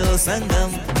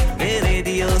संगम ये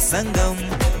रेडियो संगम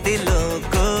दिलों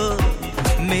को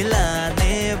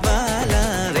मिलाने वाला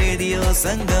रेडियो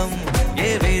संगम ये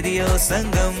रेडियो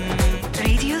संगम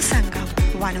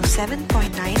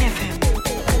 107.9 FM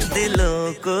दिलों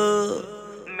को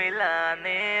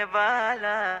मिलाने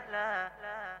वाला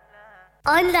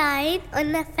Online,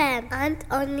 on FM and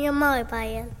on your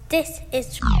mobile. This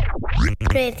is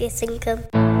Radio Sangam.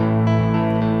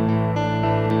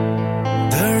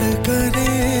 धड़कने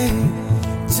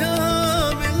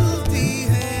जहाँ मिलती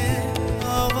है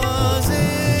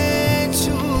आवाज़ें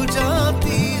छू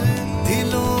जाती है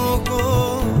दिलों को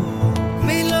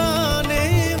मिलाने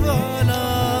वाला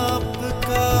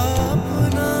आपका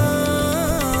अपना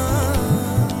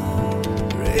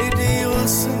radio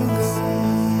Sangam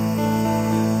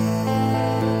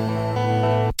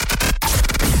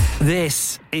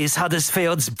This is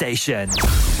Huddersfield's station,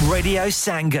 Radio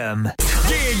Sangam.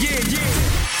 Yeah.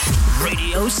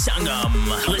 Radio Sangam.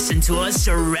 Listen to us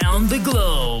around the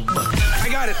globe. I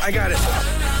got it.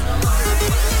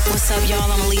 What's up,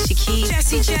 y'all? I'm Alicia Keys.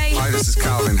 Jessie J. Hi, this is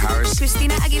Calvin Harris.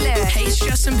 Christina Aguilera. Hey, it's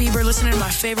Justin Bieber. Listening to my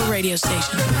favorite radio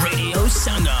station. Radio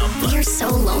Sangam. You're so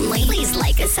lonely. Please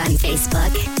like us on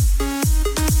Facebook.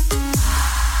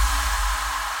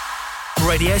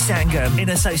 Radio Sangam in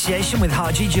association with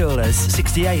Harji Jewellers,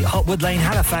 68 Hotwood Lane,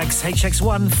 Halifax,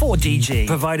 HX1 4DG.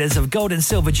 Providers of gold and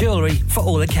silver jewellery for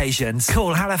all occasions.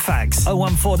 Call Halifax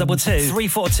 01422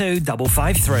 342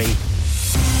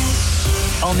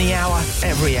 553. On the hour,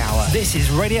 every hour. This is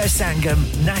Radio Sangam,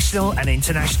 national and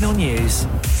international news.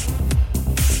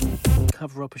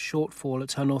 Cover up a shortfall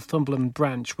at her Northumberland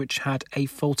branch which had a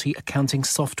faulty accounting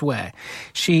software.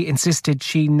 She insisted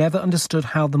she never understood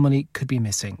how the money could be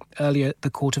missing. Earlier,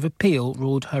 the Court of Appeal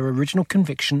ruled her original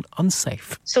conviction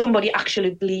unsafe. Somebody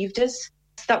actually believed us.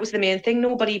 That was the main thing.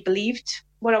 Nobody believed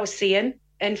what I was saying.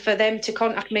 And for them to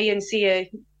contact me and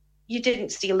say, you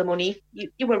didn't steal the money,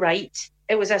 you were right.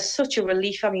 It was such a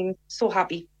relief. I mean, so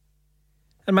happy.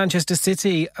 And Manchester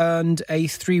City earned a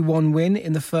 3-1 win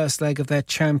in the first leg of their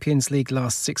Champions League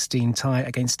last 16 tie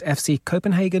against FC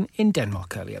Copenhagen in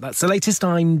Denmark earlier. That's the latest.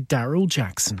 I'm Daryl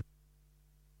Jackson.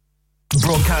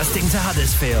 Broadcasting to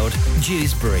Huddersfield,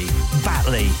 Dewsbury,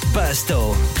 Batley,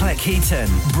 Birstall, Cleckheaton,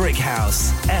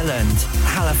 Brickhouse, Elland,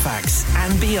 Halifax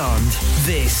and beyond.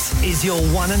 This is your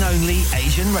one and only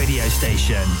Asian radio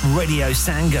station. Radio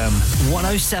Sangam,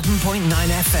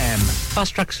 107.9 FM.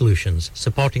 Fast Track Solutions,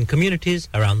 supporting communities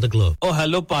around the globe. Oh,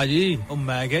 hello, Paji. Oh,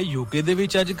 मैं क्या UK ਦੇ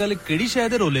ਵਿੱਚ ਅੱਜ ਕੱਲ ਕਿਹੜੀ ਸ਼ਹਿਰ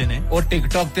ਦੇ ਰੋਲੇ ਨੇ? ਉਹ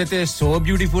TikTok ਤੇ so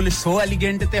beautiful, so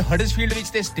elegant ਤੇ Huddersfield ਵਿੱਚ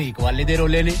ਤੇ steak ਵਾਲੇ ਦੇ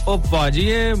ਰੋਲੇ ਨੇ। ਉਹ Paji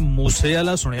ਇਹ ਮੂਸੇ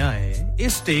ਵਾਲਾ ਸੁਣਿਆ ਹੈ। ਇਹ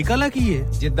ਸਟੇਕ ਵਾਲਾ ਕੀ ਹੈ?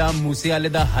 ਜਿੱਦਾਂ ਮੂਸੇ ਵਾਲੇ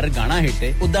ਦਾ ਹਰ ਗਾਣਾ ਹਿੱਟ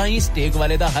ਹੈ ਉਦਾਂ ਹੀ ਸਟੇਕ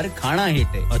ਵਾਲੇ ਦਾ ਹਰ ਖਾਣਾ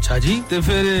ਹਿੱਟ ਹੈ। ਅੱਛਾ ਜੀ ਤੇ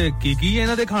ਫਿਰ ਕੀ ਹੈ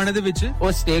ਇਹਨਾਂ ਦੇ ਖਾਣੇ ਦੇ ਵਿੱਚ?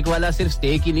 ਉਹ ਸਟੇਕ ਵਾਲਾ ਸਿਰਫ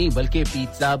ਸਟੇਕ ਹੀ ਨਹੀਂ ਬਲਕਿ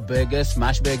ਪੀਜ਼ਾ, 버ਗਰ,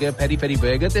 ਸਮੈਸ਼ 버ਗਰ, ਫੈਰੀ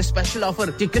버ਗਰ ਤੇ ਸਪੈਸ਼ਲ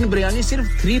ਆਫਰ ਚਿਕਨ ਬਿਰਿਆਨੀ ਸਿਰਫ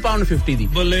 £3.50 ਦੀ।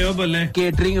 ਬੱਲੇ ਓ ਬੱਲੇ।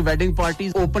 Catering, wedding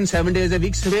parties open 7 days a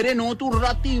week ਸਵੇਰੇ 9 ਤੋਂ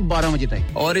ਰਾਤੀ 12 ਵਜੇ ਤੱਕ।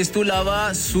 ਔਰ ਇਸ ਤੋਂ ਇਲਾਵਾ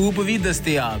ਸੂਪ ਵੀ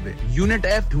ਦਸਤਿਆਬ ਹੈ। Unit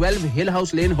F 12 Hill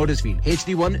House Lane Huddersfield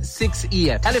HD1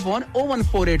 6EF Telephone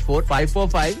 01484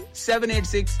 545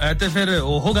 786 ਤੇ ਫਿਰ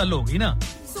ਉਹ ਗੱਲ ਹੋ ਗਈ ਨਾ।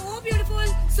 So beautiful,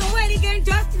 so elegant,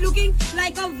 just looking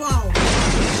like a wow.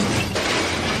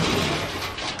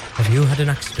 Have you had an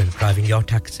accident driving your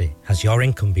taxi? Has your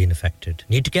income been affected?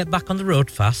 Need to get back on the road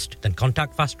fast? Then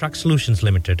contact Fast Track Solutions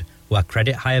Limited, who are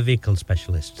credit hire vehicle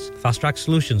specialists. Fast Track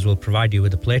Solutions will provide you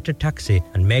with a plated taxi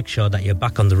and make sure that you're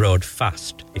back on the road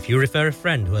fast. If you refer a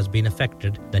friend who has been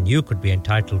affected, then you could be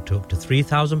entitled to up to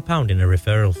 £3,000 in a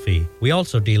referral fee. We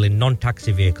also deal in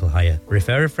non-taxi vehicle hire.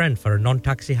 Refer a friend for a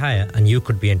non-taxi hire and you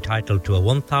could be entitled to a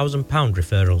 £1,000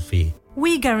 referral fee.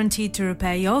 We guarantee to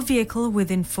repair your vehicle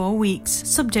within 4 weeks,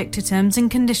 subject to terms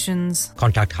and conditions.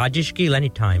 Contact Haji Shkil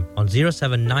anytime on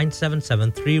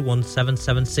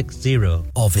 07977317760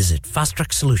 or visit Fast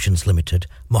Track Solutions Limited,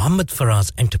 Mohammed Faraz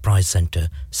Enterprise Centre,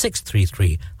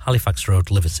 633 Halifax Road,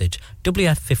 Liversedge,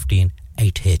 WF15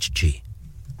 8HG.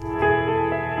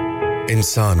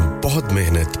 इंसान बहुत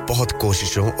मेहनत, बहुत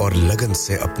कोशिशों और लगन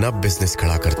से अपना business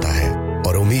खड़ा करता है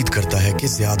और उम्मीद करता है कि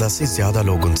ज्यादा से ज्यादा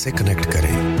लोग उनसे कनेक्ट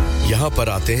करें। यहाँ पर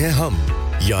आते हैं हम,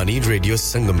 यानी रेडियो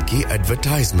संगम की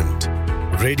एडवर्टाइजमेंट।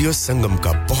 रेडियो संगम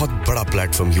का बहुत बड़ा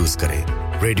प्लेटफॉर्म यूज करें।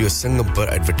 रेडियो संगम पर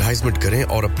एडवर्टाइजमेंट करें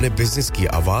और अपने बिजनेस की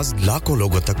आवाज लाखों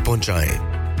लोगों तक पहुंचाएं।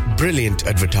 Brilliant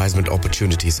advertisement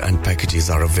opportunities and packages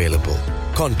are available.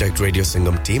 Contact Radio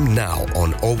Sangam team now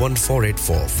on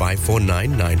 01484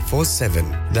 549 947.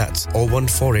 That's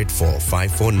 01484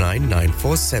 549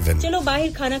 947. चलो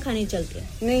बाहर खाना खाने चलते हैं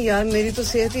नहीं यार मेरी तो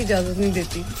सेहत ही इजाजत नहीं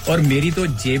देती और मेरी तो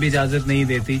जेब इजाजत नहीं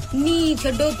देती नहीं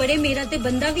छोड़ो परे मेरा ते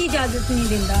बंदा भी इजाजत नहीं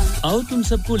देता आओ तुम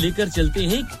सबको लेकर चलते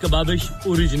हैं कबाबिश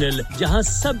ओरिजिनल जहां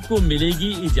सबको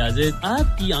मिलेगी इजाजत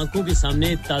आपकी आंखों के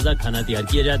सामने ताजा खाना तैयार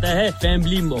किया जाता है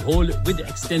फैमिली माहौल with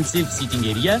extensive seating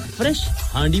area fresh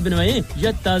हांडी बनवाएं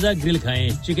या ताजा ग्रिल खाएं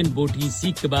chicken boti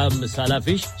seekh kebab masala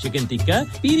fish chicken tikka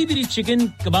peri peri chicken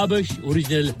Kababish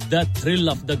original the thrill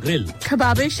of the grill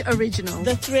Kababish Original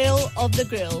The Thrill of the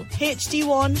Grill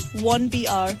HD1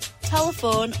 1BR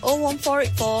Telephone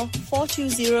 01484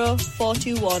 420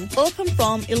 421 Open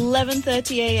from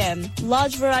 11:30 a.m.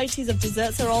 Large varieties of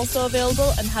desserts are also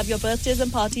available and have your birthdays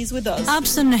and parties with us.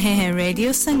 आप सुन रहे हैं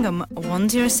radio संगम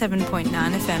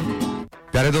 107.9 FM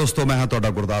प्यारे दोस्तों मैं हां ਤੁਹਾਡਾ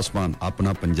ਗੁਰਦਾਸ ਮਾਨ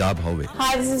ਆਪਣਾ ਪੰਜਾਬ ਹੋਵੇ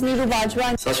Hi this is Neeru Bajwa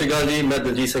ਸਤਿ ਸ਼੍ਰੀ ਅਕਾਲ ਜੀ ਮੈਂ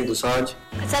ਦਲਜੀਤ ਸਿੰਘ ਦੋਸਾਂਝ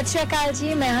ਸਤਿ ਸ਼੍ਰੀ ਅਕਾਲ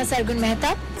ਜੀ ਮੈਂ ਹਾਂ ਸਰਗੁਣ ਮਹਿਤਾ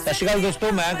ਸਤਿ ਸ਼੍ਰੀ ਅਕਾਲ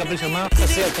ਦੋਸਤੋ ਮੈਂ ਕਪਿਲ ਸ਼ਰਮਾ ਸਤਿ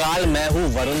ਸ਼੍ਰੀ ਅਕਾਲ ਮੈਂ ਹੂੰ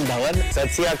ਵਰੁਣ ਧਵਨ ਸਤਿ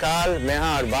ਸ਼੍ਰੀ ਅਕਾਲ ਮੈਂ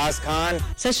ਹਾਂ ਅਰਬਾਜ਼ ਖਾਨ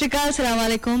ਸਤਿ ਸ਼੍ਰੀ ਅਕਾਲ अस्सलाम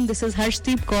वालेकुम this is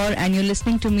Harshdeep Kaur and you're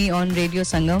listening to me on Radio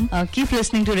Sangam keep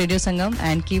listening to Radio Sangam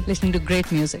and keep listening to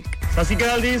great music ਸਤਿ ਸ਼੍ਰੀ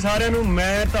ਅਕਾਲ ਜੀ ਸਾਰਿਆਂ ਨੂੰ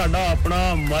ਮੈਂ ਤੁਹਾਡਾ ਆਪਣਾ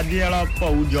ਮਾਝੇ ਵਾਲਾ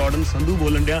ਭਾਊ ਜਾਰਡਨ ਸੰਧੂ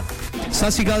ਬੋਲਣ ਡਿਆ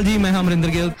ਸਤਿ ਸ਼੍ਰੀ ਅਕਾਲ ਜੀ ਮੈਂ ਹਾਂ ਅਮਰਿੰਦਰ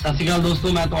ਗਿੱਲ ਸਤਿ ਸ਼੍ਰੀ ਅਕਾਲ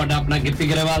ਦੋਸਤੋ ਮੈਂ ਤੁਹਾਡਾ ਆਪਣਾ ਗਿੱਪੀ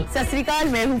ਗਰੇਵਾਲ ਸਤਿ ਸ਼੍ਰੀ ਅਕਾਲ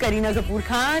ਮੈਂ ਹੂੰ Kareena Kapoor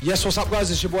Khan Yes what's up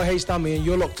guys it's your boy Hayes Dami and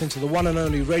you're locked into the one and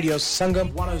only Radio Sangam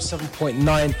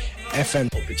 107.9 FM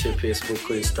पीछे Facebook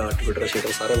को Insta Twitter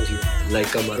शेयर सारा कुछ लाइक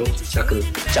का मारो चक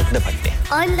दे फटते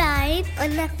online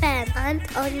on FM and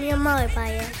on your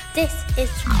mobile this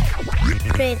is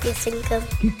Radio Sangam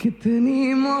कि कितनी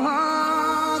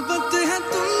मोहब्बत है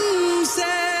तुमसे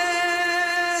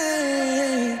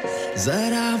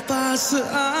जरा पास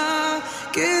आ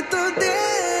के तो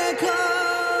देखो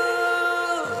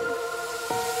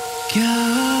क्या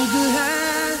आग है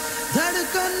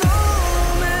धड़कनों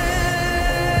में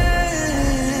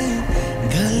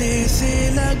गले से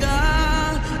लगा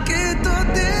के तो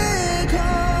देखो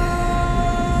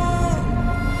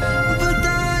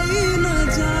बताई न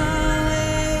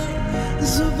जाए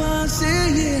जुबां से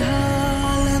ये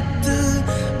हालत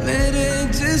मेरे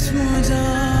जिस्म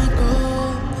जाको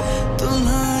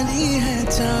तुम्हारी है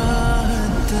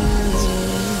चाहत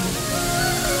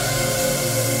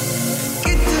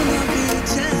कितना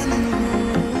बेचैन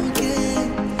होके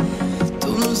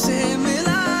तुमसे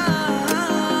मिला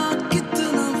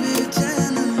कितना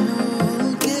बेचैन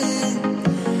होके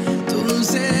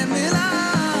तुमसे मिला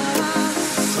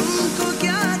तुमको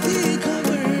क्या थी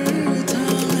खबर था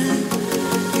मैं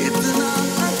कितना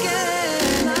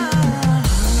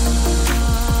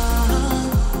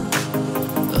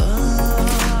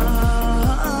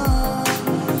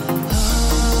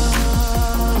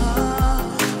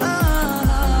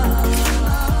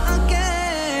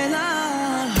अकेला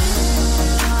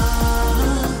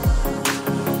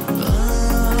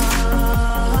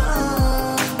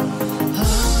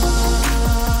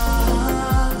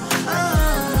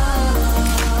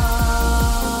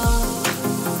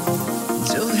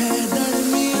जो है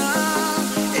दरमियां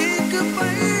एक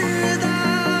पर्दा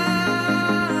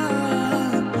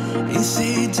इसे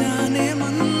जाने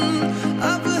मन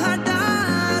अब हटा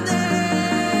दे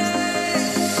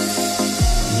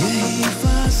यही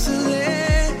फासले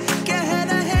कह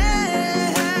रहे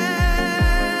हैं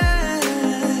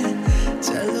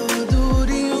चलो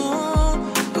दूरियों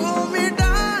को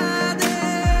मिटा दे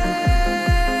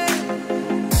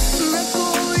न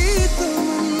कोई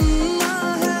तमन्ना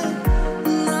है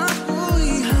ना कोई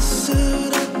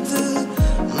हसरत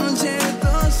मुझे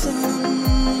तो सनम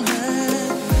है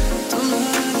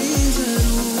तुम्हारी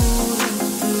जरूरत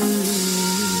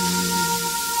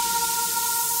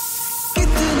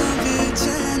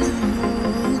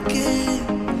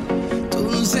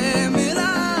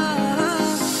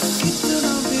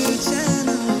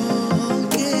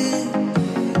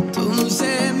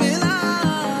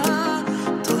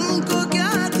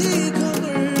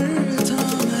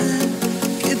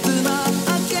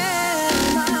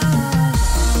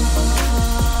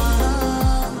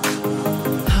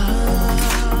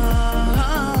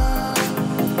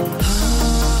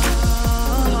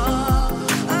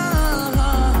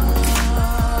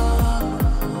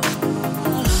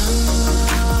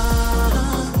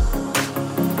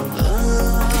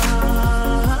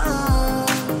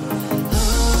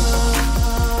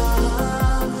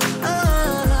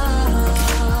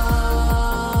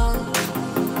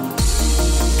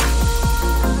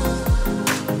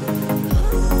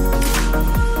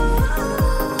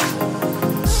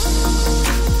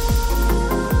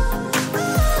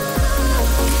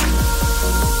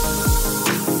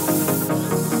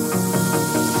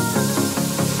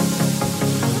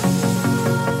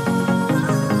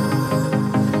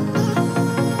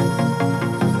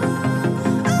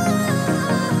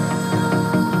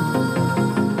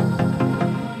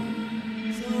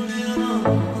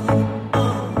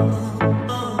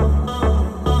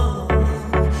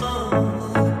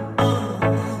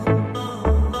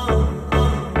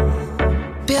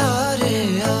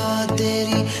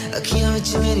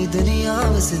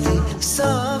वसदी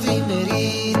सावी मेरी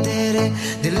तेरे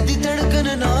दिल दी धड़कन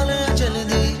नाल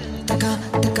चलदी टका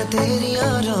टका तेरियां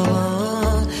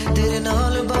रावां तेरे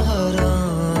नाल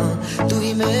बहारां तू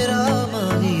ही मेरा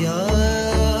माहिया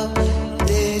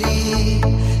तेरी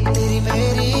तेरी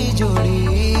मेरी जोड़ी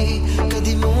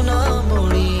कदी मुंह ना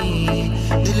मोड़ी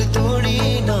दिल तोड़ी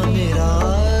ना मेरा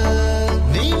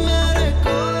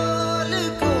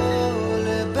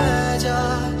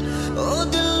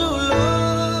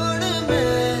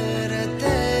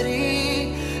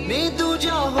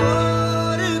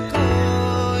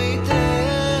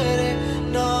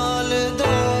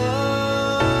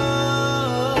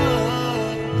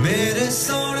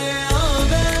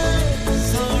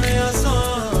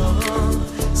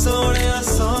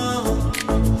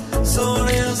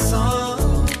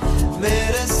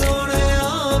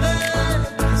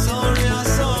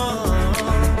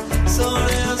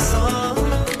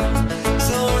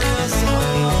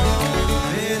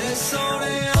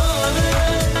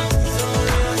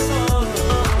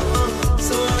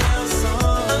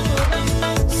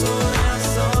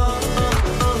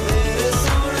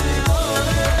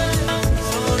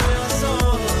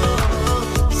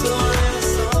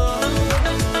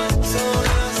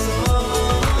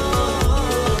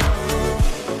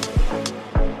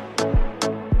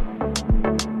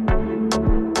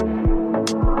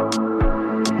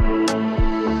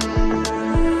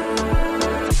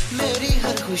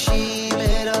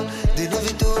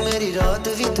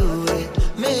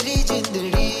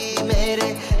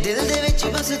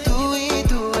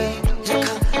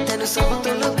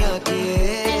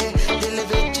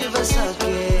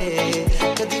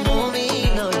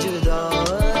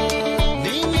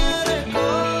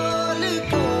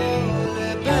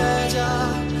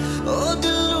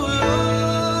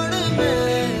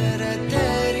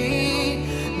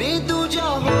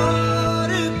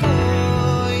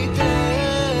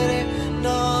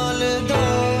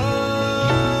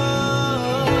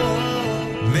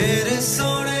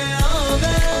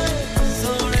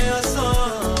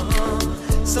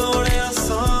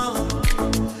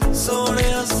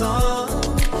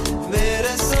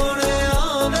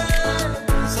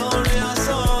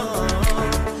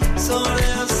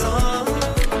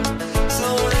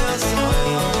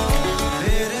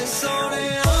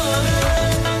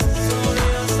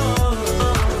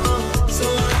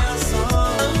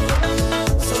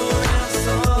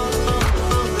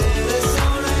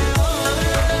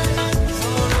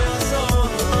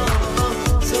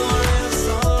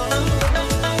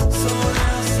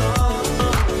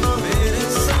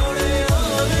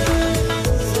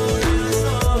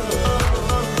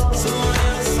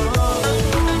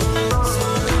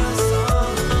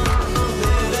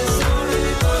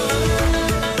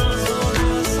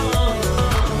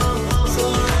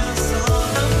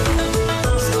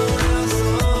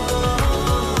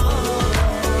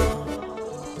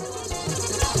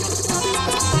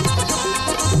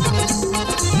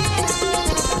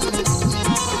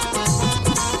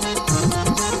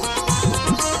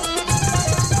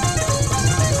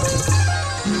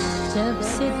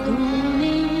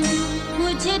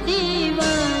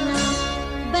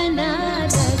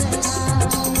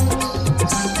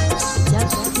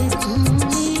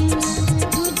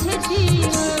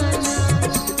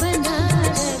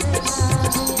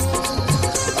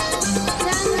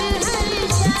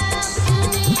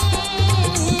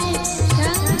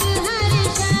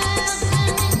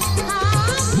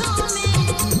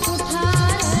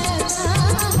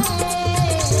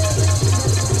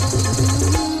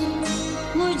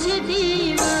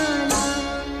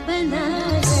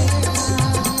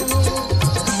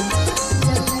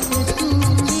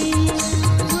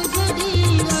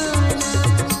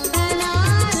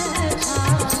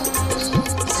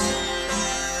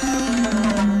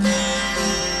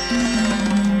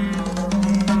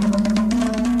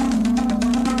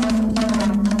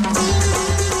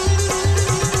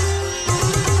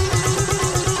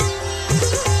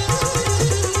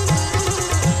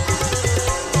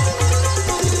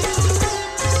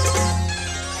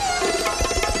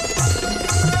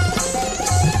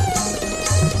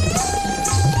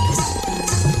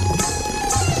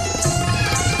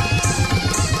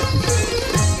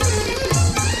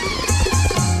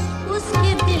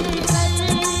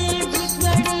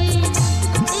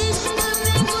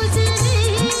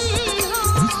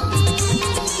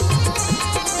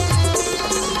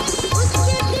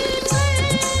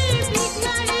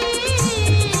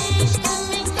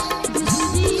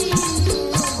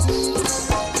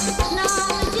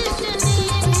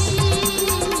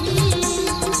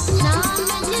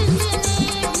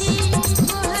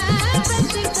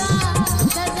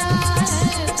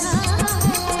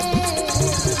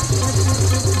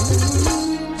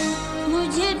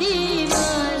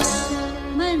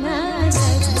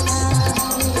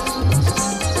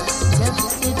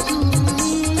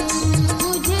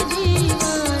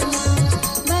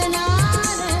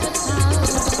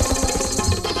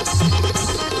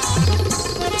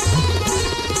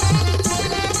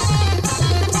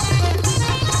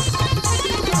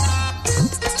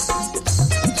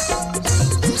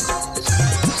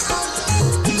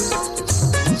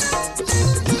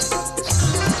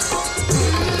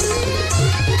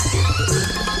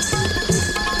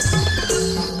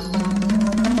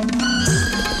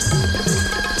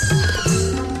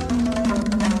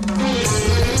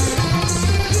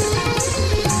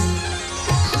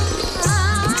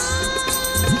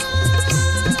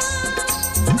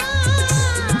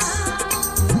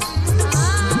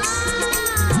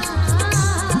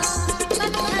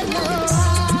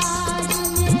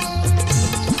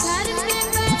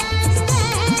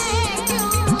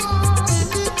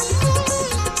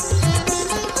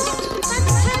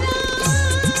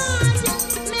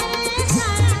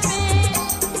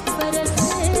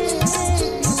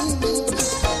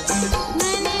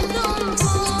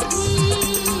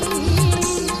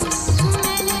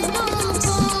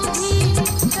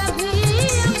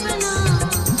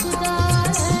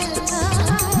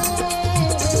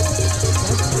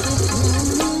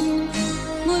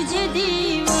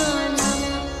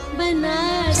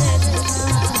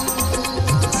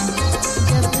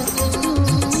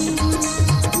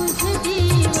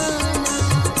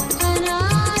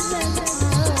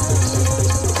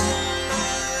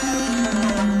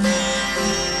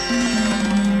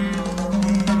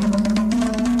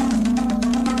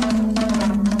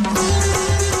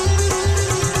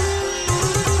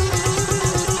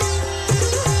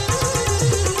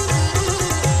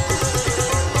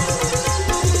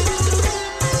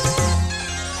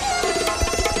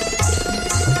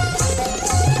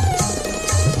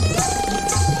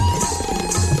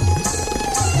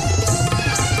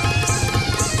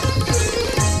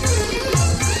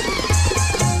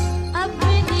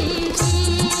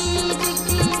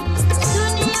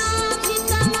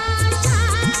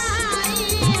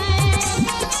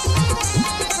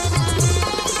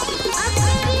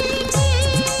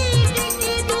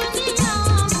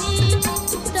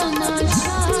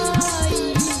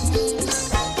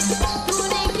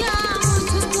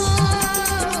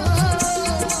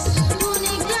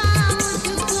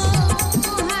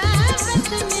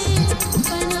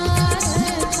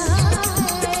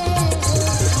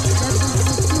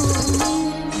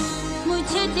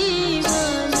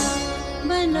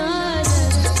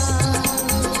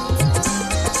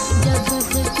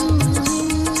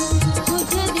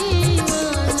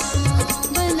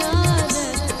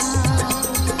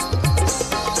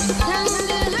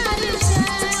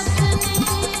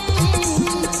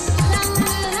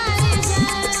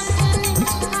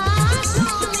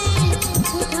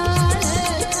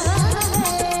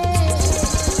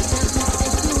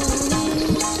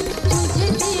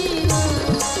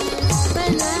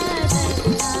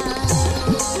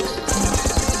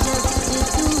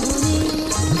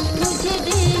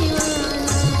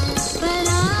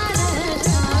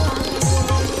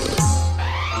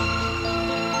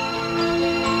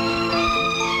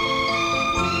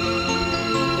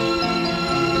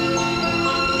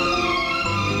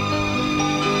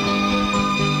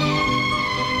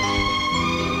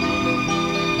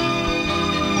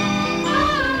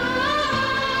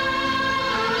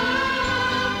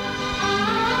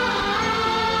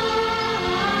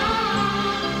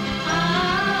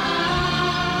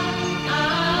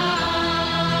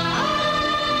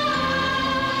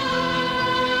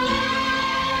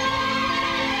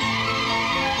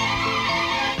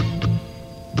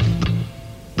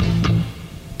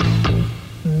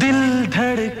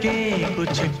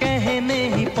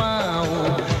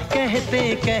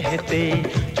कहते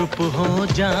चुप हो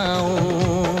जाऊं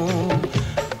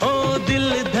ओ दिल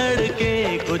धड़के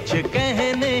कुछ कह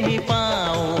नहीं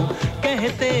पाऊं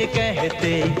कहते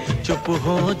कहते चुप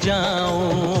हो जाऊं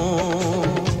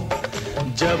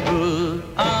जब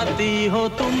आती हो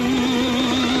तुम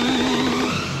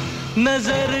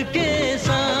नजर के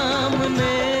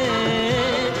सामने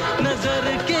नजर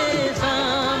के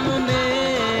सामने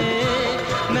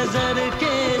नजर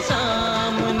के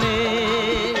सामने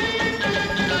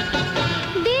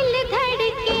दिल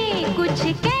धड़के कुछ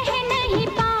कह नहीं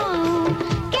पाऊं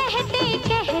कहते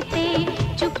कहते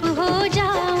चुप हो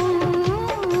जाऊं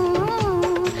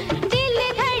दिल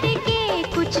धड़के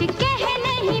कुछ कह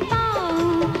नहीं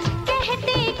पाऊं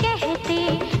कहते कहते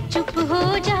चुप हो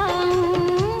जाऊं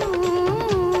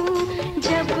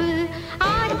जब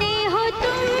आते हो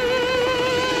तुम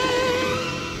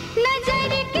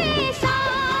नजर के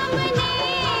सामने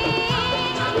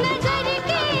नजर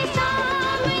के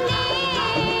सामने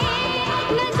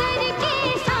नजर के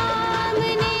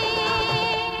सामने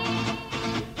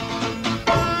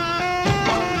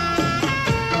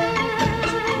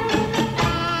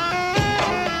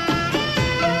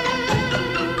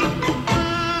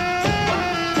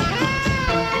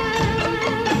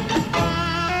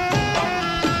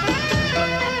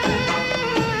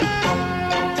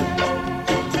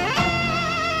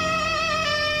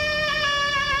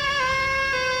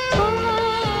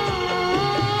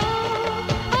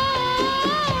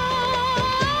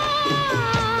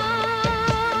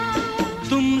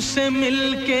तुमसे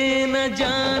मिलके न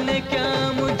जाने क्या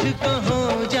मुझको हो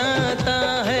जाता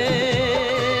है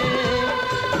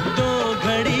दो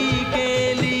घड़ी के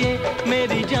लिए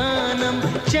मेरी जानम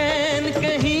चैन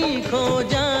कहीं खो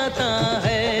जाता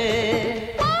है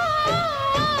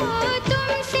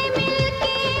तुमसे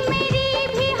मिलके मेरी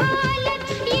भी हालत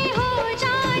ये हो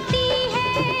जाती है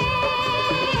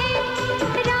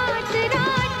रात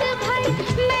रात भर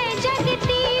मैं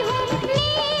जगती हूँ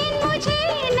नींद मुझे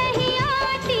नहीं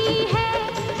आती है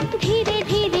धीरे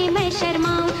धीरे मैं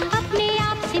शर्माऊं अपने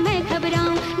आप से मैं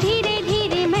घबराऊं धीरे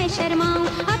धीरे मैं शर्माऊं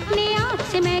अपने आप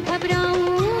से मैं घबराऊं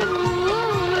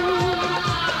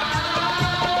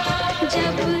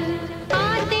जब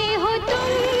आते हो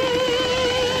तुम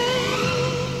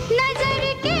नजर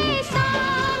के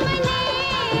सामने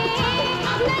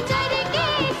नजर के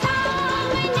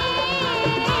सामने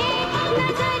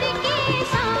नजर के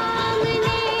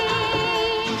सामने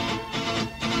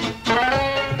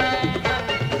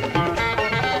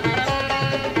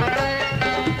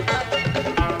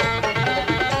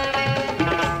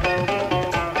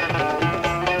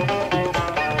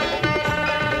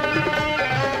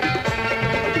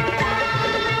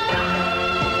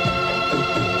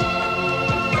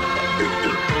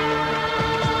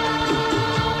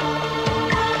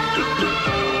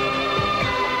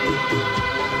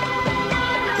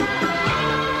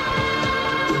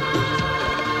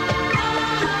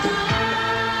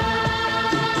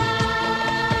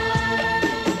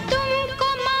तुमको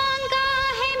मांगा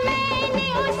है मैंने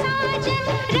ओ साजन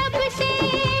रब से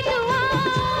दुआ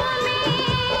में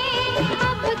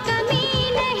अब कमी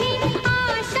नहीं आ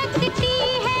सकती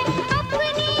है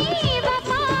अपनी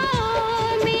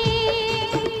वफाओं में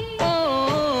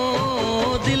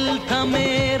ओ दिल था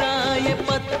मेरा ये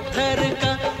पत्थर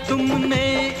का तुमने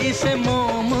इसे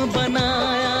मोम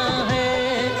बनाया है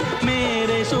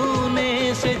मेरे सोने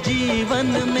से जीवन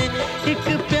में एक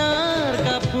प्यार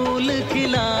का फूल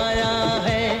खिलाया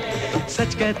है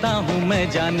सच कहता हूँ मैं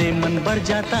जाने मन बढ़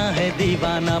जाता है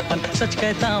दीवानापन सच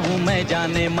कहता हूँ मैं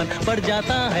जाने मन बढ़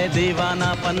जाता है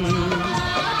दीवानापन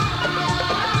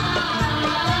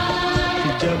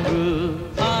जब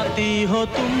आती हो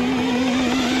तुम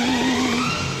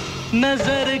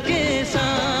नजर के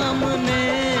सामने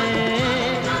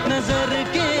नजर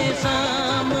के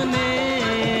सामने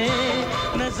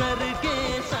नजर के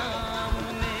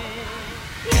सामने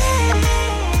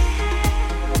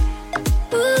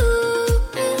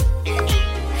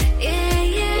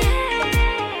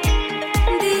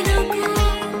दिलों को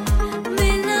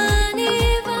मिलाने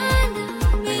वाला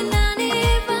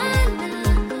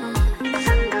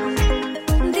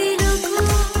दिलों को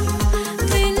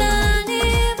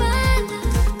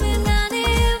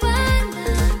मिलाने वाला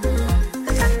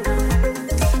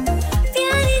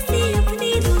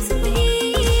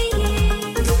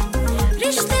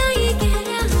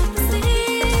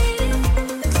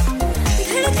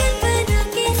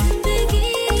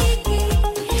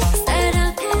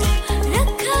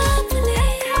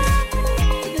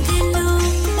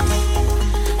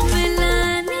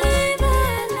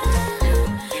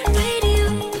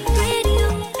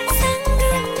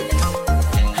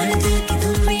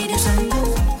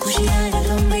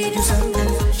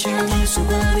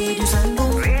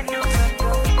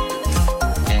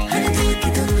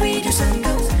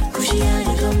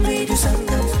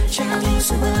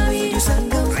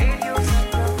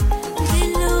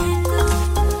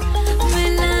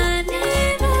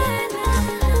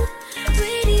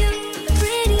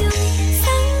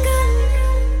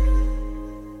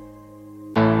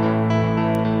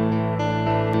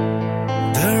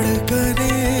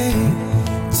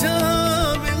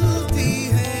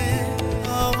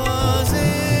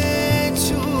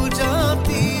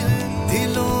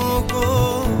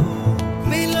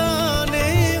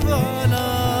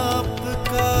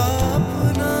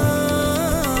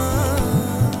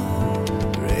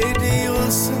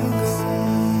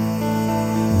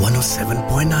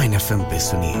 101.9 FM पे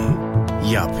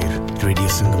सुनिए या फिर रेडियो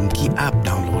संगम की ऐप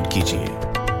डाउनलोड कीजिए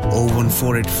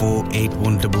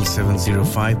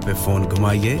 01484817705 पे फोन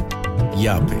घुमाइए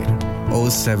या फिर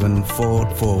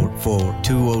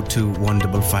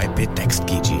 07444202155 पे टेक्स्ट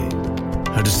कीजिए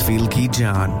हडर्सफील्ड की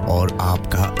जान और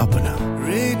आपका अपना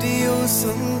radio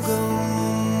Sangam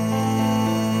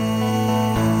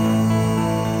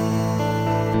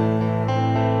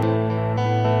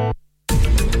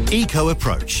Eco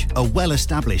Approach, a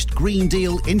well-established Green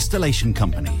Deal installation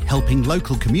company helping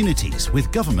local communities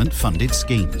with government-funded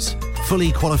schemes.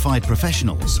 Fully qualified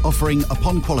professionals offering,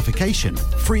 upon qualification,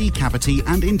 free cavity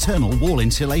and internal wall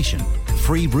insulation,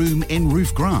 free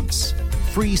room-in-roof grants,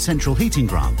 free central heating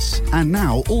grants, and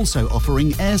now also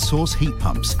offering air source heat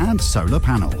pumps and solar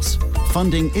panels.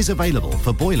 Funding is available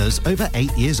for boilers over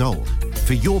 8 years old.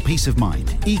 For your peace of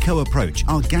mind, Eco Approach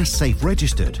are gas safe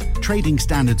registered, trading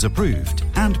standards approved,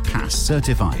 and PASS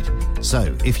certified.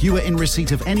 So, if you are in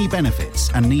receipt of any benefits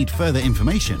and need further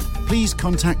information, please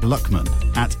contact Luckman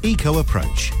at Eco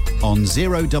Approach on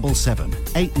 077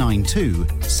 892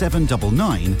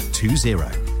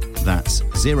 79920. That's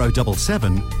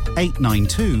 077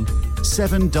 892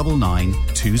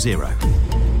 79920.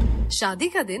 शादी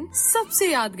का दिन सबसे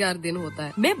यादगार दिन होता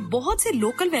है मैं बहुत से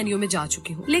लोकल वेन्यू में जा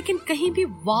चुकी हूँ लेकिन कहीं भी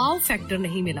वाव फैक्टर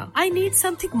नहीं मिला I need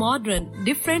something modern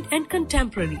different and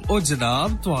contemporary ओ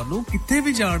जनाब ਤੁਹਾਨੂੰ ਕਿੱਥੇ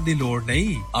ਵੀ ਜਾਣ ਦੀ ਲੋੜ ਨਹੀਂ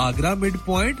ਆਗਰਾ ਮਿਡ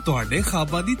ਪੁਆਇੰਟ ਤੁਹਾਡੇ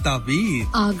ਖਾਬਾਂ ਦੀ ਤਾਬੀਰ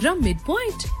आगरा मिड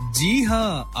पॉइंट जी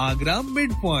हाँ आगरा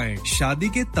मिड पॉइंट शादी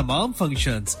के तमाम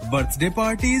functions birthday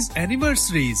parties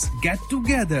anniversaries get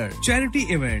together charity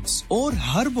events और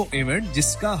हर वो इवेंट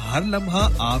जिसका हर लम्हा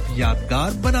आप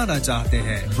यादगार बनाना चाहते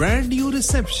हैं brand new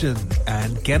reception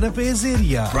and canapes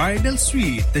area bridal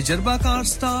suite तजर्बाकार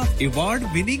staff award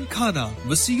winning खाना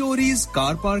वसीओरीज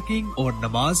कार पार्किंग और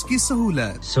नमाज की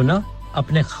सहूलत सुना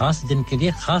अपने खास दिन के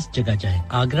लिए खास जगह जाएं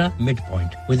Agra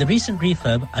Midpoint with a recent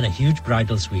refurb and a huge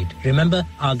bridal suite remember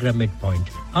Agra Midpoint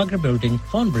Agra Building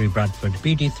Thornbury Bradford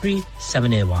BD3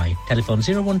 7AY telephone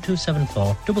 01274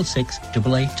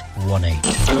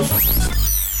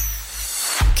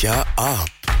 668818 क्या आप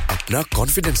अपना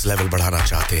कॉन्फिडेंस लेवल बढ़ाना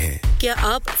चाहते हैं क्या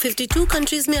आप 52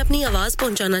 कंट्रीज में अपनी आवाज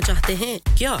पहुंचाना चाहते हैं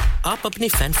क्या आप अपनी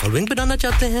फैन फॉलोइंग बनाना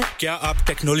चाहते हैं क्या आप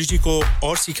टेक्नोलॉजी को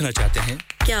और सीखना चाहते हैं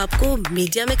क्या आपको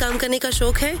मीडिया में काम करने का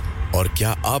शौक है और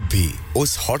क्या आप भी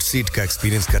उस हॉट सीट का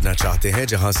एक्सपीरियंस करना चाहते हैं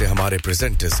जहां से हमारे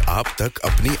प्रेजेंटर्स आप तक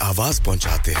अपनी आवाज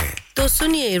पहुंचाते हैं तो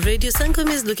सुनिए radio Sangam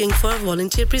is looking for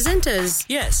volunteer presenters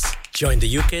yes join the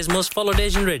UK's most followed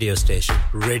Asian radio station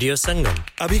Radio Sangam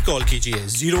abhi call kijiye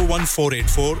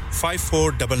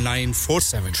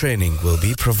 01484549947 training will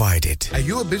be provided Are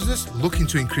you a business looking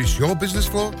to increase your business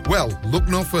flow well look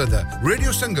no further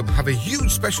Radio Sangam have a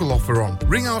huge special offer on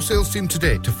ring our sales team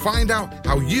today to find out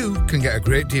how you can get a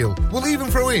great deal we'll even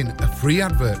throw in a free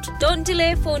advert don't delay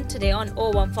phone today on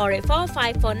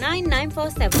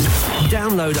 01484549947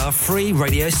 download our free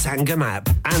Radio Sangam app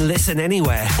and listen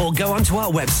anywhere or go onto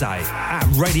our website at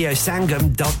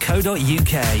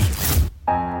radiosangam.co.uk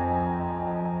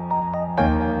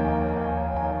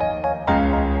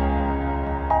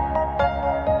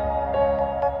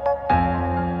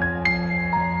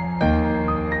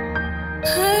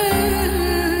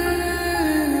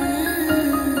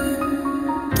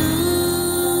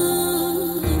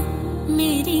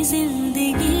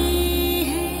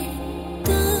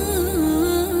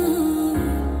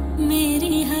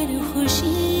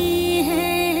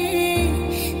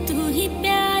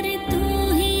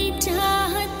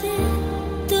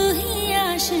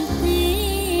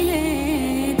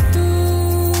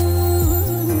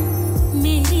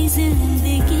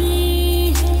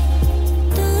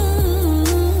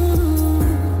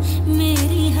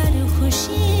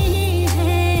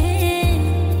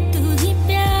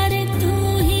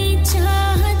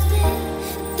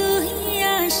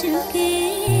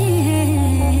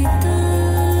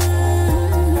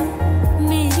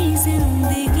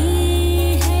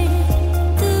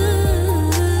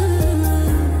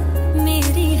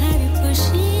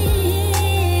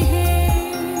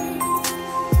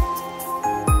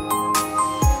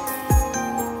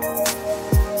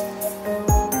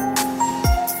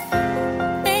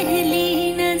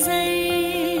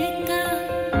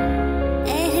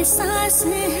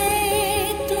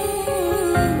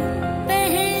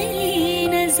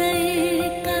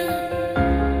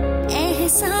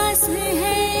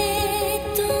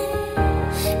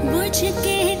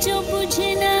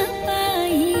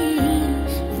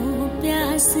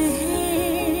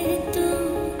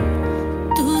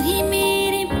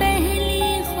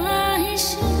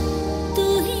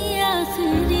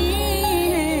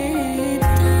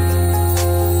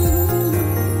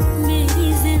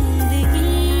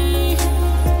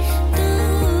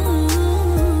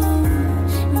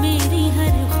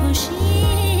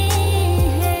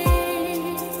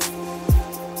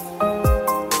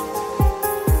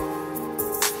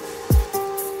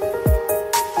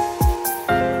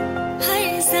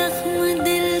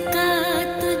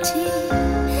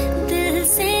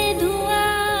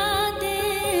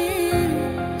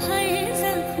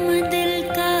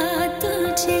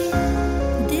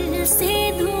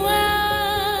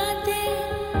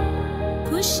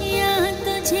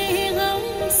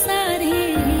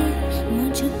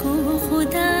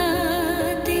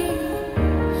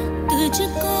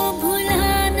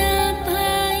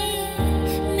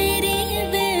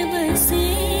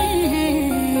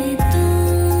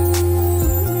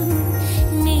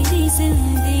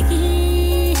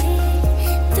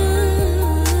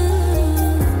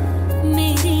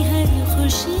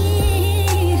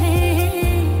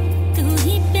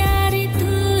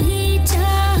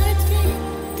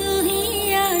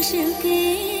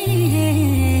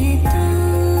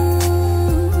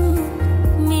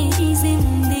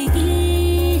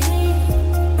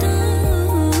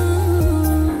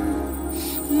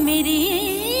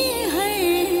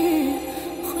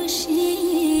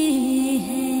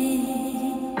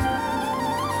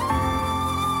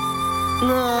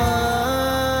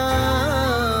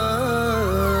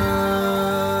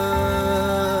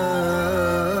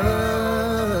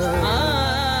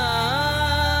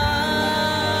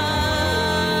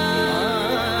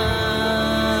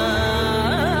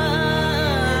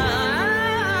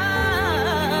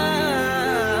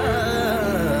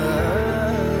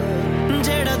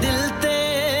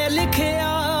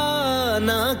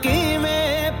ना कि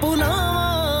मैं पुलावा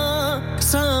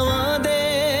सावा दे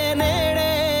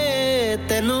नेड़े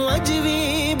तेनू अज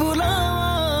भी बुलावा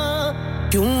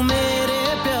क्यों मेरे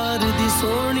प्यार दी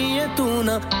सोहणीए तू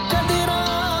ना कदरा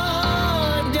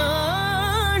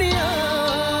जानिया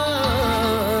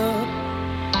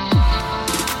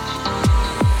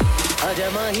आजा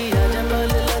माही आजा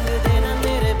पल लंघ देना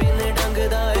तेरे बिन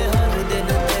डंगदा है हर दिन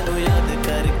तेनू याद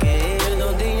करके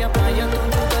ਜਦੋਂ ਦੀਆਂ ਪਾਈਆਂ ਤੂੰ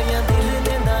ਜੁਦਾਈਆਂ ਦਿਲ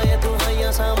ਦਿੰਦਾ ਏ ਤੂੰ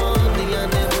ਹਾਈਆਂ ਸਾਵਾਂਦੀਆਂ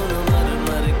ਨੇ ਹੁਣ ਮਰ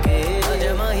ਮਰ ਕੇ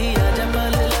ਆਜਾ ਮਾਹੀ ਆਜਾ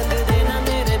ਪਲ ਲੰਘ ਦੇਣਾ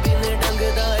ਤੇਰੇ ਬਿਨ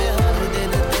ਡੰਗਦਾ ਏ ਹਰ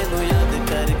ਦਿਨ ਤੈਨੂੰ ਯਾਦ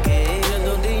ਕਰਕੇ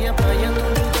ਜਦੋਂ ਦੀਆਂ ਪਾਈਆਂ ਤੂੰ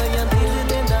ਜੁਦਾਈਆਂ ਦਿਲ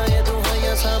ਦਿੰਦਾ ਏ ਤੂੰ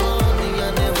ਹਾਈਆਂ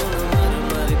ਸਾਵਾਂਦੀਆਂ ਨੇ ਹੁਣ ਮਰ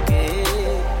ਮਰ ਕੇ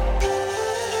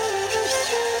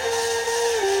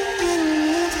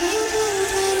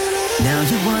Now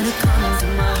you wanna come into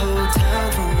my hotel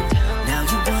room Now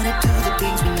you wanna do the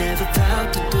things we never vowed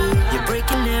to do You're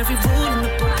breaking every rule in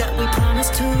the book that we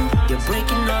promised to You're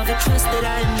breaking all the trust that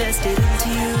I invested into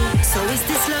you So is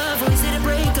this love or is it a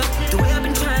breakup? The way I've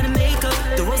been trying to make up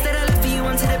The roles that I left for you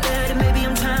onto the bed And maybe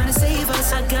I'm trying to save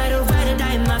us I gotta ride or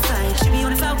die in my fight Should be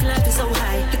on a falcon life is so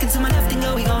high Looking to my left and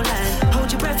go we gon' lie Hold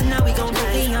your breath and now we gon'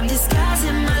 die I'm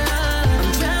disguising my love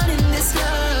I'm drowning this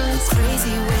love It's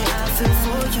crazy way I feel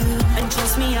for you And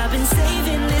trust me I've been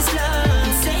saving this love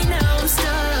Say now I'm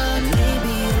stuck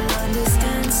Maybe you'll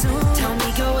understand soon Tell me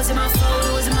girl was it my fault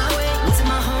or was it my way Was it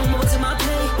my home or was it my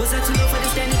play Was I too low for the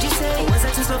standard you say Or was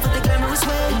I too slow for the glamorous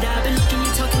way And I've been looking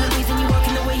you talking and breathing you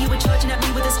walking the way you were charging at me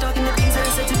with a stock and the things that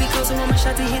I said to be close I want my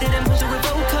shot to hit it and pull the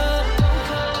revoke up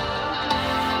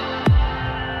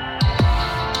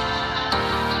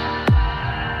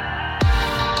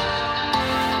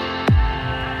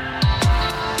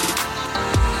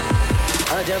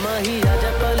आजा माही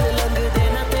आजा पल लंघ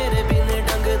देना तेरे बिन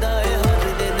डंगदा है हर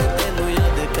दिन तेनू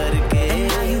याद करके And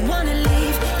now you wanna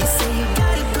leave You say you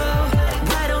gotta go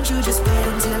Why don't you just wait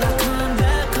until I come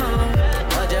back home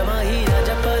आजा माही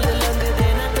आजा पल लंघ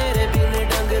देना तेरे बिन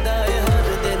डंगदा है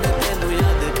हर दिन तेनू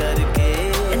याद करके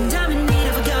And I'm in need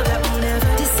of a girl that won't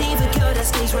ever deceive A girl that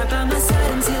stays right by my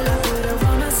side until I put her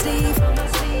on my sleeve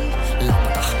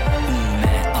लापता हूँ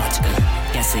मैं आजकल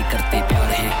कैसे करते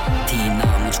प्यार है थी ना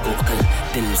मुझको अकल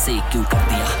दिल से क्यों कर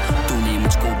दिया तूने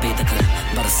मुझको बेदखल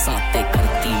बरसातें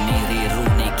करती मेरे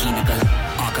रोने की नकल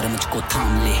आकर मुझको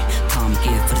थाम ले थाम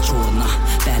के फिर छोड़ना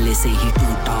पहले से ही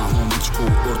टूटा हूँ मुझको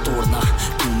और तोड़ना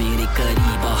तू मेरे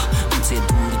करीब आ मुझसे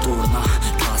दूर तोड़ना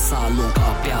था सालों का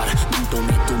प्यार मिनटों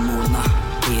में तू मोड़ना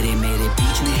तेरे मेरे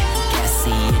बीच में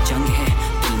कैसी ये जंग है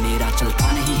दिल मेरा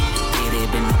चलता नहीं तेरे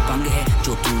बिना पंग है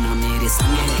जो तू ना मेरे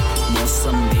संग है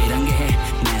मौसम बेरंग है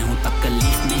मैं हूँ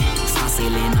तकलीफ में सांसें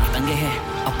लेना तंग है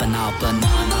अपना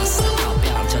बना ना सका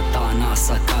प्यार जता ना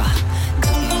सका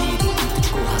गली मेरी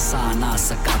तुझको हंसा ना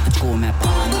सका तुझको मैं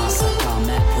पा ना सका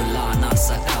मैं भुला ना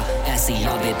सका ऐसी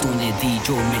यादें तूने दी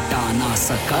जो मिटा ना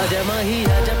सका आजा माही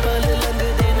आजा पल लंघ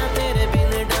देना तेरे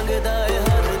बिन डंगदा है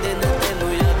हर दिन तेनू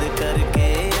याद करके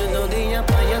ਜਦੋਂ ਦੀਆਂ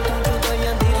ਪਾਈਆਂ ਤੂੰ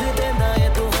ਜੁਦਾਈਆਂ ਦਿਲ ਦਿੰਦਾ ਏ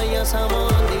ਤੂੰ ਹਾਈਆਂ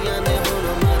ਸਾਵਾਂਦੀਆਂ ਨੇ ਹੁਣ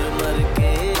ਮਰ ਮਰ ਕੇ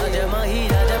ਆਜਾ ਮਾਹੀ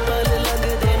ਆਜਾ ਪਲ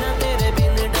ਲੰਘ ਦੇਣਾ ਤੇਰੇ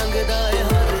ਬਿਨ ਡੰਗਦਾ ਏ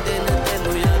ਹਰ ਦਿਨ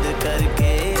ਤੈਨੂੰ ਯਾਦ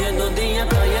ਕਰਕੇ ਜਦੋਂ ਦੀਆਂ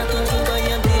ਪਾਈਆਂ ਤੂੰ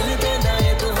ਜੁਦਾਈਆਂ ਦਿਲ ਦਿੰਦਾ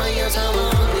ਏ ਤੂੰ ਹਾਈਆਂ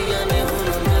ਸਾਵਾਂਦੀਆਂ ਨੇ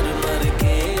ਹੁਣ ਮਰ ਮਰ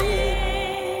ਕੇ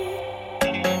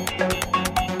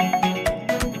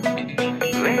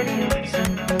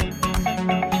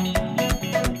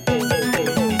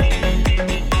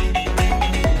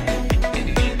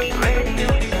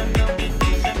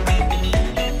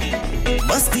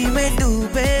मस्ती में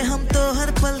डूबे हम तो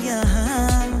हर पल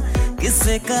यहाँ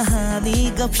किस्से कहानी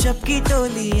गपशप की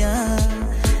टोलियाँ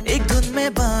एक धुन में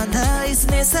बांधा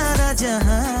इसने सारा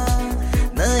जहां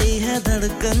नई है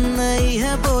धड़कन नई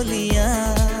है बोलियाँ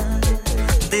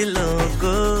दिलों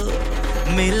को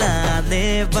मिलाने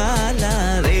वाला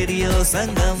रेडियो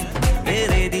संगम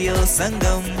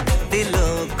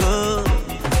दिलों को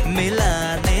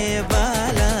मिलाने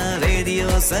वाला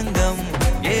रेडियो संगम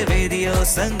ये रेडियो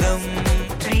संगम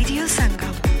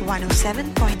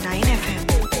 107.9 FM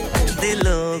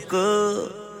दिलों को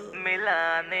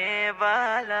मिलाने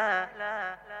वाला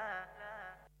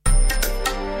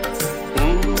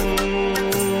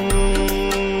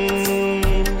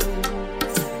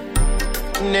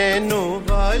नैनो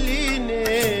वाली ने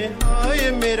हाय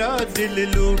मेरा दिल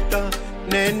लूटा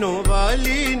नैनो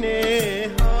वाली ने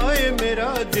हाय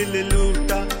मेरा दिल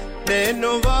लूटा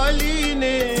नैनो वाली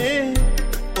ने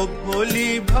ओ भोली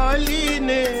भाली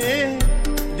ने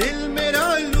दिल मेरा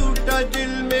लूटा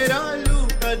दिल मेरा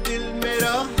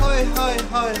हाय हाय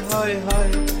हाय हाय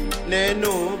हाय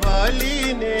नैनो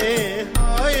वाली ने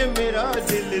हाय मेरा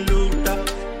दिल लूटा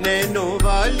नैनो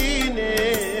वाली ने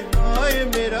हाय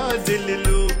मेरा दिल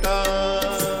लूटा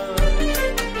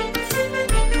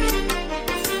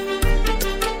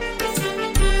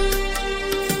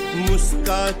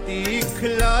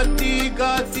खिलाती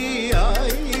गाती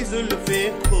आई जुल्फे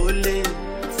खोले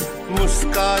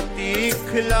मुस्काती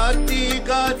खिलाती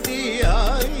गाती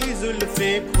आई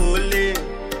जुल्फे खोले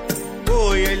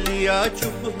कोयलिया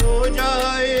चुप हो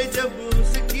जाए जब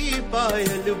उसकी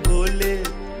पायल बोले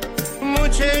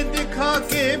मुझे दिखा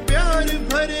के प्यार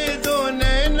भरे दो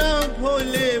नैना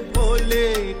भोले भोले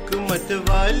एक मत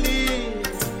वाली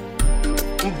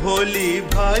भोली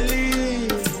भाली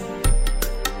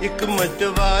एक मत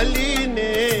वाली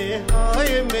ने हाय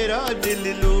मेरा दिल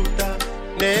लूटा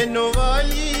नैनो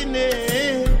वाली ने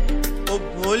ओ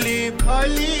भोली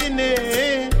भाली ने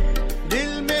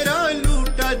दिल मेरा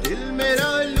लूटा दिल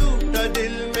मेरा लूटा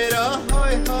दिल मेरा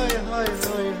हाय हाय हाय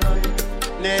हाय हाय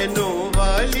नैनो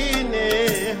वाली ने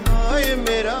हाय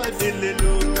मेरा दिल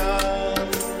लूटा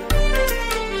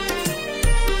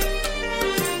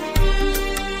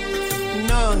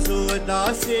नाज़ो अदा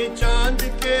से चांद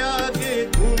के आगे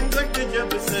घूंघट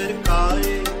जब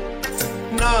सरकाए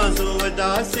नाज़ो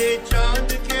अदा से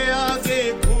चांद के आगे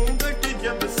घूंघट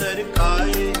जब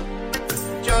सरकाए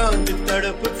चांद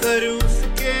तड़प कर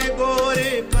उसके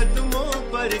गोरे कदमों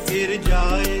पर गिर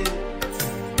जाए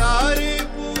तारे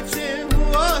पूछे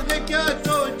हुआ है क्या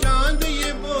तो चांद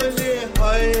ये बोले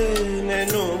हाय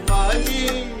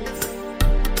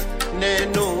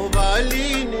नैनो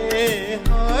वाली ने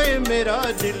हाय मेरा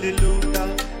दिल लूटा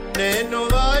नैनो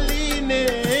वाली ने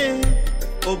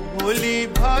ओ भोली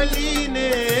भाली ने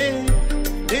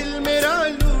दिल मेरा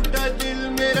लूटा दिल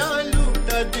मेरा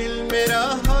लूटा दिल मेरा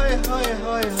हाय हाय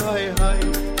हाय हाय हाय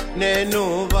नैनो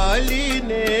वाली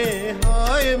ने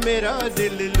हाय मेरा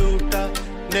दिल लूटा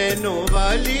नैनो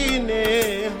वाली ने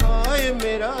हाय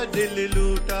मेरा दिल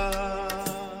लूटा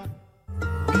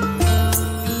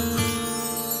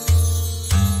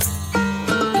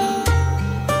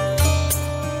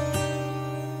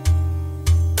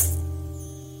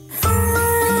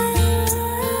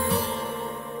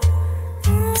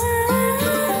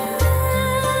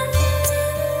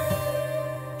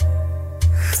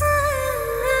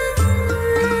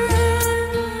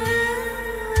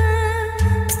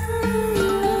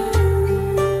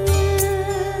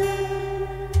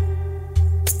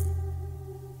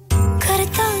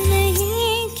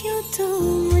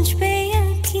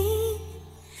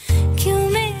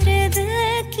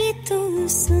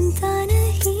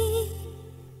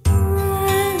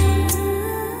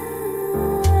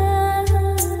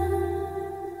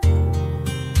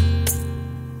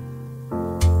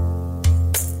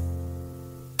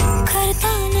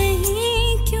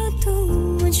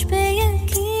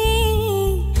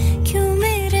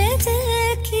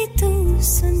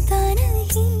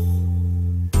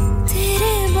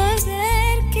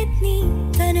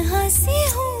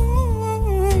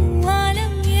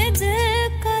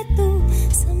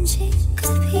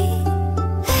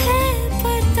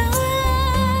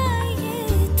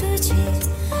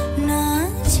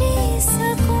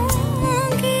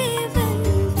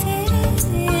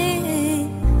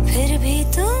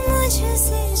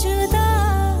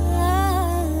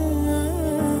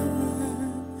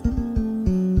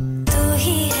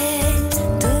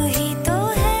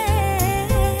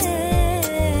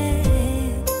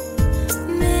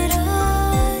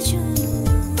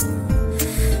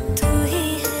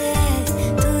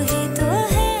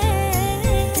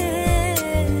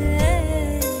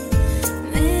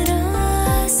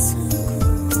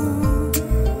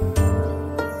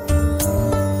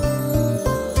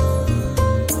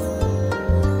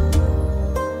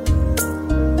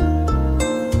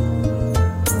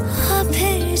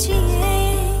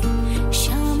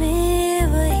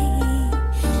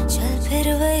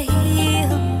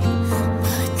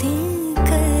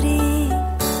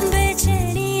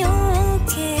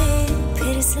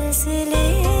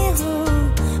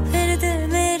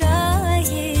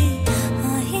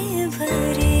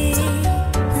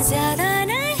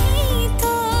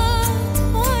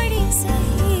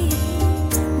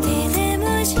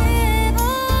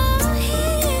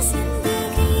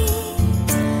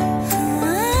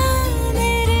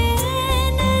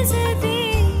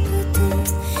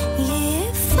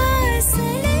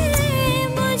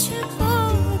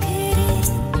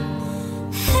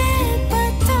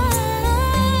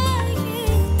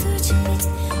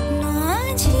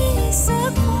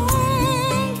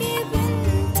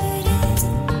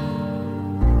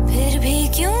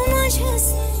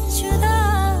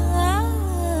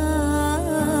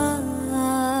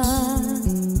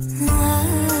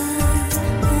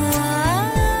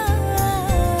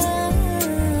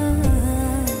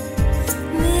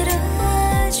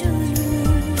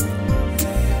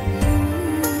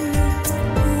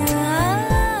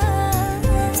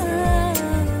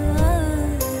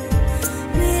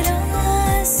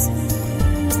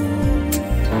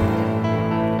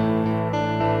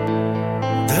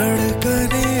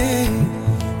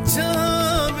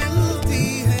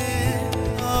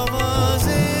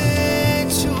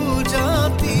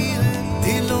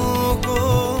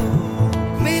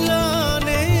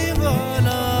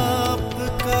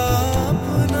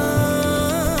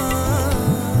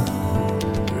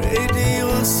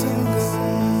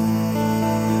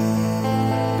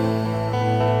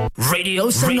Radio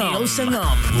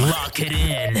Sangam. Lock it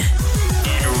in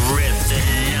and rip the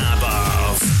knob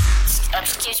off.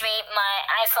 Excuse me, my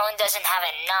iPhone doesn't have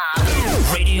a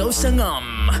knob. Radio Sangam.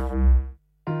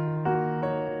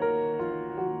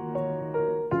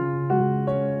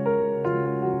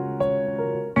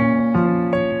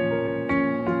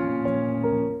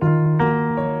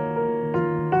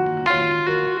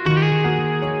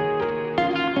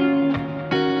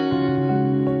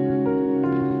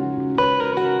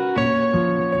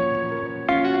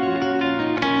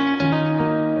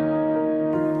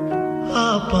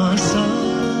 पासा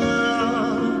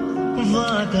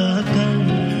वादा कर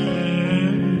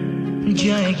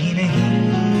जाएगी नहीं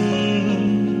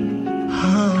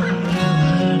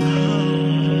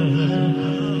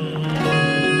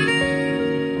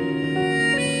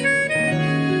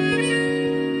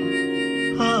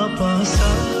हाँ पासा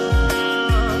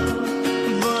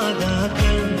वादा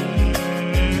कर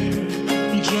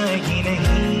जाएगी नहीं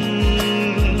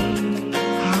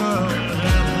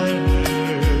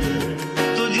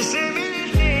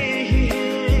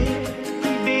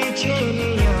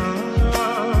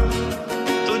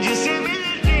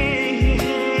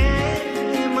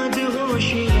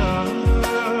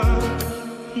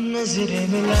नजरें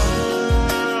मिला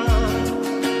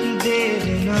देर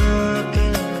ना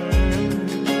कर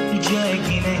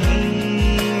जाएगी नहीं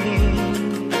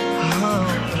हाँ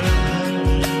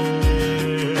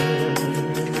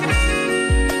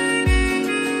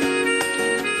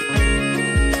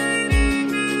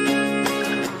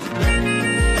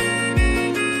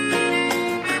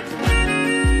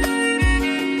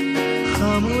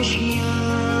खामोशियाँ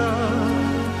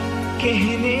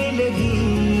कहने लगी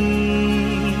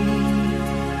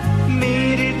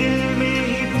मेरे दिल में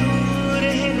ही तू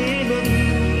रहने लगी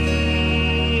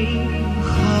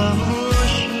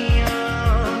खामोशियाँ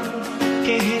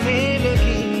कहने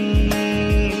लगी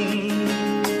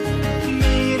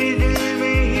मेरे दिल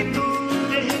में ही तू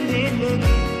रहने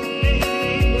लगी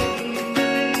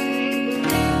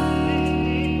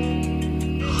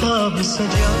ख्वाब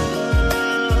सजा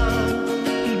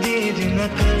देर न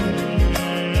कर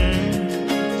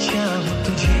चाहूँ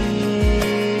तुझे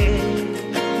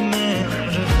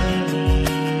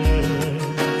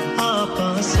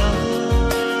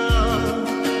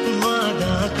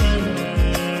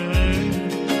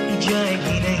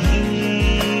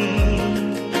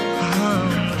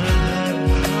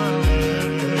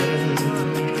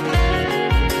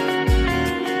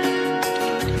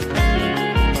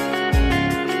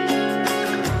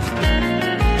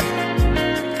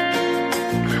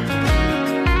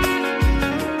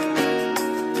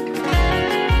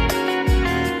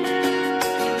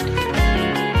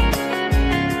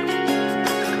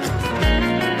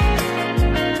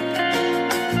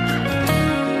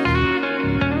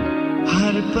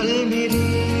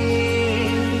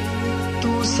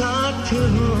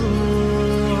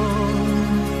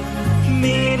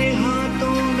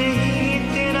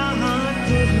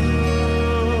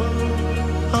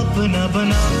अपना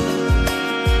बना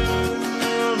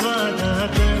वादा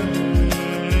कर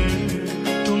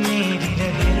तू मेरी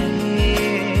रहे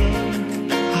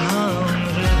हाँ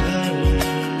उम्र भर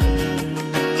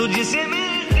तुझसे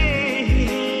मिलते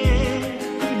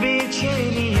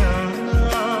बेचैनियाँ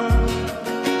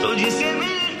तुझसे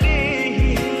मिलते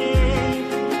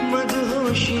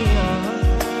मदहोशियाँ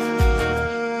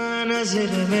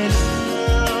नजर में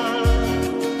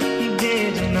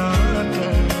देर ना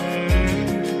कर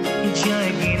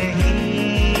जाएगी नहीं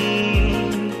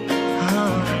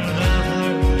हाँ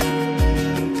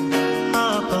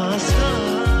पासा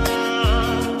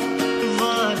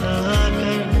वादा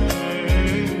कर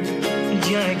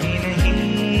जाएगी नहीं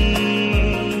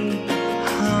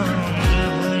हाँ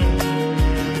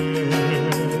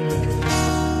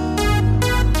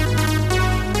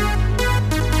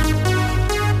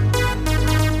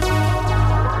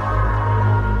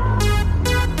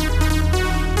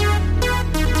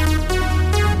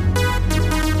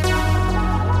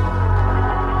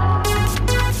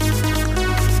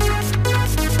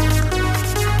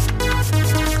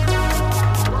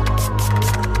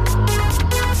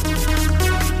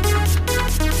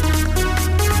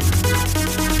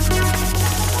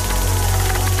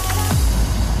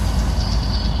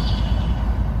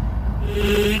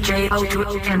DJ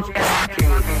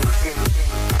Ultimate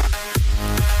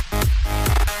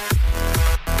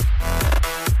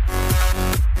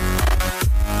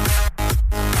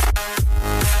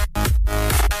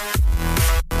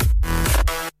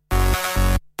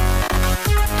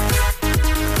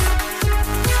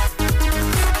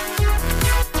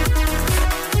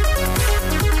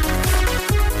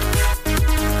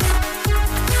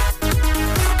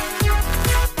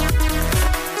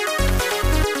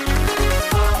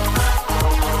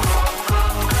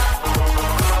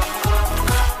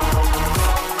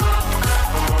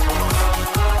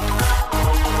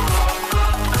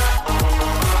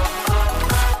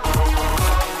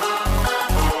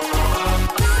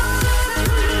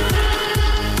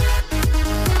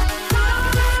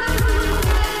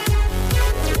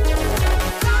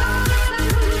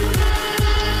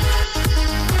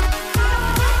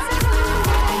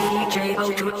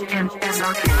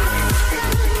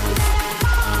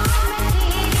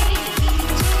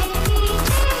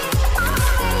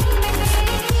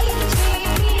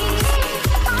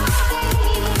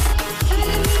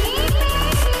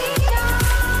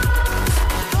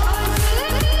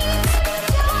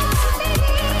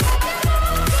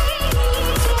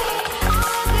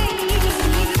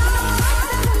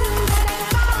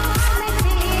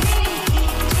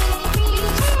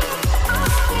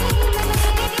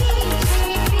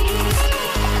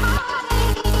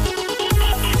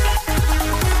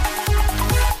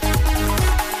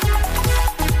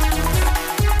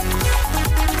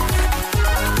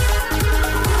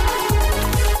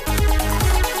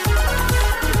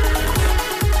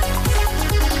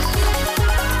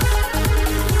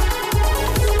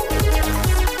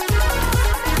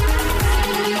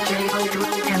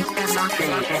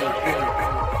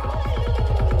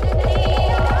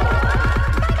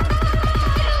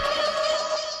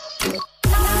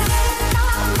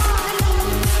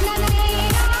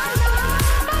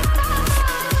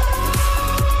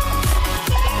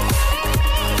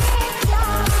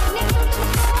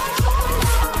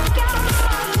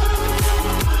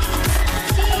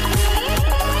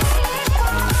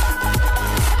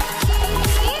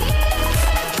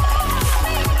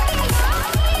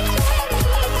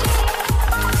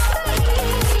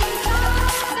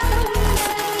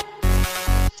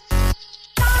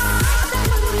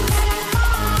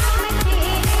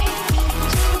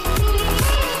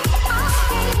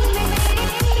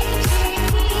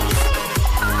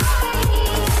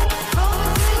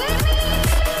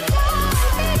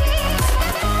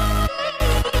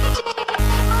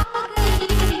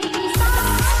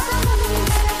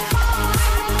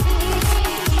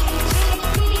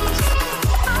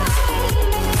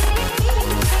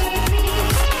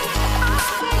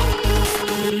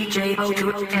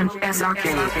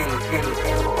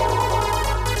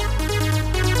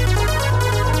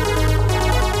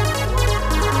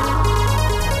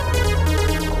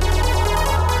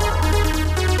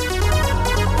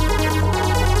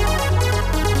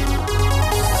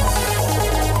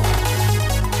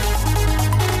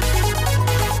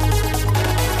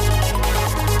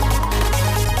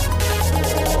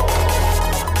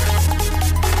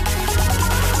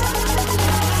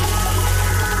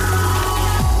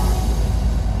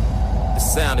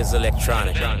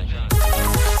Electronic.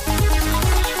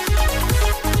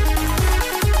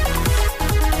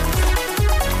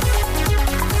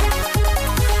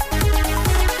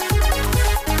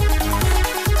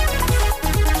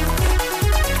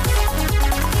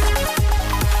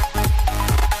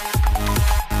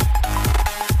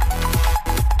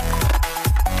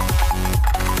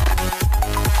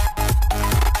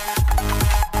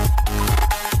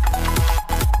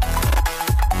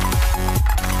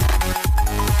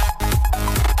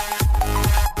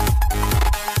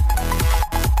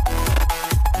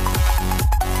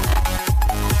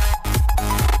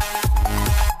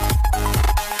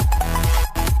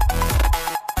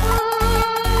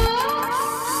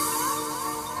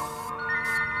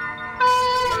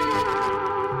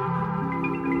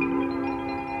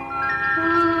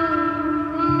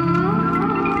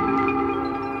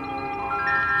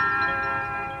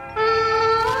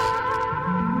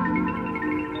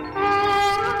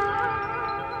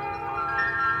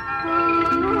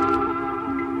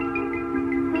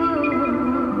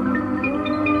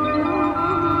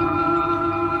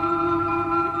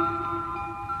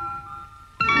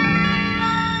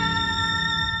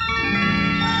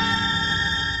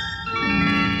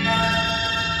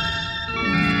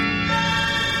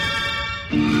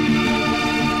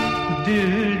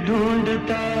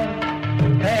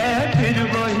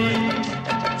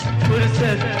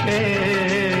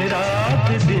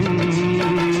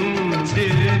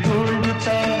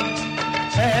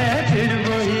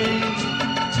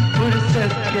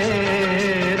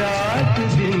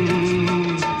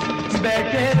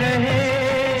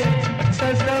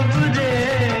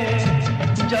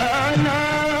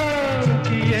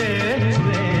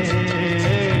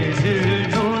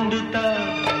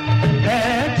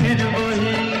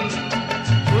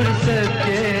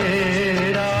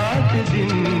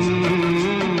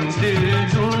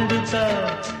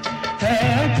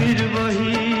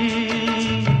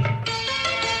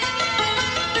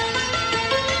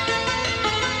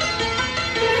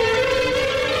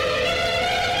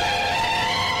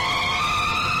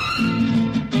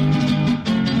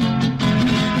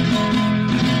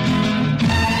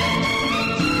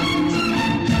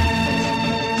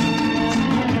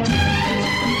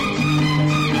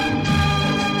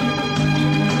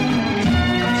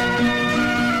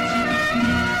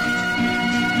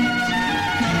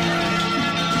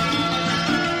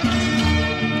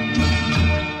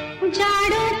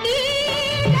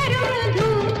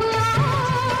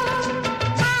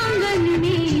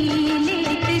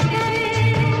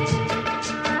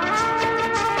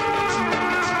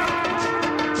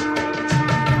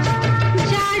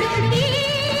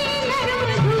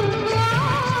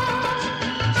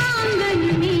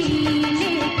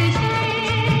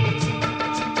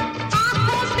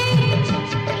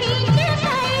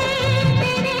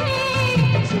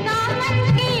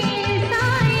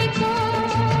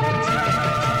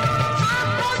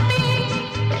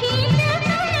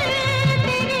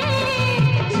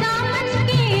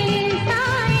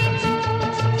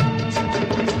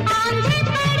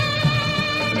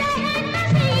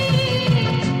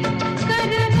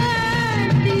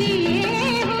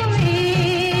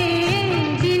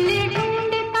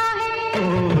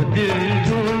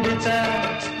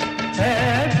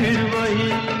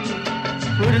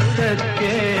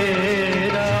 सके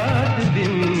रात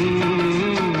दिन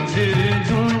दिल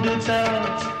ढूंढता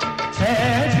है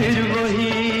फिर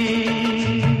वही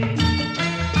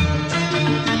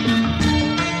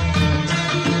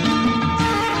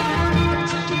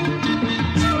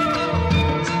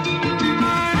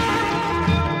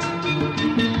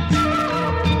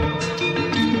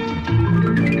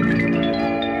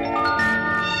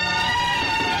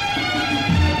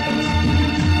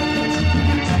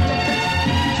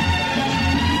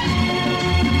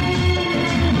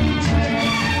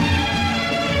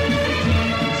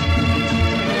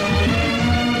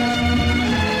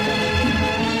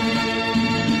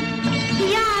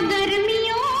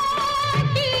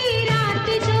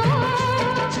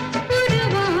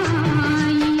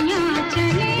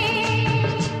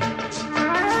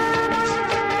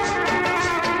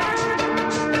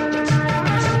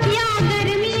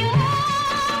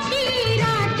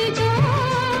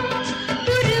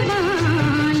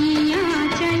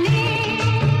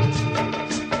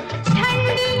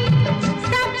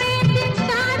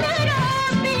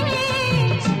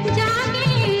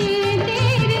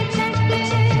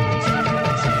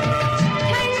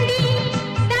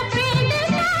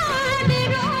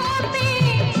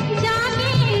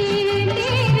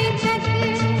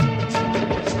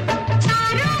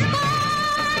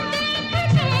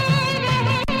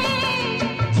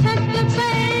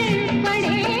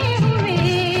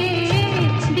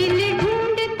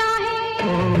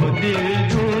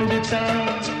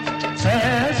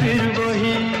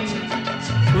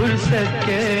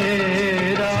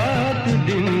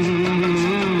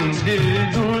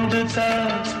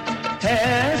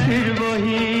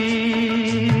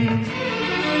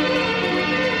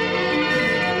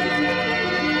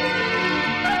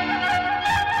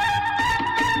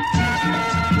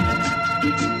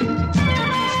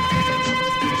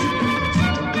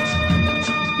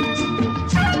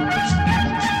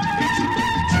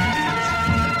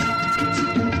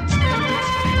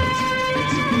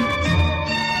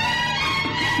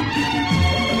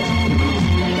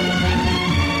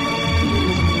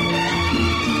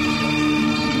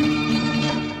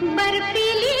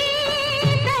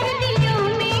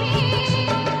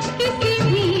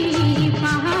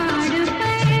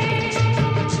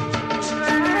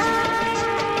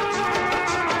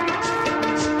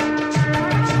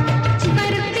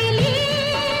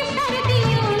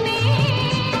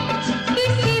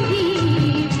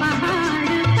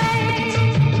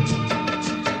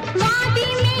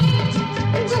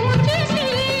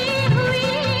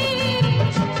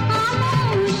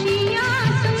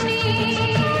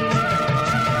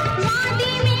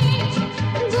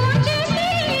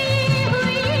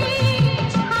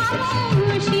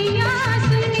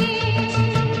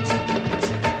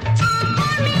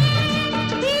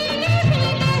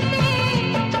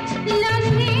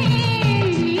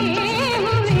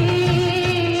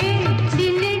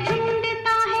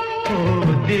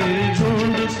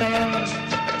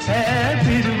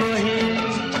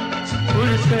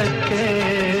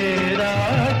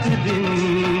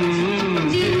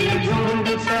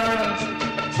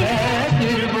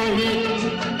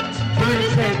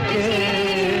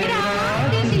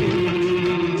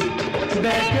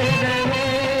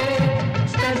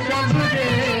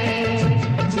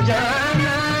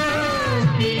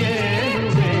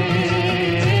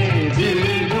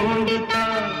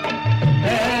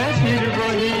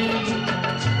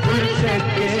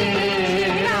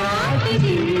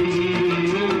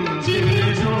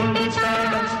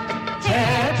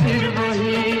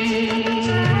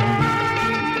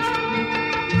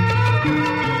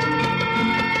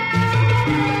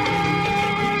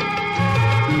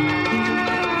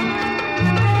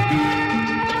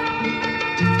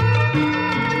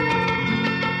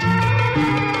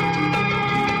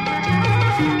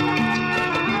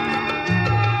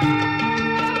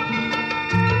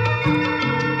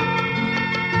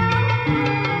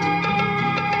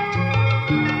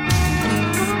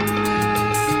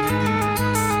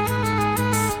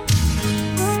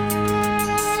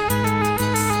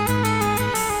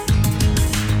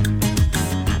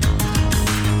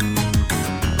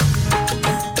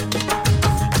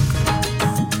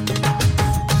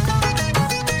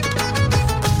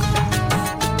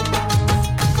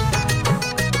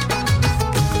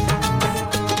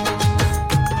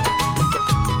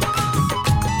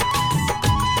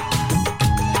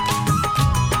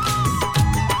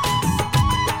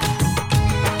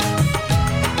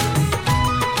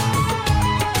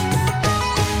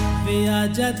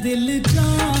आजा दिल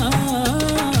जानिया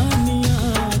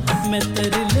मैं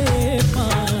तेरे ले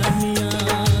पानिया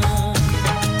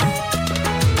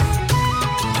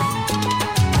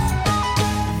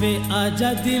वे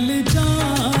आजा दिल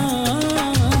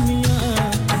जानिया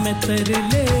मैं तेरे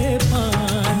ले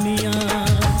पानिया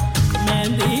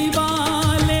मेहंदी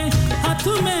वाले हाथ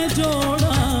में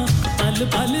जोड़ा पल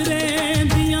पल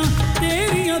रेंदियां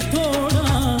तेरियां थोड़ा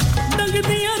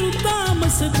दंगदियां रुता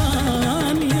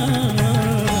मस्तानिया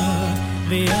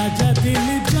वे आजा दिल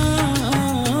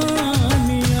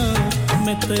जानिया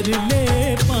मैं तेरे ले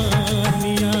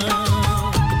पानिया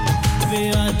वे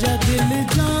आजा दिल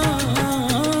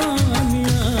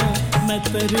जानिया मैं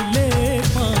तेरे ले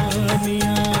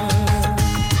पानिया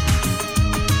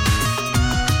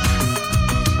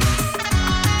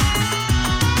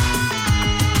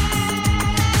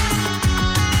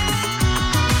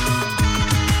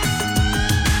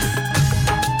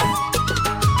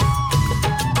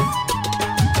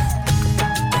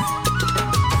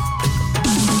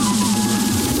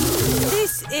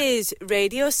Is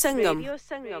Radio Sangam.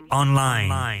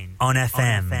 Online, on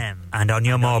FM, and on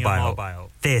your mobile.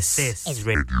 This is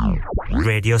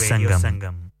Radio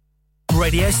Sangam.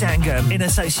 Radio Sangam in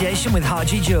association with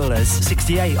Haji Jewellers,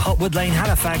 68 Hotwood Lane,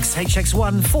 Halifax,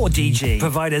 HX1 4DG.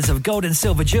 Providers of gold and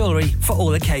silver jewellery for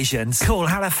all occasions. Call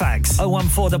Halifax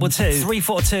 01422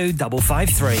 342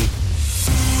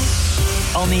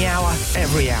 553. On the hour,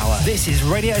 every hour. This is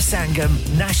Radio Sangam,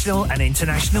 national and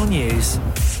international news.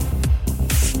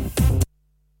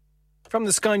 From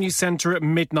the Sky News Centre at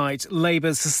midnight,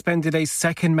 Labour suspended a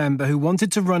second member who wanted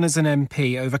to run as an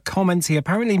MP over comments he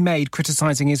apparently made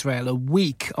criticising Israel a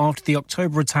week after the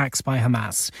October attacks by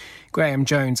Hamas. Graham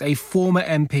Jones, a former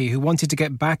MP who wanted to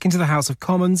get back into the House of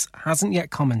Commons, hasn't yet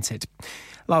commented.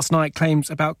 Last night, claims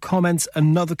about comments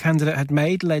another candidate had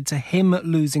made led to him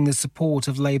losing the support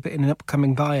of Labour in an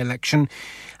upcoming by-election.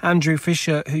 Andrew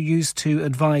Fisher, who used to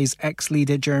advise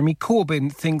ex-leader Jeremy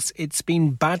Corbyn, thinks it's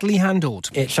been badly handled.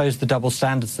 It shows the double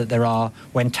standards that there are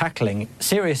when tackling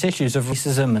serious issues of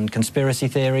racism and conspiracy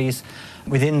theories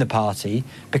within the party,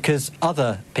 because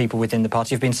other people within the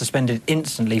party have been suspended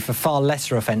instantly for far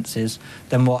lesser offences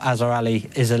than what Azhar Ali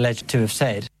is alleged to have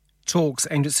said. Talks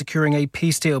aimed at securing a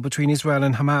peace deal between Israel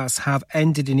and Hamas have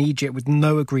ended in Egypt with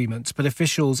no agreement, but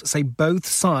officials say both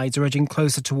sides are edging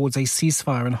closer towards a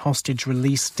ceasefire and hostage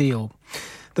release deal.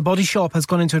 The Body Shop has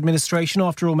gone into administration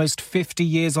after almost 50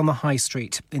 years on the high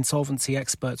street. Insolvency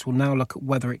experts will now look at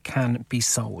whether it can be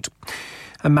sold.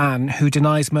 A man who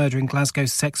denies murdering Glasgow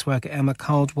sex worker Emma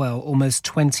Caldwell almost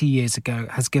 20 years ago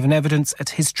has given evidence at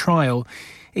his trial.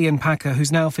 Ian Packer,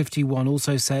 who's now 51,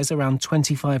 also says around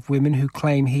 25 women who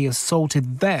claim he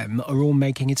assaulted them are all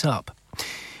making it up.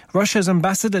 Russia's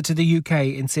ambassador to the UK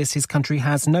insists his country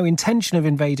has no intention of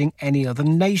invading any other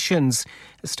nations.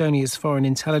 Estonia's Foreign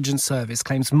Intelligence Service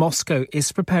claims Moscow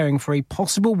is preparing for a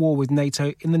possible war with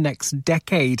NATO in the next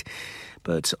decade.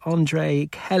 But Andrei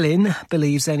Kelin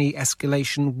believes any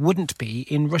escalation wouldn't be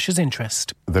in Russia's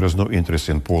interest. There is no interest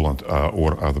in Poland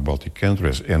or other Baltic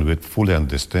countries, and we fully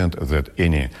understand that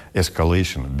any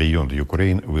escalation beyond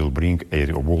Ukraine will bring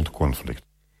a world conflict.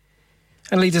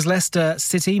 And leaders Leicester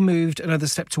City moved another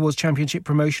step towards Championship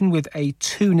promotion with a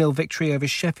 2-0 victory over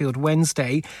Sheffield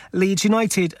Wednesday. Leeds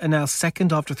United are now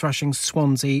second after thrashing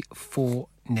Swansea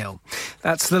 4-0.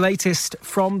 That's the latest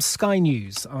from Sky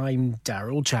News. I'm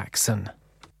Daryl Jackson.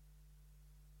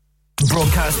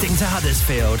 Broadcasting to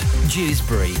Huddersfield,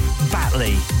 Dewsbury,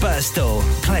 Batley, Birstall,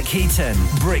 Cleckheaton,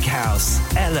 Brickhouse,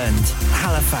 Elland,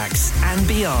 Halifax and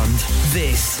beyond.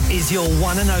 This is your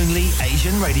one and only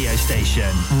Asian radio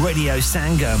station. Radio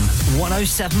Sangam,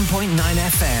 107.9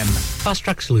 FM. Fast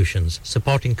Track Solutions,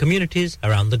 supporting communities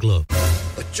around the globe.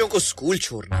 बच्चों को school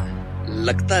छोड़ना है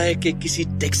लगता है कि किसी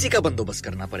taxi का बंदोबस्त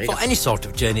करना पड़ेगा For any sort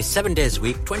of journey 7 days a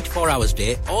week 24 hours a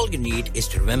day all you need is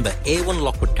to remember A1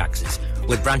 Lockwood Taxis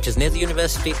with branches near the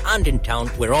university and in town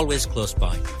we're always close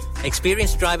by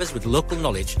experienced drivers with local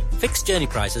knowledge fixed journey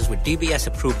prices with DBS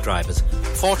approved drivers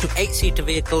 4 to 8 seater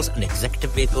vehicles and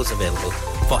executive vehicles available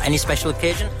for any special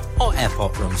occasion or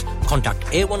airport runs contact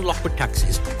A1 Lockwood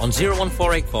Taxis on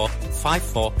 01484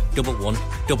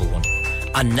 541111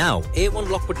 And now, A1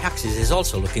 Lockwood Taxis is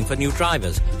also looking for new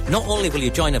drivers. Not only will you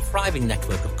join a thriving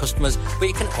network of customers, but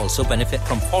you can also benefit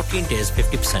from 14 days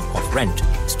 50% off rent.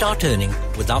 Start earning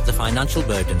without the financial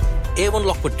burden. A1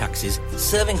 Lockwood Taxis,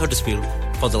 serving Huddersfield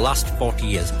for the last 40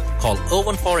 years. Call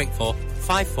 01484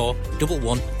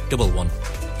 541111.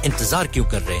 इंतजार क्यों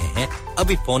कर रहे हैं?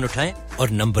 अभी phone उठाएं और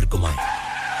number घुमाएं.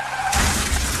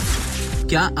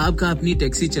 क्या आपका अपनी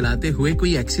टैक्सी चलाते हुए कोई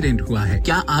एक्सीडेंट हुआ है?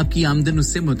 क्या आपकी आमदन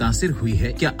उससे मुतासिर हुई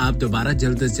है? क्या आप दोबारा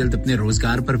जल्द से जल्द अपने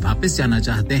रोजगार पर वापस जाना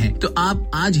चाहते हैं? तो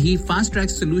आप आज ही फास्ट ट्रैक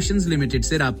सॉल्यूशंस लिमिटेड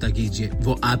से राब्ता कीजिए।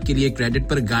 वो आपके लिए क्रेडिट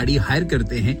पर गाड़ी हायर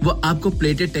करते हैं। वो आपको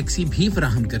प्लेटेड टैक्सी भी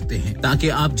फराहम करते हैं ताकि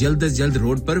आप जल्द से जल्द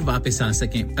रोड पर वापस आ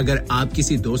सकें। अगर आप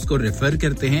किसी दोस्त को रेफर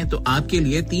करते हैं तो आपके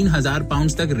लिए 3000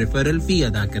 पाउंड तक रेफरल फी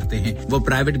अदा करते हैं। वो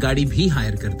प्राइवेट गाड़ी भी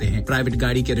हायर करते हैं। प्राइवेट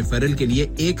गाड़ी के रेफरल के लिए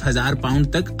 1000 पाउंड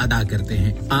तक अदा करते हैं।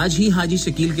 आज ही हाजी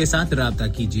शकील के साथ राब्ता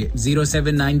कीजिए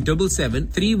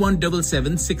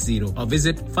 07977317760 और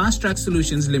visit fast track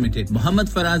solutions limited, Mohammad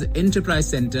Faraz enterprise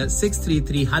centre,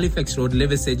 633 Halifax road,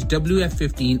 Liversedge,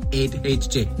 WF15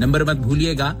 8HJ। Number मत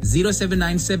भूलिएगा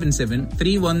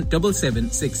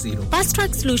 07977317760. Fast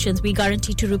Track Solutions, we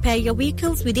guarantee to repair your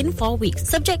vehicles within 4 weeks,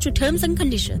 subject to terms and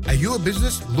conditions. Are you a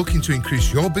business looking to increase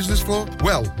your business flow?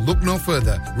 Well, look no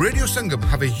further. Radio Sangam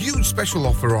have a huge special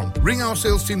offer on. Ring our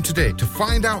sales team today to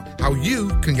find out how you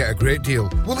can get a great deal.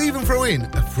 We'll even throw in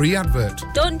a free advert.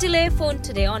 Don't delay, phone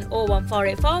today on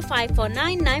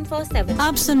 01484549947.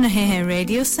 आप सुन रहे हैं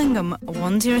radio संगम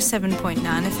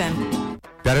 107.9 FM.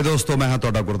 प्यारे दोस्तों, मैं हां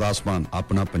तोड़ा गुरदास मान,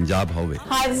 अपना पंजाब होवे।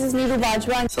 Hi, this is Neeru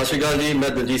Bajwa. सत श्री अकाल जी, मैं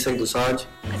दलजीत सिंह दोसांझ।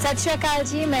 सत श्री अकाल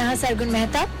जी, मैं हां सरगुन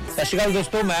मेहता। सत श्री अकाल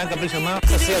दोस्तों, मैं कपिल शर्मा।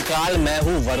 सत श्री अकाल, मैं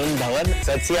हूं वरुण धवन।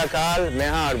 सत श्री अकाल, मैं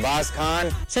हां अरबाज खान।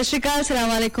 सत श्री अकाल, अस्सलाम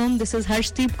वालेकुम। This is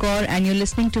Harshdeep Kaur and you're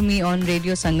listening to me on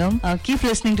Radio Sangam. Keep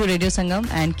listening to Radio Sangam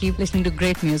and keep listening to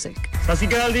great music. सत श्री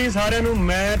अकाल जी साਰਿਆਂ ਨੂੰ,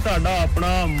 ਮੈਂ ਤੁਹਾਡਾ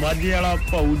ਆਪਣਾ ਮਾਝੇ ਵਾਲਾ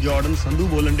ਭਾਊ ਜਾਰਡਨ ਸੰਧੂ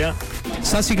ਬੋਲਣ ਡਿਆ।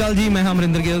 सत श्री अकाल जी, मैं हां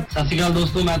अमरिंदर गिल। सत श्री अकाल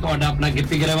दोस्तों, मैं ਤੁਹਾਡਾ ਆਪਣਾ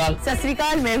ਗਿੱਪੀ ਗਰੇਵਾਲ। सत श्री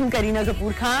अकाल, मैं हूं Kareena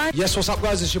Kapoor Khan. Yes, what's up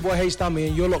guys, it's your boy Hayes Dami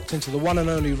and you're locked into the one and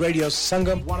only Radio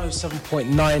Sangam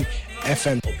 107.9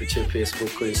 FM. पीछे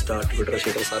Facebook, Insta, Twitter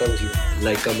शेयर सारा कुछ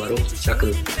लाइक का मारो, चक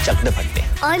दे फटते।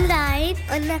 Online,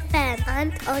 on the fan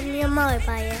and on your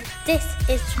mobile. This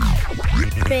is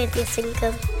Radio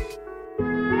Sangam.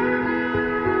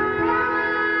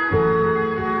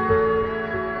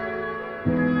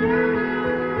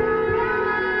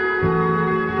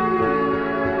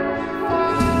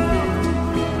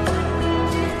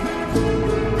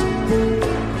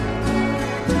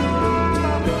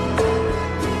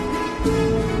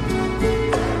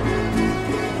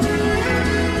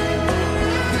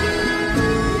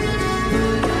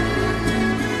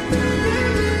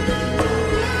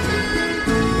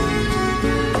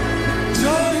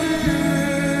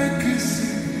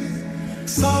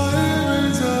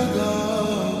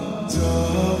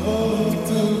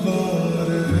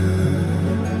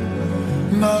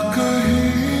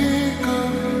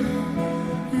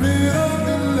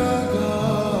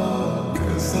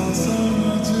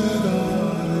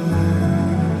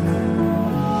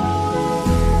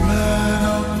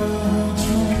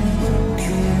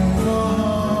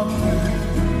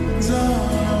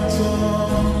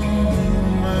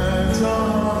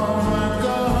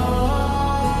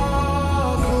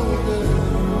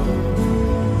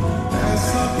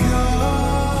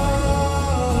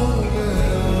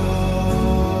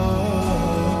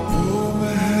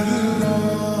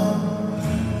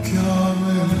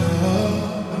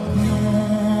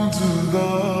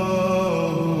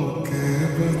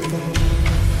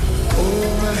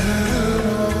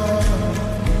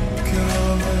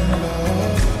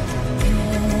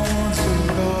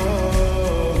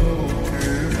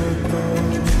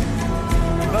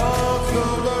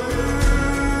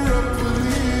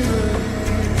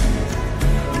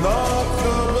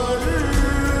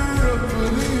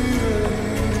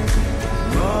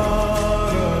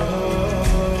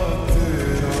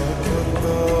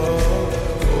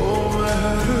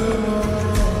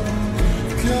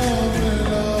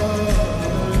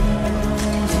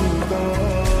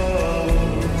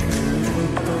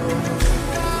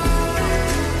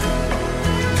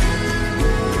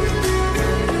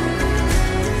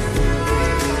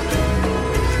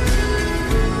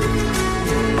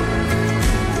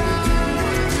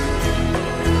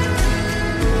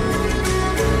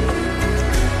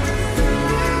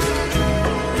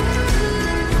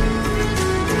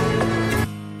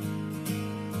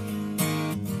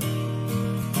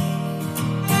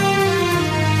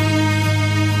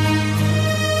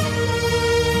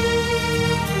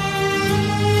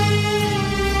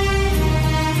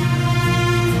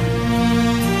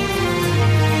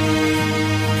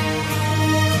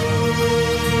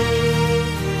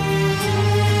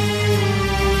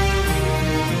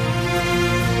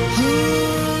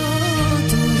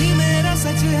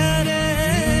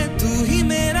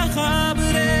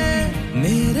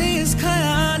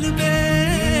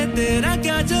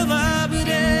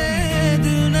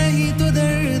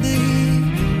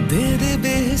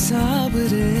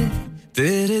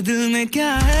 तेरे दिल में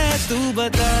क्या है तू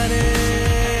बता रे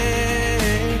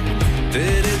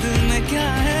तेरे दिल में क्या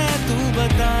है तू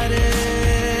बता रे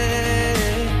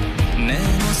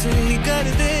नैनों से ही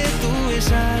कर दे तू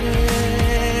इशारे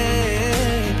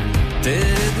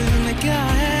तेरे दिल में क्या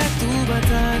है तू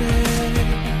बता रे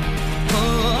ओ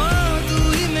तू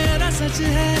ही मेरा सच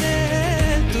है रे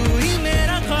तू ही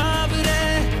मेरा ख्वाब रे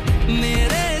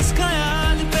मेरे इस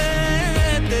ख्याल पे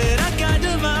तेरा क्या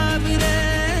जवाब रे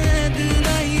दिल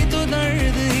नहीं तो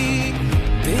दर्द ही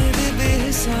तेरे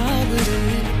बेहिसाब रे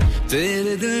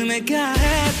तेरे दिल में क्या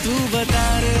है तू बता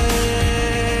रे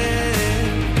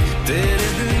तेरे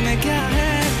दिल में क्या है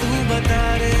तू बता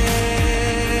रे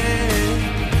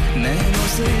नैनों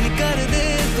से कर दे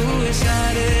तू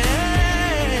इशारे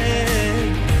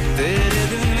तेरे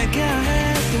दिल में क्या है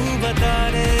तू बता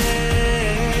रे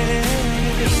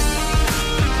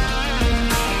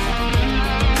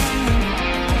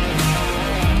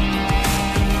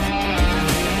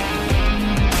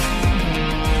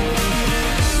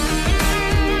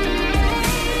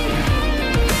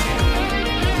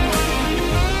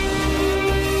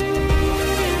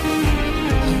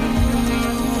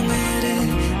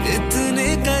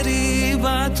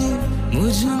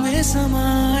मुझ में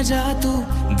समा जा तू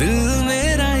दिल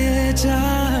मेरा ये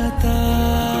चाहता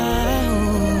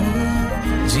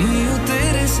हूँ जीऊं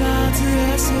तेरे साथ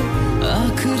ऐसे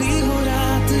आखिरी हो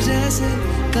रात जैसे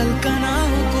कल का ना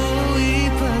हो कोई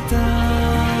पता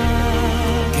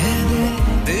कह दे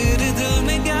तेरे दिल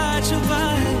में क्या छुपा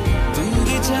है तू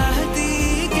भी चाहती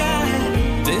क्या है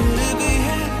तेरे भी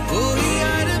है कोई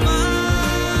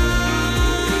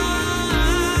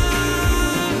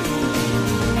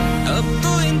अब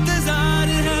तो इंतजार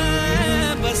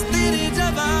है बस तेरे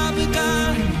जवाब का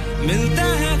मिलता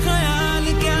है ख्याल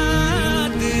क्या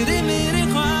तेरे मेरे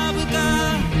ख्वाब का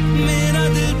मेरा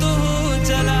दिल तो हो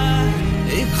चला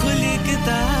एक खुली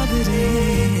किताब रे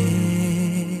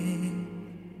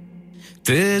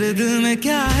तेरे दिल में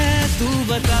क्या है तू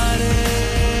बता रे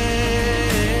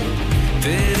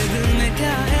तेरे दिल में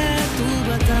क्या है तू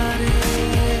बता रे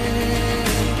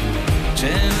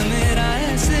चैन मेरा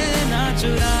ऐसे ना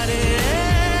चुरा रे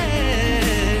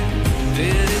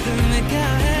तेरे दिल में क्या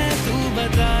है तू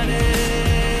बता रे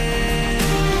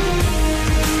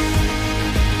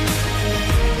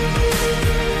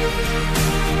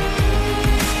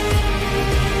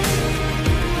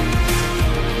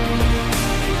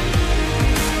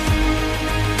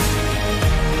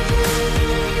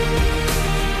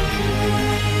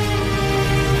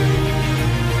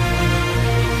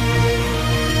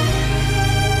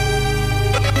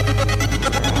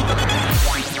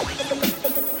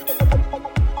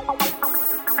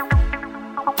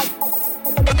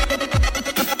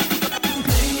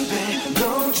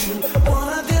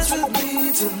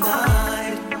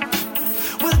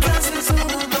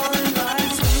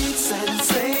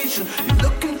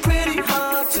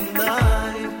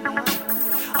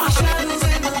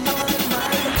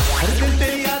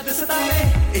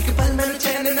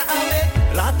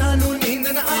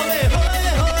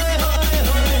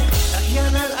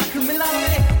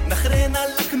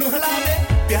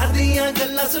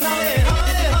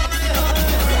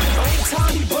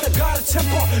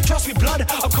Trust me, blood,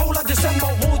 I'm cold like December.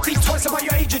 Won't think twice about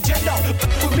your age and gender.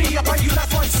 For me, I bring you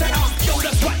life right center. Yo,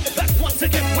 that's right, back once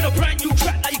again with a brand new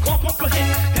track. Now you can't comprehend.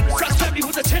 Hit the track family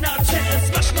with a 10 out of 10. And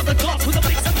smashing on the glass with a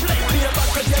mix and play. We are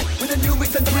back again with a new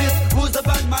mix and twist. Who's the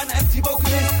band man, MC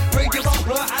vocalist? Radio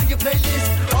Bubbler and your playlist.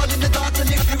 All in the dance and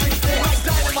if you insist. Like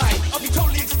dynamite, I'll be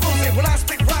totally explosive. When I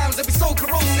spit rhymes, I'll be so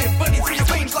corrosive. Burning through your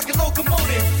veins like a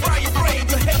locomotive. Fry your brain,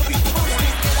 your head will be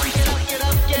toasted. Get up, get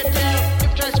up, get down.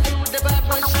 If try to screw the bad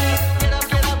boy sound. Get up,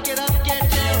 get up, get up, get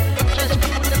down. If try to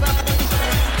screw the bad boy sound.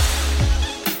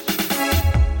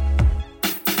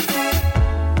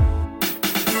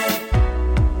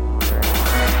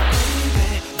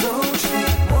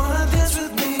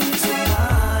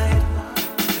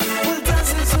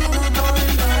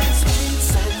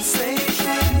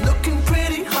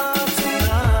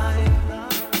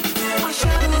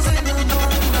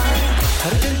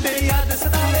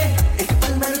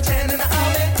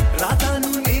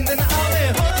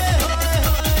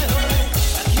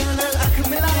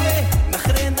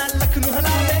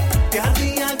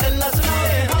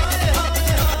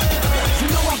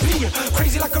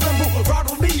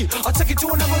 I'll take it to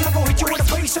another level, hit you in the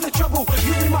face and the trouble.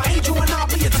 You be my angel and I'll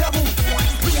be a devil.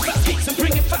 Bringing back beats and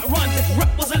bringing fat rhymes. If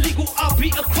rap was illegal, I'll be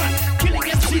a crime. Killing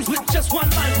MCs with just one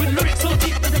line, with lyrics so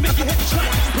deep that they make your head try.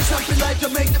 With something like to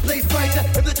make the place brighter.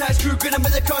 If the tide's screw, grin, I'm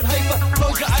with a card hyper.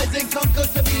 Close your eyes and come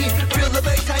close to me. Feel the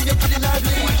bass and you're pretty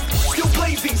lively. Still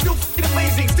blazing, still f***ing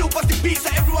amazing. Still busting beats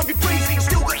that everyone be praising.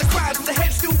 Still got the crowd.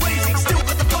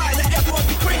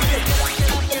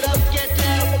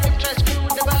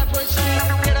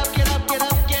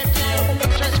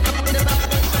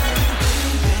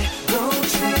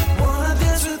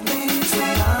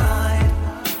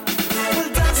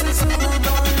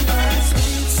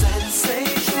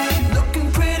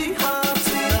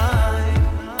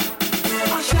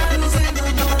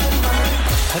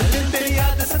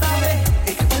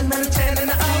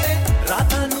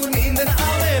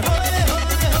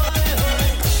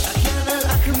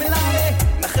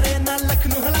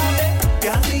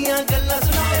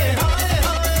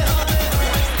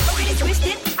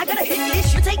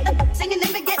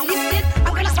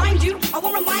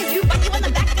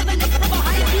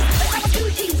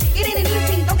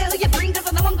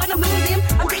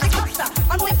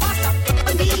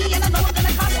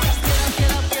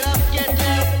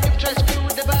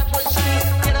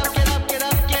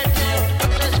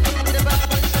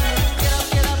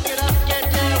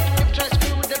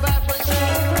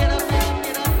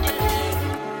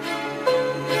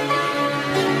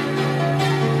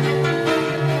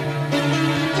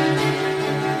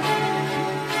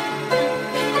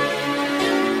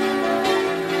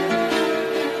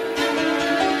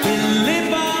 दिल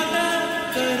इबादत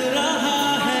कर रहा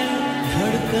है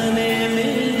धड़कने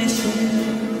मेरी सुन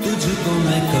तुझको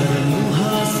मैं कर लूं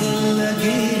हासिल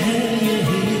लगी है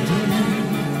यही धुन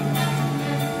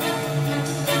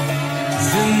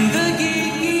जिंदगी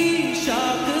की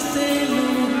शाख से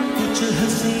लूं कुछ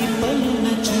हंसी पल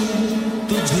में चूं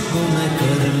तुझको मैं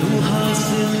कर लूं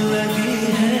हासिल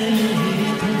लगी है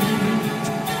यही धुन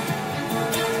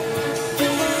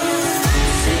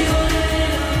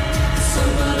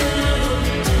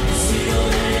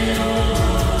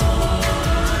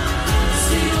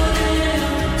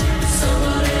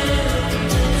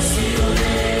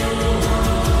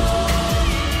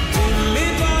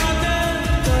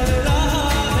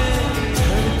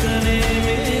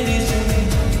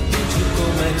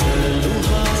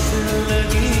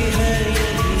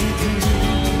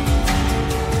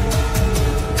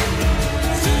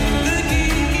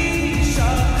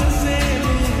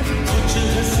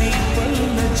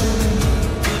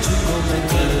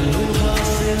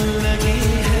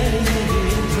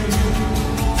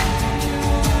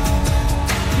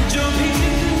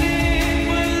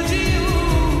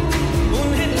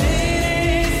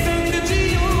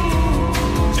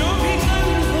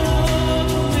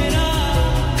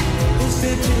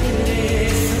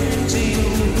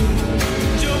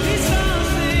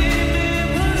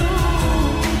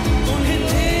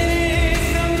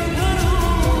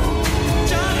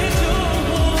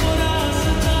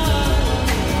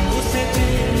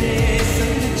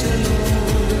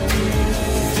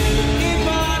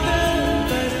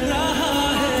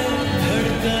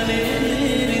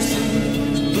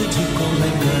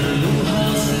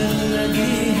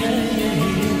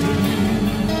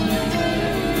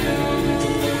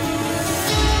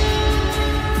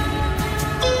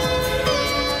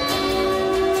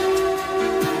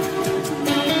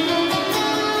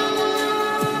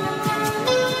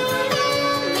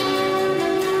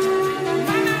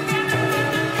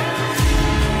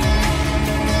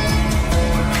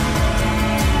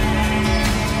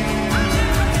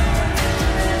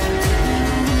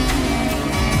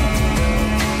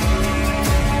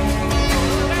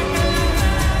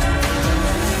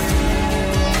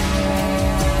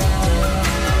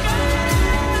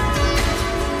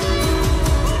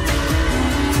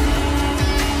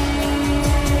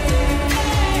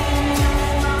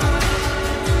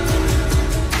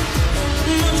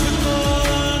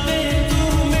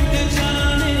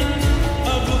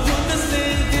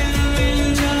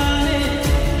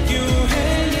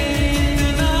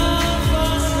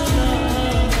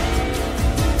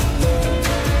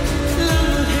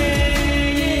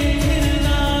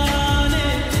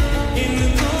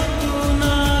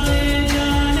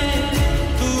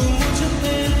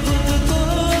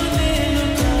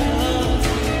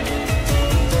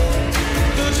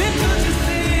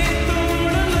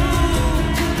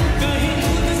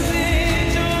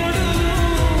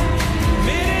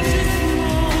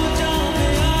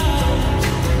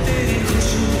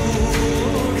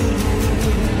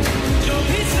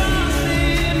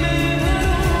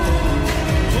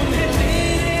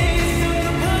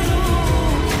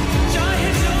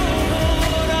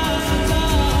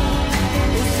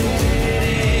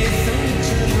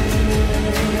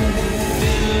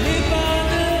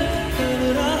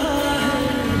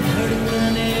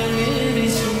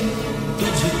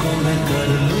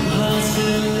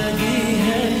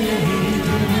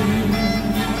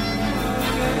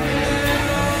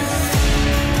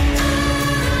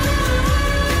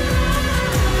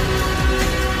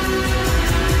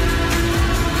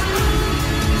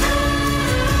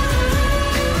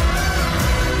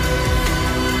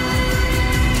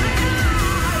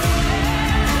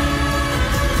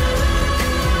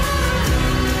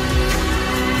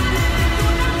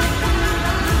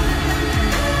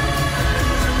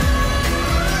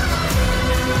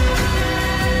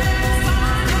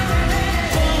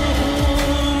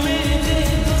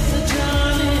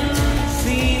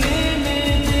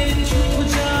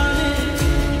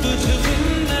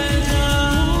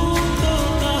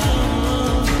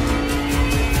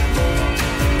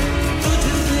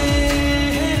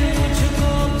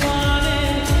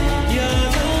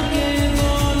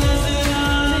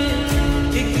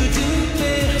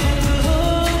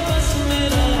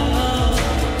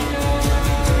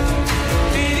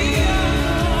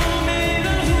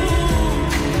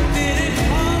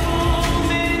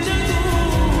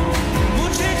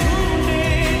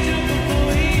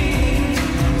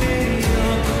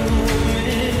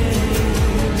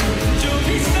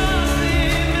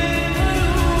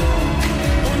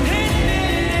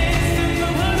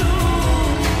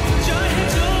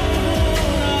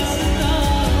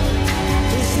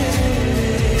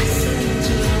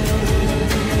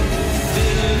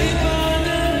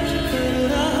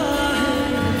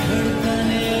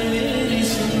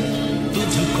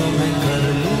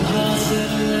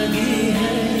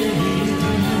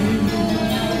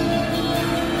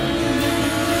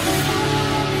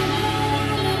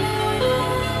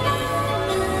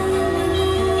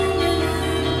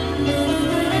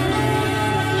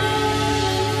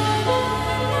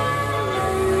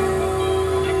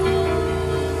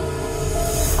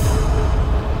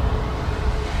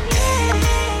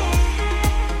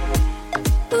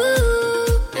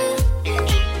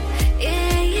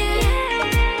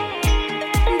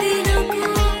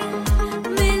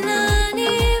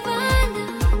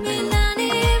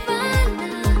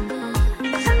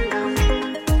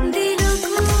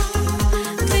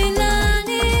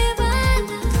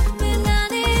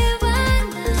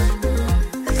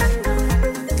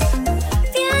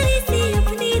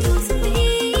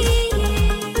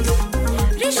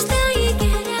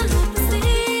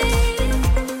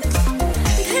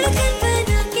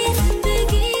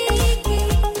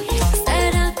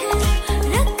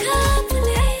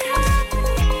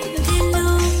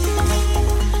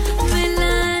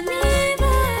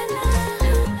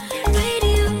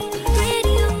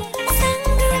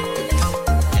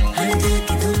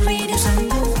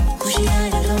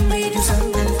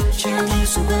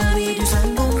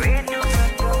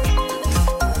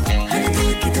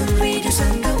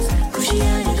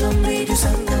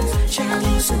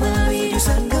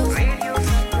संगम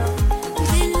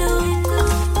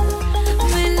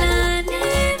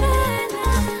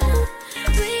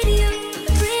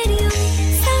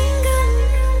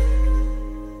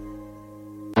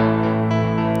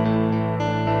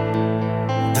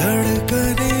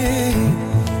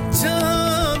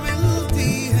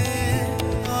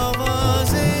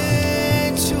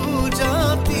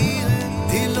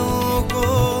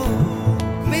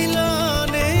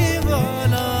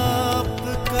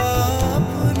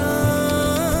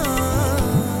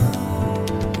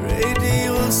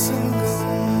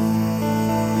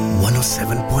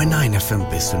FM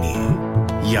पे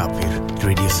सुनिए या फिर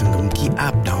रेडियो संगम की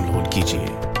ऐप डाउनलोड कीजिए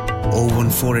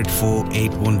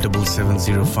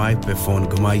 01484817705 पे फोन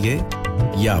घुमाइए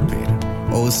या फिर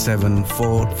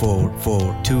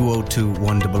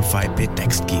 07444202155 पे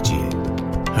टेक्स्ट कीजिए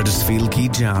हडर्सफील्ड की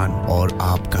जान और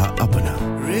आपका अपना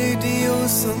रेडियो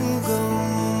संगम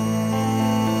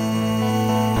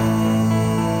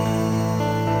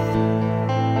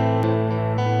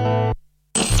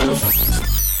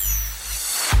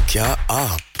क्या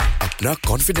आप अपना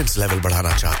कॉन्फिडेंस लेवल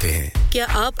बढ़ाना चाहते हैं? क्या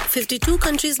आप 52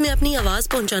 कंट्रीज में अपनी आवाज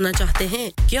पहुंचाना चाहते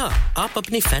हैं? क्या आप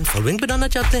अपनी फैन फॉलोइंग बनाना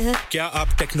चाहते हैं? क्या आप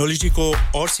टेक्नोलॉजी को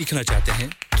और सीखना चाहते हैं?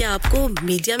 क्या आपको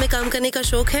मीडिया में काम करने का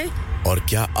शौक है? और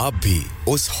क्या आप भी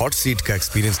उस हॉट सीट का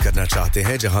एक्सपीरियंस करना चाहते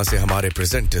हैं जहां से हमारे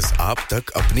प्रेजेंटर्स आप तक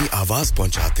अपनी आवाज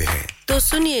पहुंचाते हैं? तो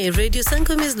सुनिए, radio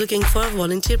Sangam is looking for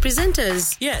volunteer presenters.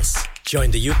 Yes,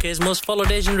 join the UK's most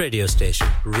followed Asian radio station,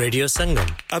 Radio Sangam.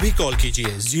 अभी कॉल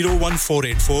कीजिए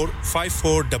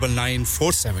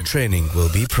 01484549947. Training will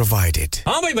be provided.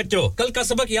 हाँ भाई बच्चों, कल का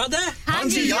सबक याद है? हाँ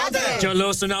जी याद है.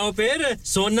 चलो सुनाओ फिर.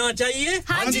 सोना चाहिए?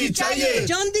 हाँ जी चाहिए.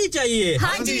 चांदी चाहिए?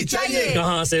 हाँ जी चाहिए.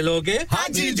 कहाँ से लोगे? हाँ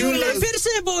जी जूलर्स. फिर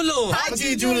से बोलो. हाँ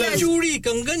जी जूलर्स. चूड़ी,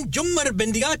 कंगन, झुमर,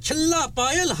 बिंदिया, छल्ला,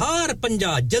 पायल, हार,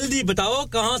 पंजा. जल्दी बताओ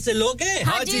कहाँ से लोगे?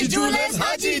 हाजी जूलर्स.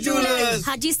 हाजी जूलर्स.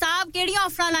 हाजी साहब केड़ी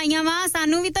ऑफर लाईया वा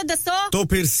सानू भी तो दसो. तो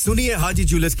फिर सुनिए हाजी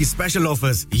जूलर्स की स्पेशल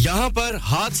ऑफर्स. यहाँ पर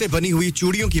हाथ से बनी हुई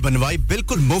चूड़ियों की बनवाई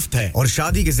बिल्कुल मुफ्त है और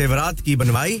शादी के जेवरात की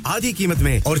बनवाई आधी कीमत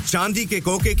में और चांदी के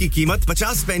कोके की कीमत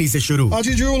 50 पैसे से शुरू.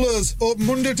 Haji Jewellers open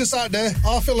Monday to Saturday,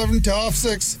 11:30 to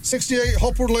 6:30, 68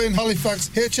 Hopwood Lane, Halifax,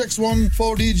 HX1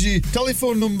 4DG.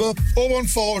 Telephone number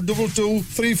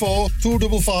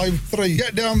 01422342553.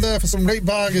 Get down there for some great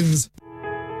bargains.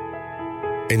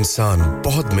 इंसान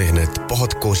बहुत मेहनत,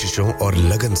 बहुत कोशिशों और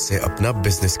लगन से अपना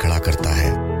बिजनेस खड़ा करता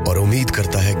है और उम्मीद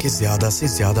करता है कि ज्यादा से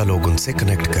ज्यादा लोग उनसे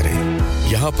कनेक्ट करें.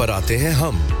 यहाँ पर आते हैं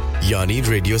हम, यानी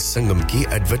रेडियो संगम की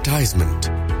एडवर्टाइजमेंट.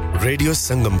 रेडियो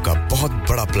संगम का बहुत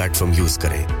बड़ा प्लेटफॉर्म यूज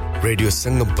करें. रेडियो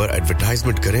संगम पर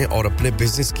एडवर्टाइजमेंट करें और अपने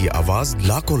बिजनेस की आवाज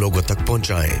लाखों लोगों तक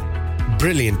पहुंचाएं.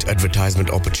 Brilliant advertisement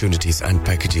opportunities and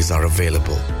packages are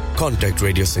available. Contact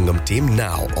Radio Sangam team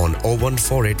now on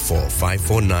 01484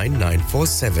 549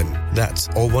 947. That's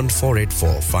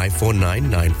 01484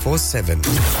 549 947.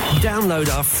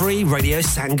 Download our free Radio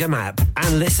Sangam app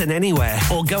and listen anywhere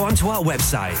or go onto our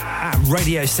website at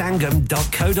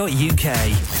radiosangam.co.uk.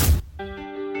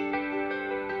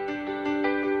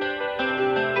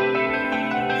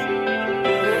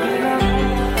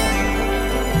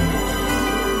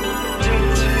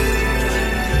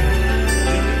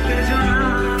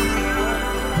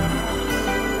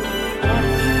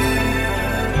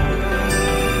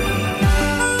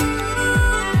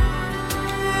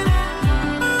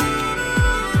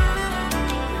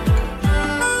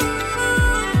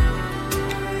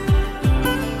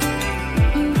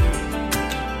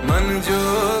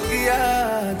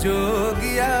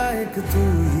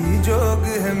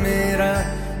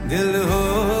 दिल हो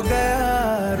गया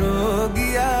रोग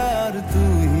यार तू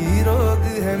ही रोग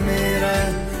है मेरा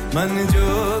मन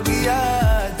जोगिया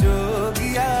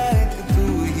जोगिया एक तू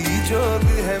ही जोग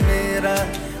है मेरा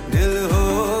दिल हो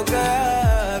गया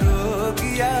रोग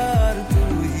यार तू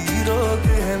ही रोग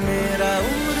है मेरा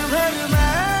उम्र भर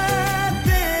मैं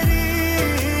तेरी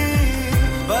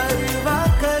परवाह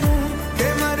करूं कि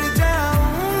मर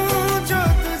जाऊं जो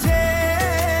तुझे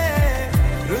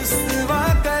रुसवा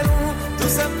करूं तू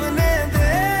सपने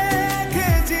देखे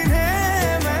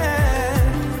जिन्हें मैं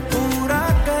पूरा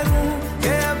करूं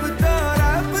कि अब तो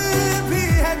रब भी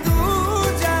है तू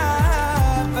जा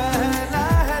पहला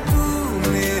है तू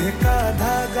नेह का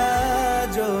धागा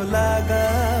जो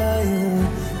लगायूं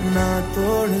ना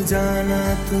तोड़ जाना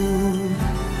तू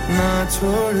ना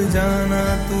छोड़ जाना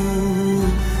तू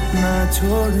ना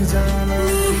छोड़ जाना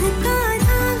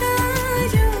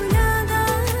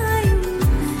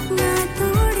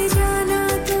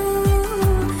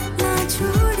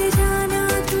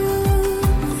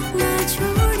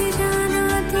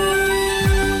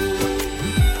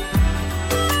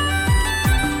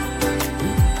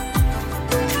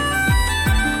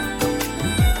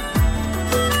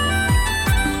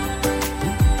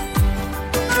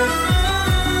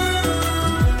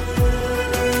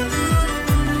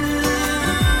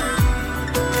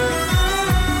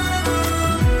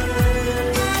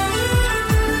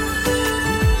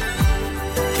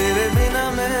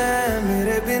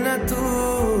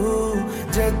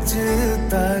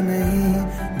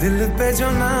दिल पे जो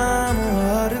नाम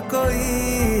और कोई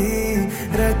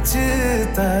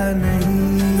रचता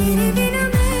नहीं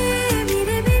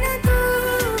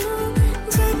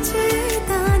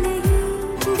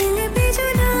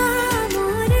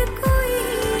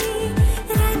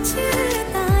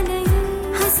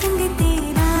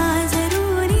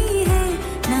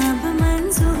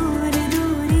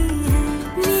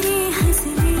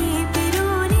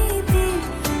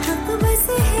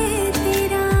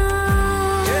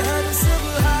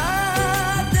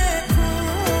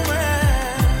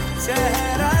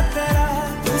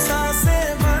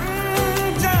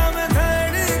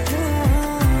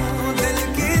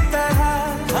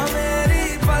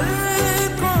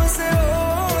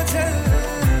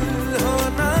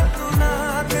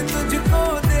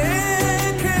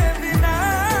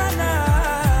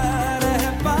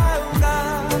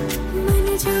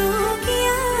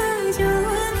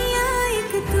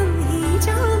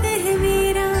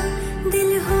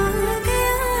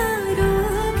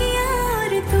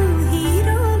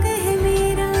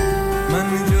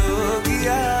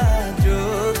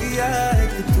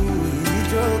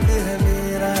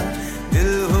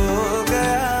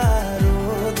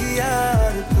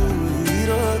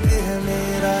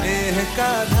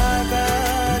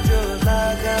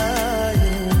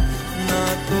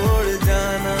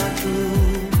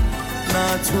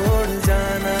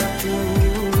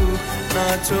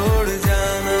छोड़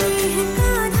जाना तू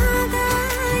धागा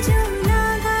जो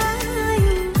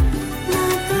लगाई ना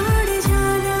तोड़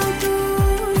जाना तू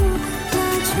ना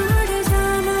छोड़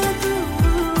जाना तू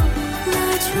ना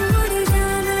छोड़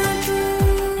जाना तू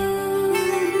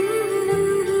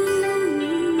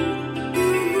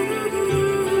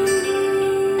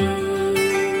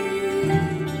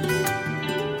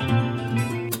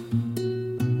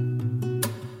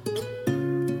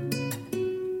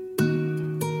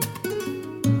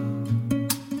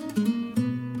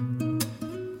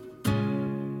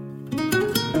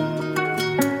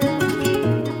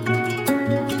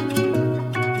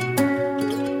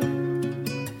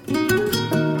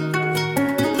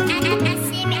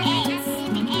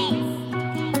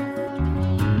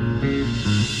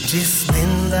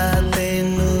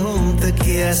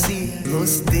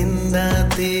उस दिन दा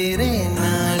तेरे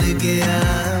नाल गया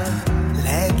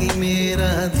लैगी मेरा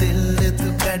दिल तू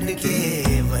कट के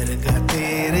वर्गा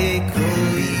तेरे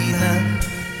कोई ना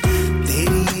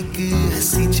तेरी एक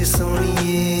हंसी च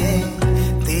सोनिए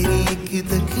तेरी एक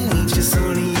तकनी च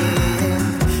सोनिए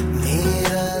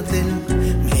मेरा दिल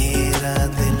मेरा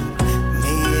दिल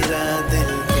मेरा दिल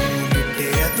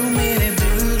टुटिया तू मेरे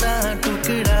दिल दा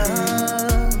टुकड़ा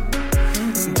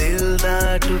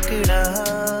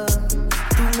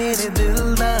मेरे दिल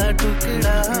दा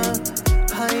टुकड़ा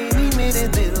हाय नी मेरे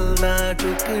दिल दा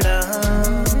टुकड़ा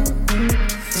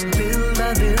दिल दा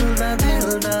दिल दा दिल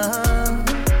दा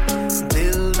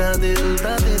दिल दा दिल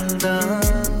दा दिल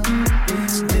दा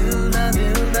दिल दा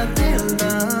दिल दा दिल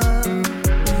दा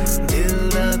दिल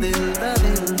दा दिल दा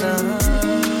दिल दा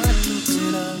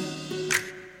टुकड़ा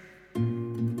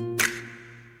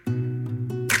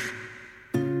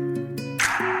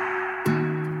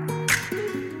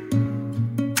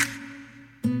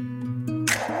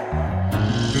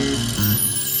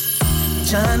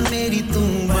जान मेरी तू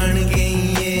बन गई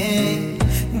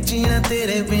है जीना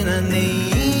तेरे बिना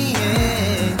नहीं है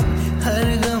हर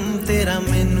गम तेरा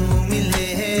मैनू मिले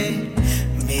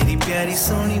मेरी प्यारी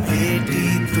सोनी बेटी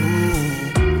तू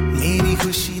मेरी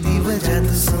खुशी दी वजह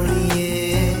तू सोनिए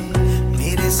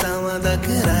मेरे सावां दा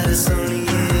करार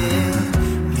सोनिए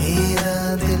मेरा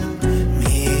दिल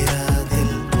मेरा दिल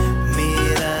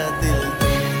मेरा दिल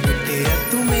तेरा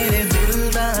तू मेरे दिल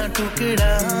दा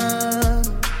टुकड़ा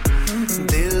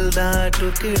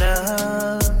टुकड़ा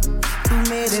तू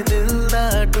मेरे दिल दा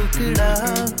टुकड़ा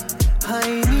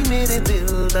हाय नी मेरे दिल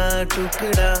दा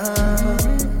टुकड़ा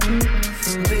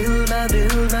दिल दा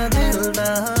दिल दा दिल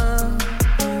दा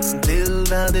दिल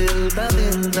दा दिल दा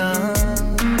दिल दा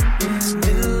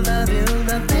दिल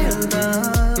दा दिल दा दिल दा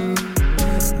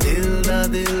दिल दा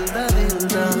दिल दा दिल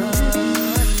दा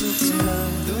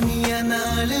दुनिया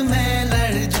नाल मैं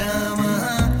लड़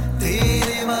जावां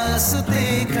तेरे वास्ते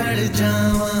खड़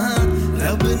जावां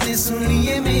रब ने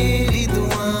सुनिए मेरी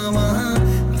दुआवां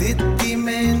दित्ती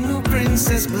मैनू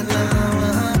प्रिंसेस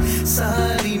बनावां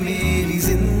सारी मेरी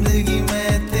जिंदगी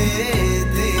मैं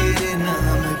तेरे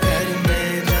नाम कर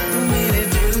बैठा मेरे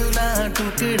दिल दा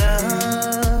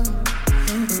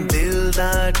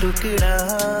टुकड़ा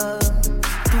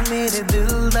तू मेरे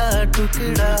दिल दा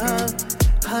टुकड़ा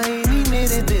हाय नी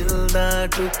मेरे दिल दा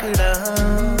टुकड़ा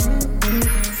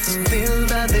दिल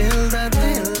दा दिल दा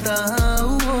दिल दा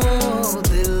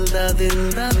दिल दा दिल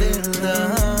दा दिल दा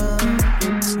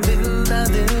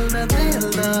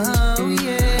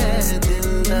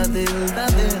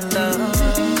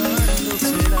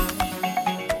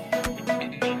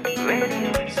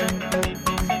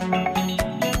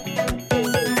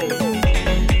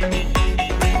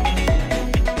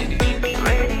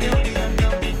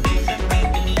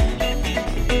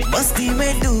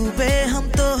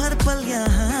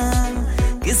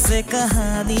किस्से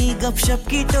कहानी गपशप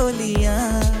की टोलियां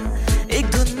एक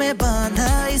धुन में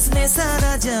बांधा इसने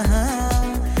सारा जहां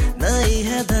नई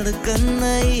है धड़कन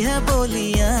नई है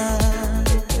बोलियां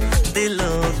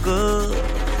दिलों को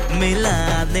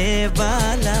मिलाने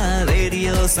वाला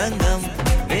रेडियो संगम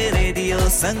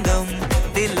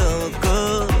दिलों को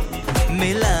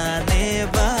मिलाने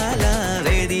वाला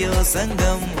रेडियो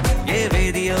संगम ये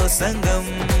रेडियो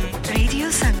संगम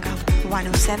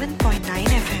 107.9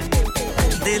 FM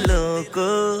दिलों को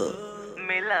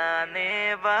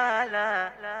मिलाने वाला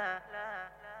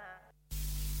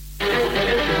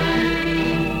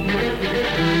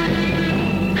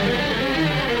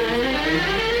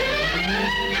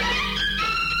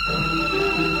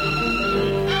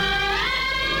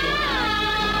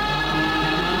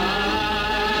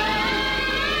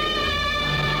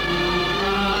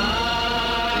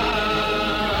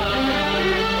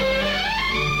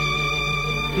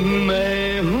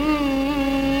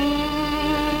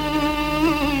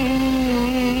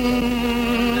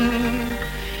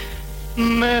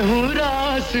मैं हूँ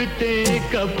रास्ते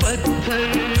का पत्थर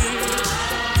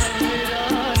मेरा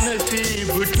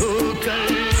नसीब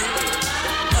ठोकर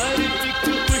हर एक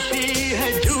खुशी है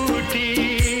झूठी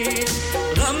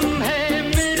गम है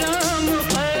मेरा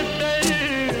मुक़द्दर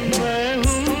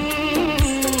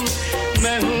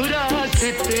मैं हूँ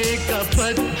रास्ते का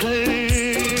पत्थर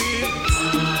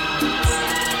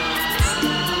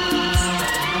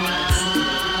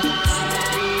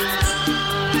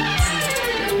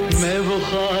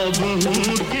ख्वाब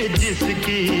हूँ कि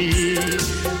जिसकी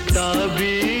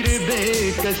ताबीर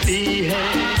बेकसी है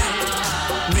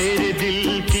मेरे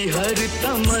दिल की हर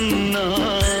तमन्ना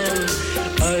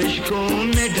अश्कों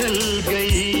में ढल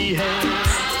गई है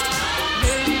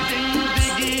मेरी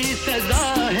जिंदगी सजा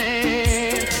है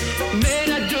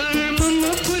मेरा जुल्म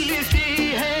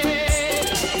मुफलिसी है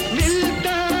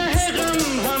मिलता है गम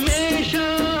हमेशा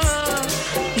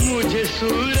मुझे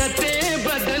सूरतें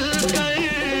बदल कर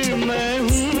मैं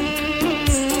हूँ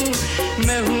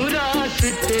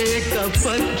रास्ते का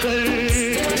पत्थर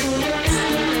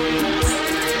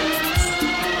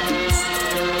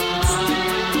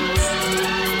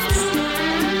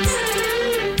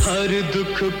हर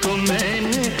दुख को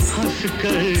मैंने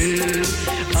हंसकर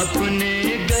अपने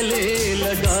गले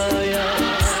लगाया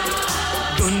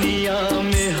दुनिया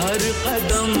में हर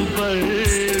कदम पर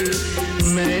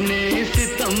मैंने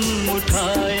सितम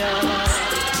उठाया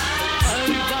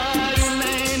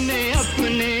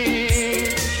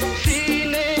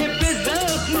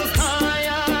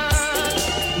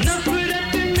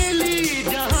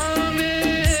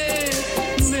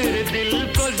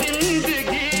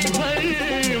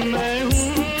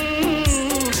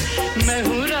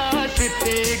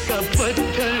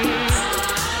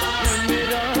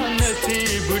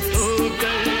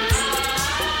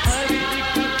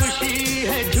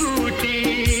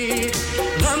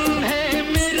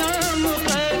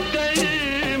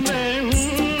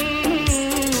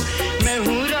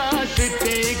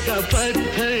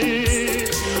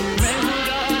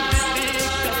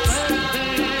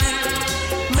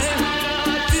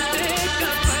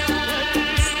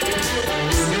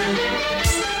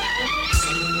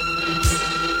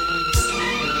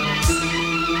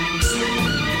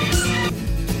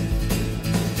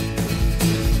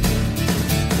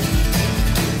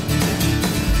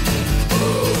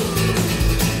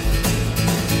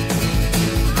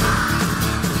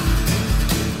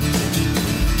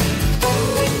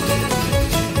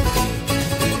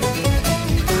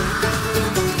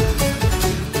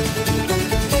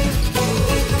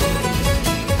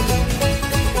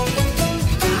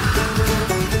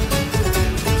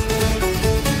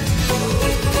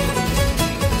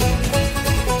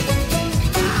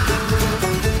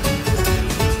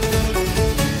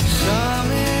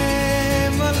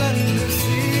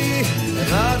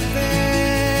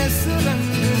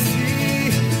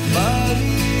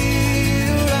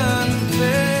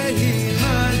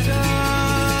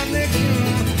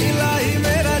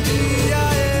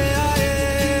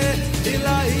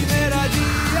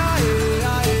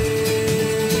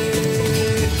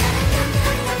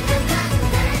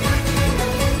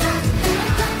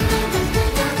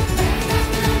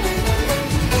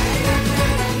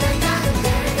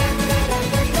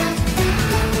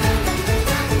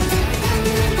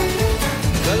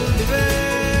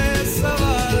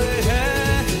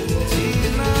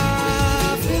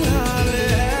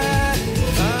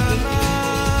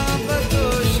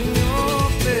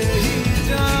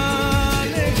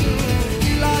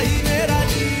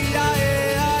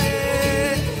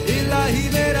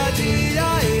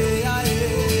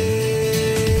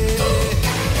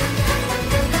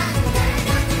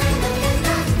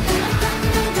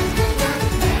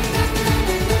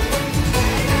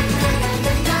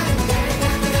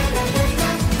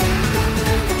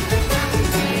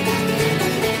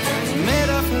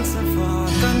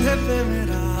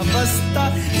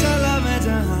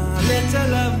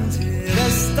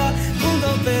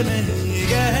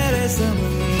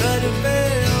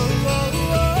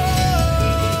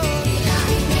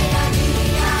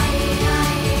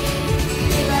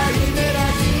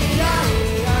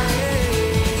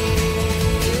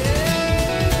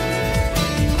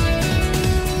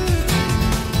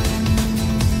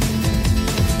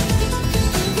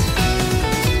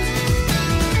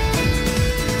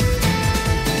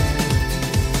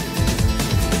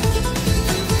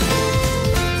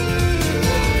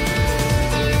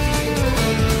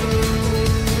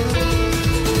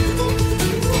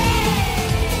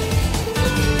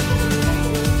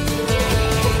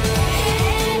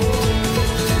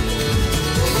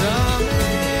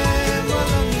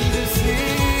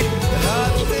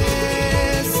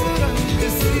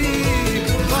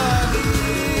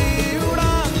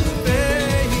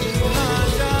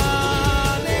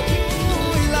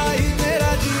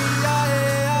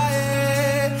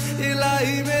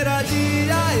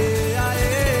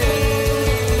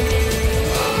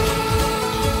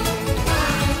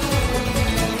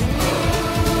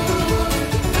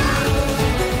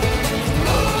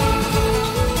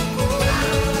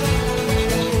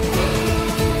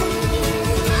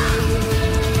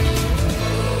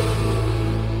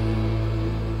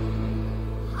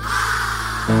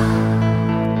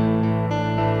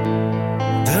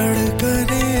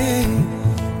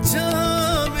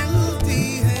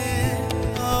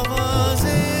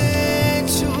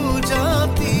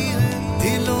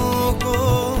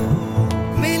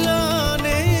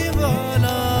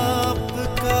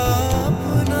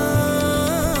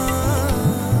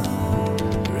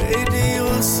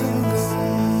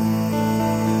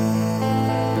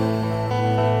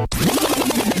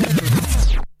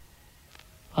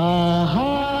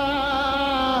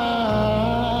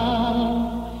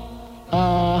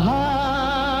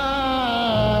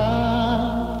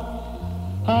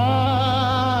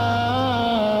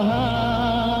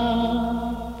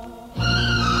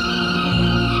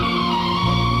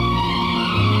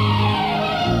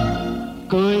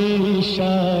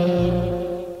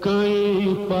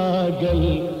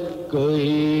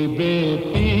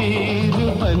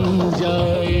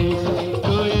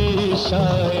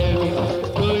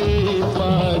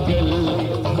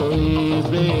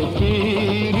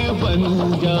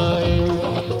जाए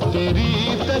तेरी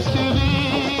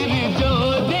तस्वीर जो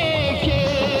देखे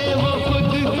वो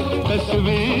खुद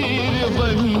तस्वीर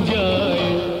बन जाए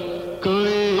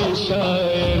कोई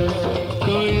शायर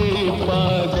कोई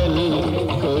पागल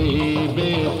कोई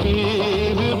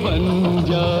बेपीर बन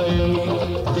जाए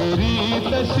तेरी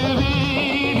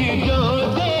तस्वीर जो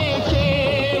देखे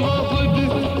वो खुद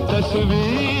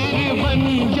तस्वीर बन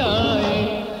जाए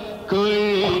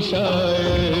कोई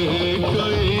शायर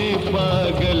कोई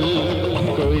पागल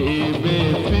कोई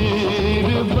बेपीर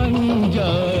बन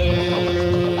जाए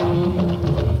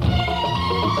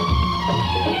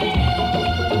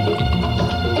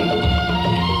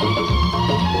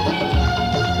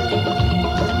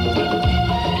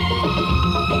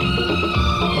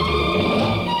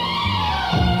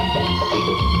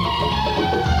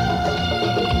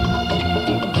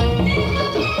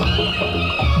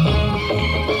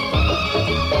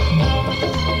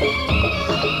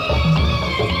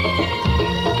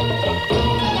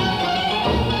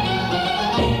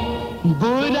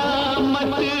बुरा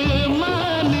मत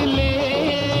मान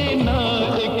लेना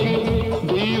एक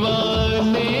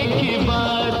दीवाने की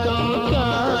बातों का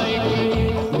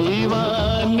एक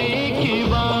दीवाने की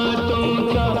बातों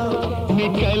का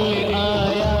निकल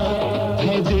आया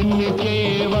है दिन के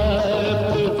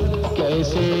वक्त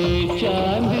कैसे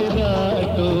चांद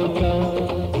रातों का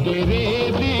तेरे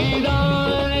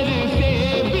दीदार से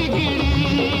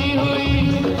बिगड़ी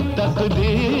हुई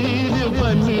तकदीर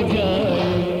बन जाए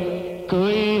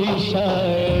कोई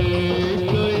शायर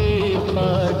कोई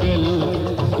पागल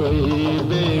कोई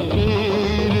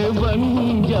बेपीर बन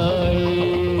जाए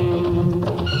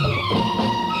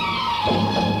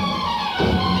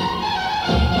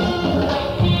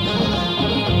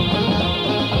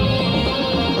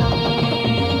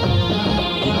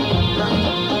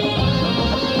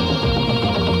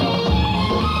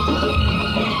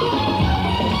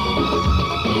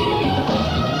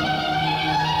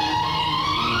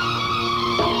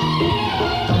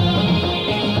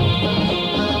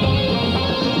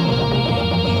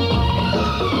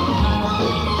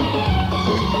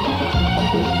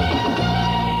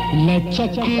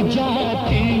लचक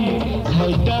जाती है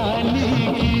डाली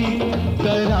की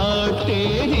तरह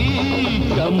तेरी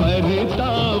कमर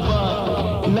तौबा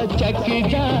लचक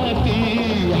जाती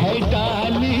है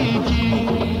डाली की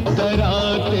तरह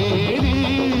तेरी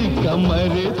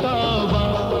कमर तौबा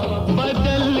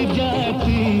बदल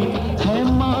जाती है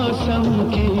मौसम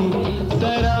की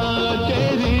तरह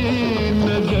तेरी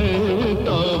नजर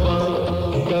तौबा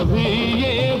कभी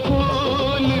ये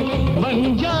फूल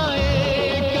बन जाए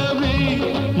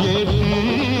ये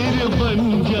तीर बन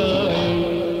जाए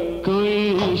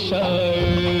कोई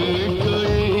शायर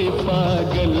कोई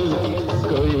पागल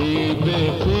कोई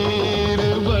बेपीर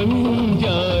बन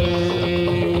जाए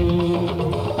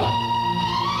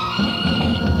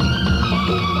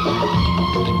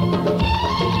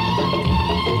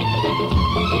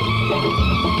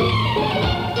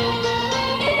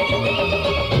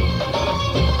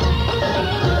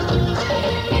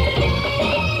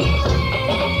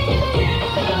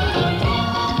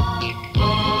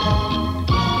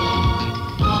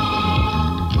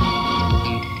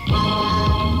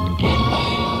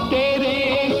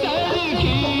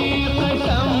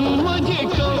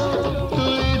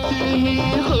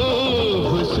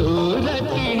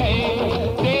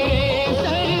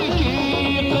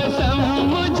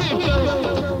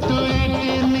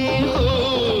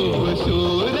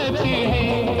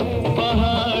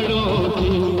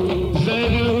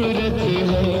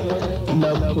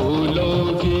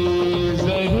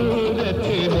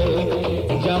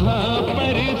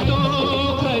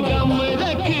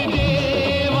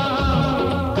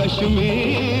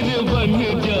कश्मीर बन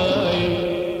जाए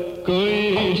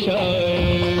कोई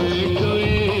शायर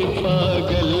कोई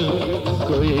पागल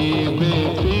कोई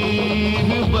बेपीर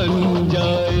बन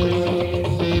जाए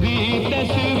तेरी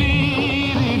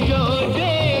तस्वीर जो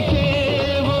देखे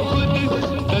वो खुद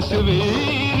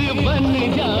तस्वीर बन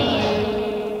जाए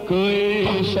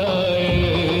कोई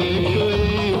शायर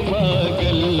कोई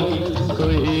पागल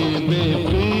कोई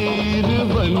बेपीर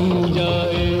बन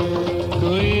जाए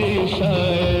कोई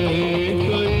शायर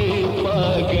कोई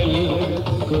पागल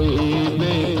कोई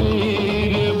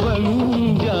बेपीर बन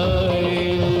जाए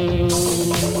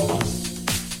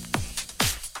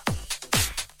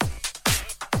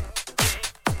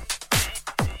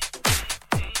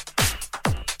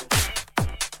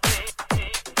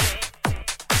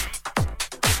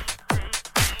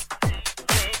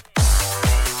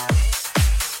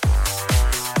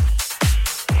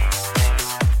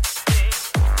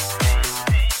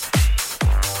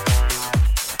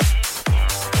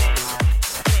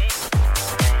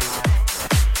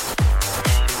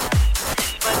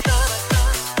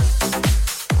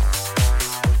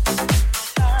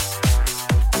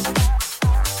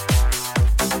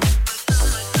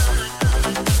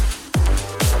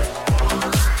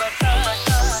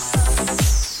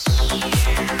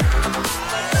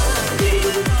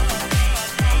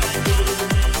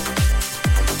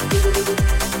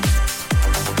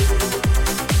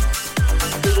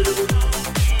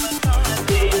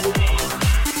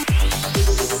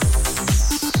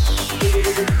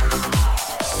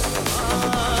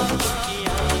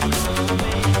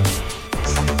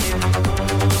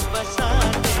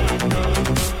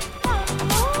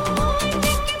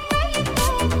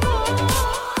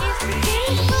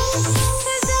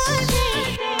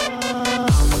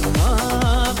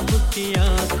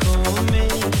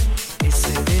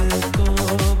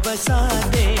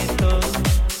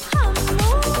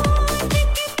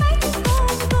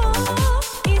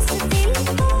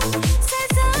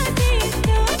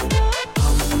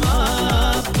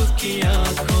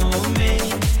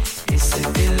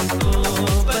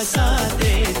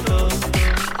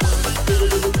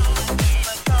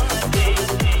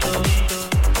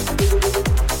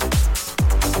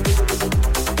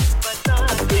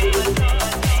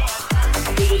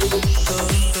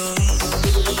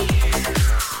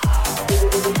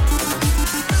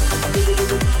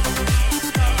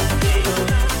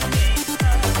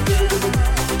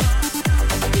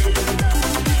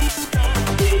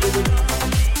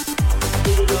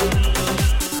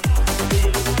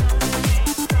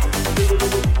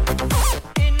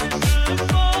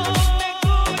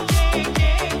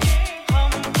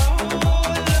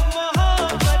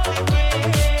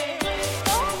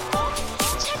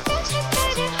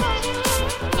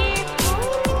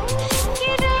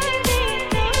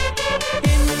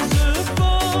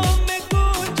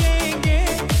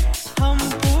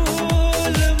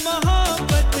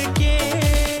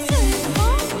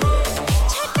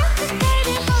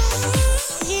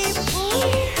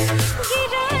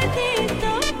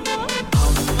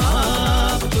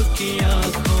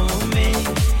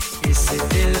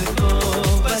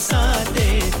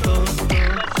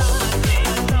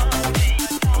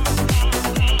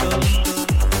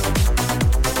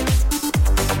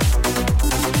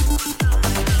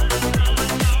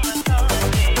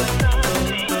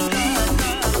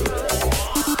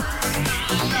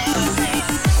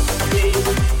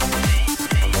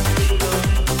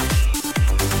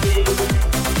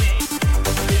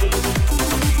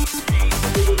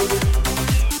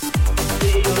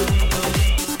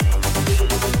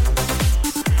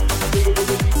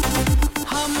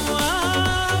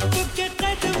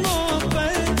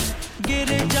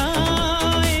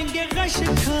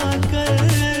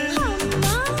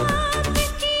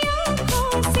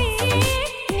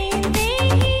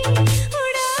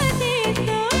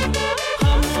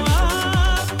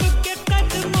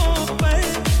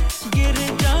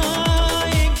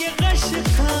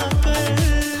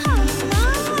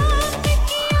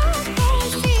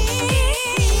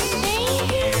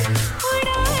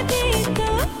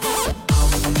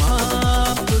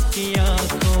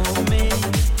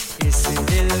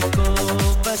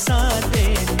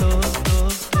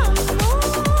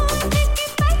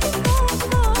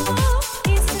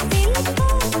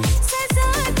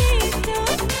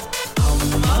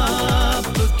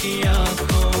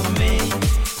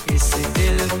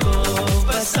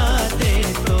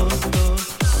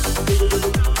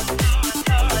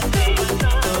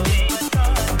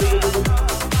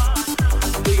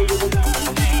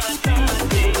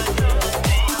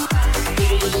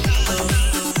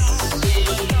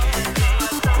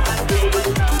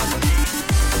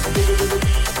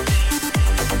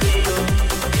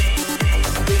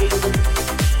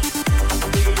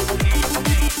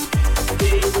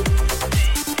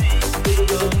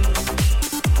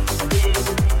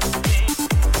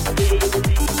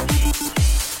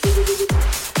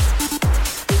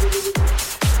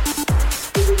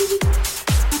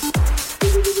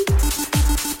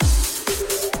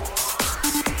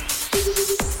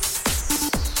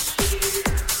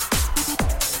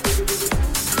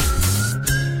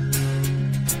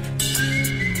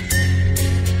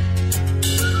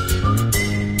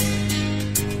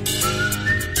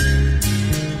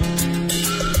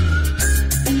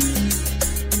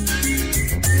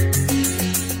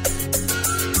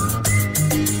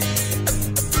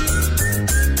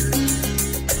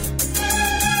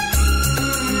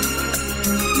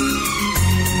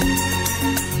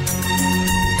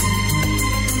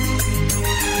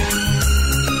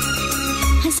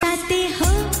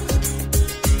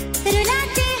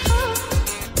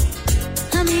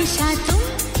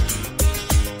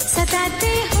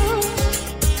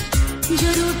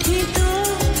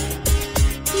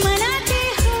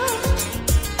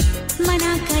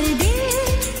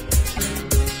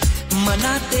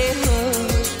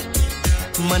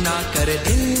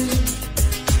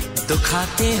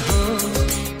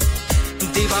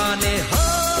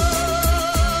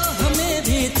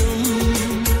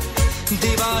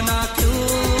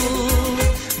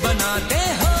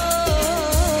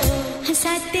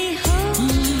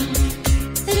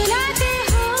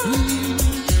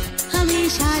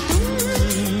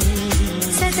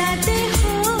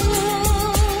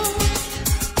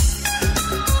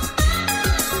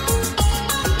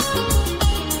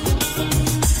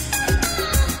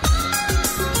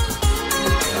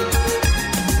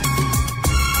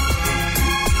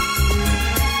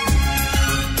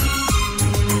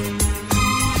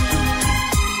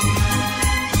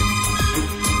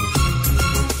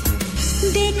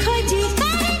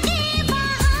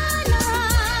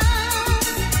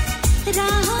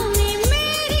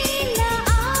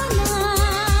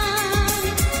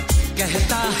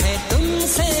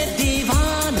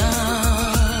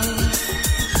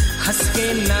हंस के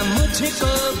ना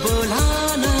मुझको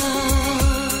बुलाना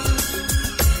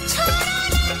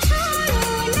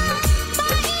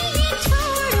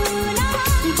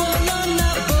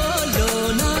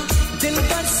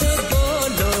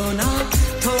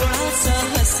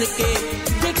के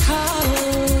दिखाओ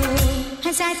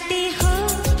हंसाते हो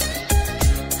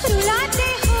रुलाते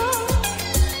हो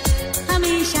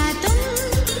हमेशा तुम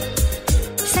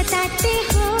सताते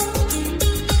हो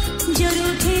जो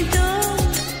रूठे तो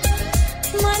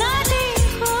मनाते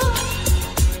हो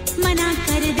मना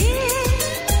कर दे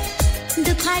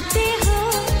दुखाते हो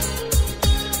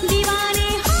दीवाने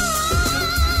हो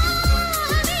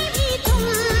हमें भी तुम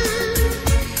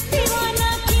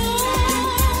दीवाना क्यों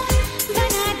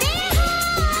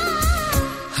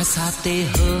हंसाते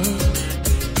हो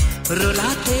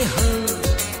रुलाते हो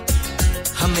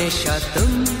हमेशा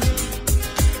तुम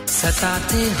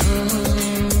सताते हो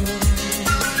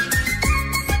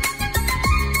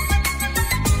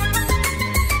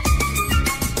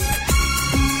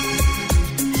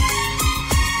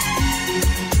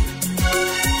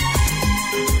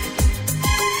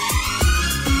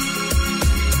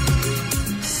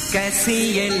कैसी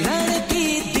ये लड़की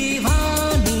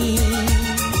दीवानी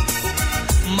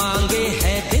मांगे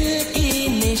है दिल की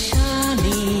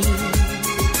निशानी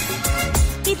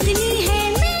इतनी है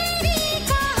मेरी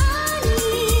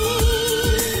कहानी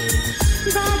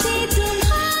बातें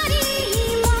तुम्हारी ही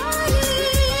मानी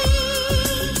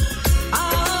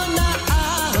आओ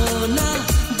ना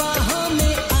बाहों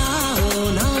में आओ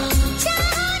ना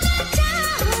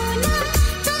चाहो ना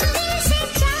तुम दिल से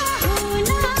चाहो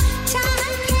ना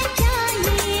चांद है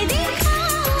जाने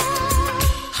दिखाओ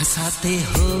हंसाते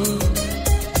हो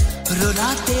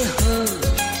रुलाते हो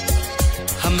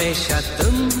हमेशा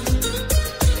तुम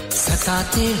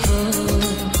सताते हो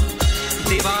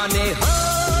दीवाने हो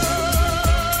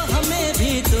हमें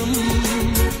भी तुम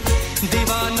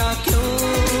दीवाना क्यों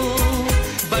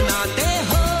बनाते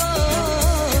हो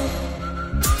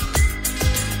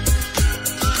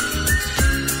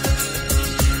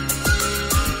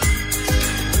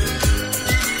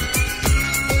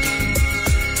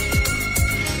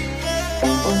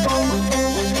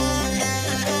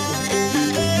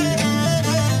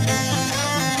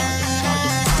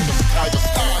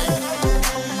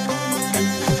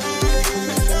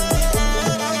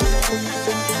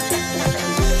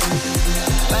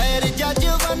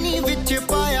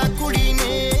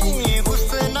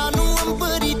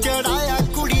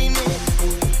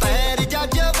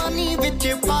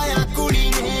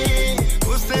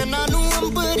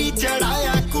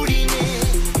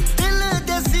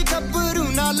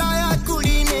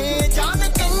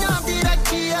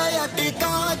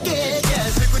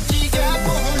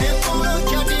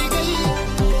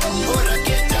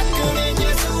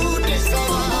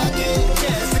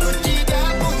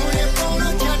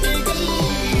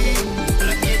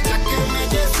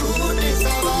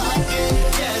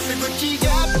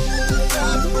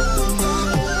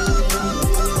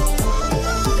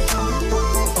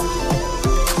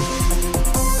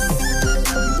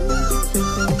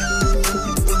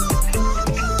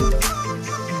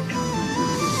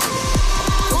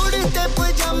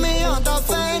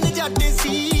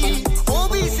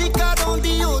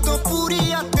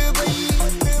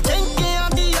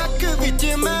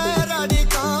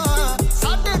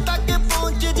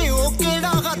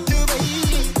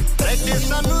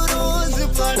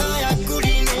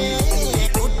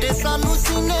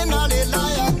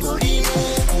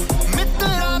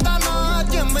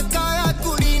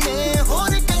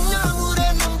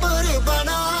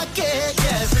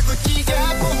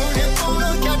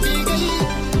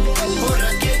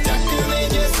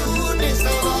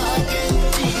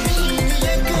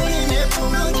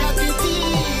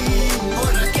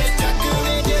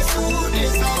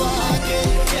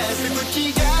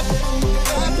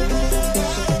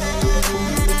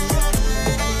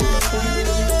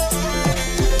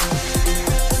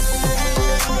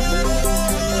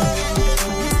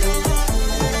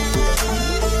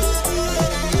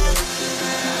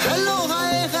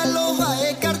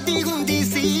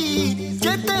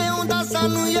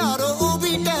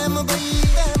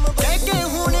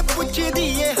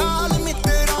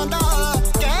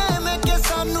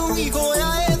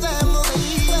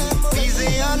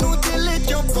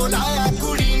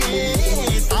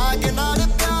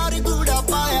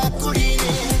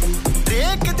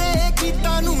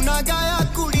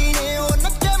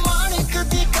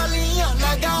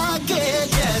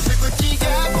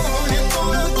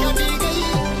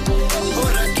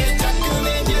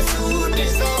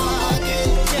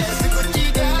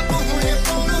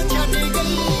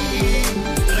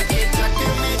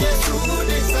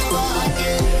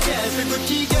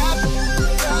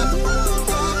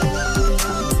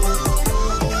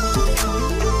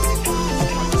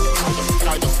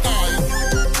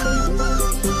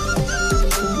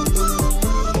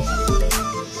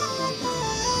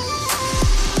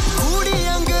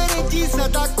ਦੀ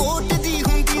ਸਦਾ ਕੋਟ ਦੀ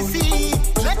ਹੁੰਦੀ ਸੀ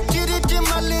ਲੈਕਚਰ ਚ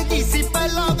ਮੱਲਦੀ ਸੀ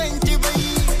ਪਹਿਲਾ ਬੈਂਚ ਬਈ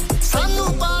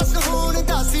ਸਾਨੂੰ ਪਾਸ ਹੋਣ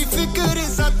ਦਾ ਸੀ ਫਿਕਰ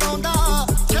ਸਤਾਉਂਦਾ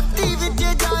ਛੱਤੀ ਵਿੱਚ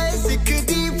ਜਾਏ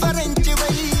ਸਿੱਖਦੀ ਫਰੈਂਚ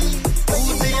ਬਈ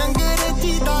ਉਹਦੇ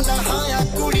ਅੰਗਰੇਜ਼ੀ ਦਾ ਲਹਾਇਆ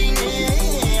ਕੁੜੀ ਨੇ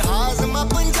ਹਾਜ਼ਮਾ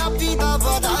ਪੰਜਾਬੀ ਦਾ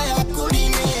ਵਧਾਇਆ ਕੁੜੀ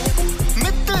ਨੇ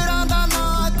ਮਿੱਤਰਾਂ ਦਾ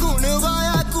ਨਾਂ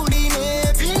ਗੁਣਵਾਇਆ ਕੁੜੀ ਨੇ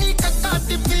ਵੀ ਕੱਟਾ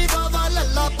ਟਿੱਪੀ ਬਾਬਾ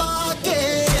ਲੱਲਾ ਪਾ ਕੇ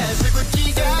ਐਸ ਗੁੱਚੀ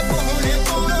ਗਿਆ ਕੋਹਣੇ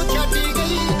ਕੋਲੋਂ ਛੱਡ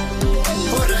ਗਈ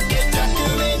ਹੋਰ ਅੱਗੇ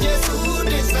ਚੱਕਵੇਂ ਜੇ ਸੂਟ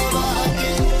ਸਵਾ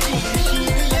ਕੇ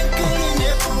ਸ਼ੀਰ ਯਕਰ ਨੇ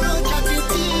ਕੋਲੋਂ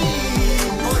ਛੱਡਤੀ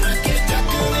ਹੋਰ ਅੱਗੇ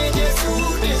ਚੱਕਵੇਂ ਜੇ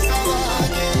ਸੂਟ ਸਵਾ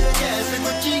ਕੇ ਐਸ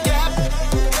ਗੁੱਚੀ ਗਿਆ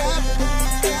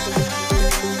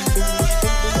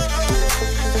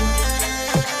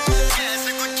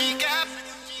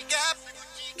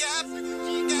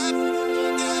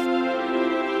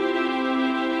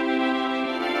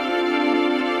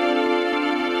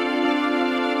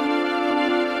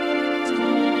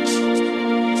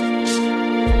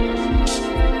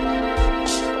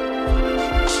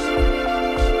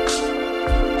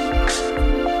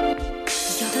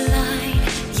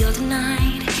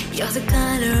You're the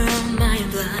color of my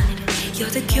blood.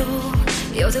 You're the cure,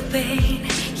 you're the pain.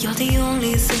 You're the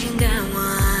only thing I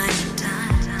want.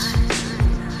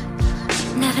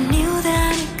 Never knew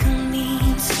that it could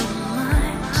mean so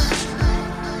much,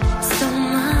 so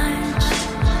much.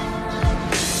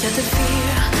 You're the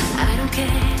fear, I don't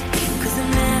care, 'cause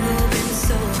I've never been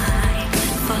so high.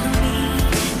 Follow me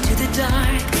to the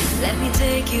dark, let me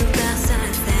take you past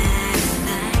that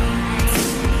night.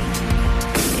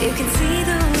 You can see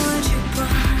the world you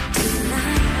brought to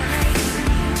life,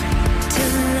 to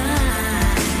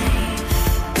life.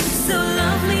 So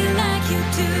love me like you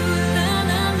do, la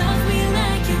la, love me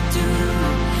like you do,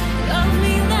 love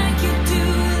me like you do,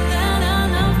 la la,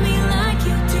 love me like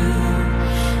you do,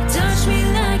 touch me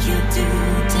like you do,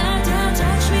 da da,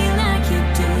 touch me like you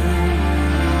do.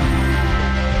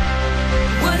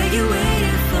 What are you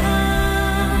waiting for?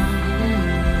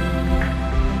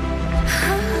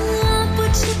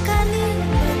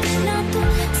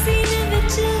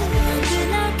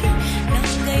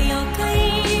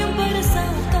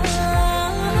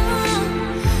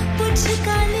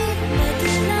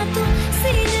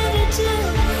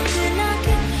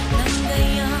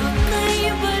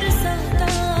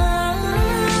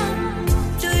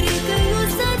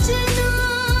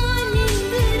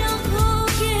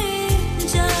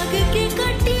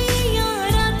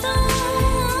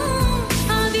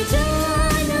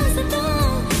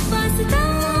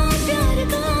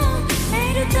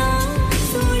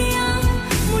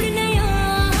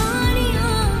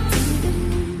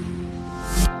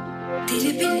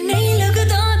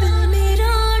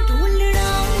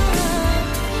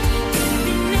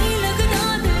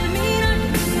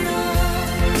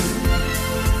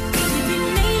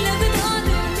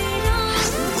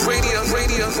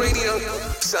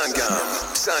 Sangam.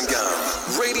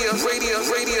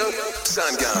 Radio.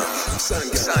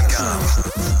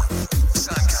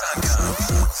 Sangam.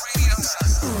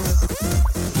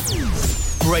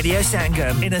 Radio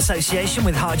Sangam in association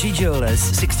with Haji Jewellers,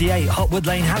 68 Hotwood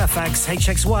Lane, Halifax,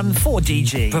 HX1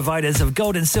 4DG. Providers of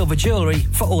gold and silver jewellery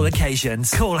for all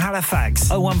occasions. Call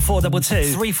Halifax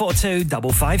 01422 342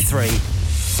 553.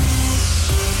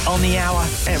 On the hour,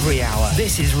 every hour.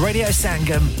 This is Radio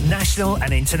Sangam, national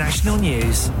and international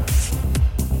news.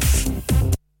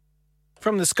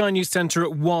 From the Sky News Centre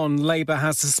at 1, Labour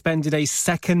has suspended a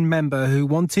second member who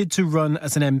wanted to run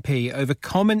as an MP over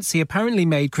comments he apparently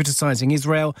made criticising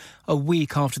Israel a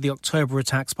week after the October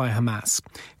attacks by Hamas.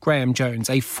 Graham Jones,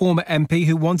 a former MP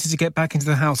who wanted to get back into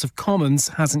the House of Commons,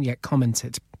 hasn't yet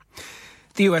commented.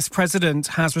 The US President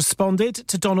has responded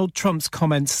to Donald Trump's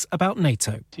comments about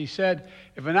NATO. He said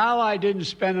if an ally didn't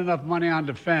spend enough money on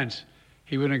defense,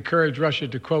 he would encourage Russia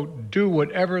to, quote, do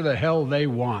whatever the hell they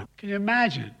want. Can you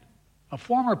imagine a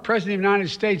former president of the United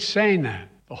States saying that?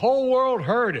 The whole world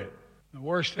heard it. The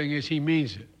worst thing is he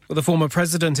means it. Well, the former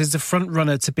president is the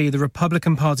front-runner to be the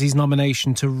Republican Party's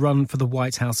nomination to run for the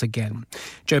White House again.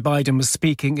 Joe Biden was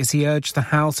speaking as he urged the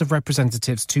House of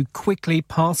Representatives to quickly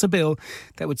pass a bill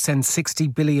that would send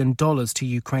 $60 billion to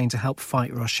Ukraine to help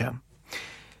fight Russia.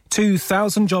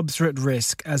 2,000 jobs are at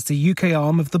risk as the UK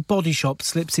arm of The Body Shop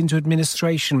slips into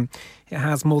administration. It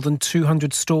has more than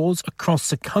 200 stores across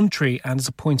the country and has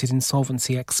appointed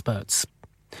insolvency experts.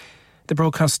 The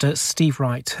broadcaster Steve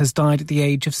Wright has died at the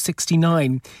age of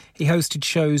 69. He hosted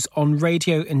shows on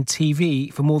radio and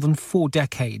TV for more than 4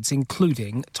 decades,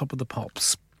 including Top of the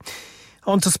Pops.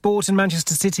 On to sport, and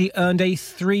Manchester City earned a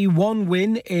 3-1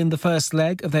 win in the first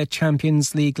leg of their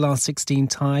Champions League last 16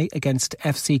 tie against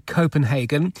FC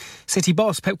Copenhagen. City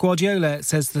boss Pep Guardiola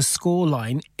says the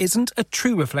scoreline isn't a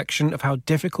true reflection of how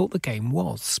difficult the game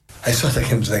was. I saw the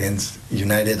games against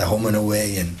United at home and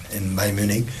away and in Bayern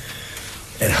Munich,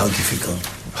 and how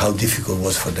difficult it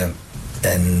was for them.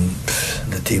 And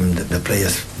the team, the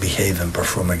players behave and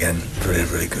perform again really,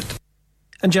 really good.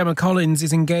 And Gemma Collins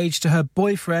is engaged to her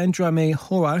boyfriend, Rami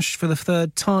Horash, for the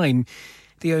third time.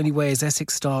 The Only Way is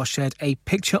Essex star shared a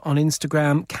picture on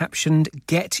Instagram captioned,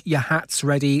 "Get your hats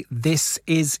ready, this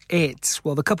is it."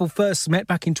 Well, the couple first met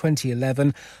back in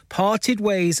 2011, parted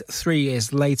ways 3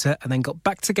 years later, and then got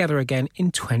back together again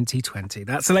in 2020.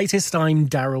 That's the latest. I'm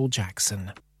Daryl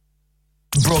Jackson.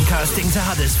 Broadcasting to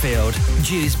Huddersfield,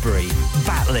 Dewsbury,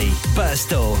 Batley,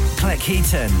 Birstall,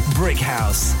 Cleckheaton,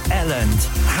 Brickhouse, Elland,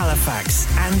 Halifax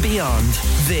and beyond.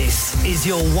 This is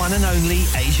your one and only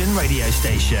Asian radio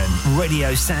station.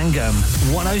 Radio Sangam,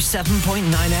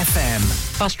 107.9 FM.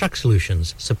 Fast Track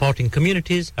Solutions, supporting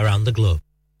communities around the globe.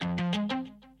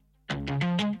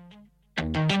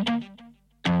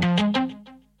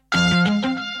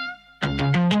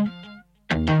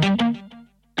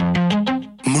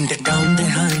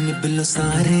 बिल्लो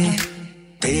सारे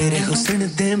तेरे हुस्न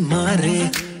दे मारे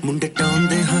मुंडे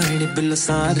टाउंदे हाने बिल्लो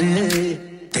सारे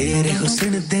तेरे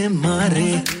हुस्न दे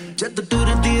मारे जद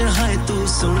टुरदी हाय तू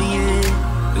सोनिए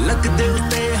लग दे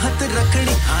उते हाथ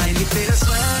रखनी हाय नी तेरा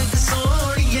स्वैग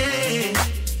सोनिए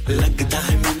लगदा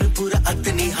है मैनू पूरा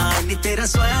अतनी हाय नी तेरा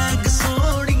स्वैग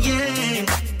सोनिए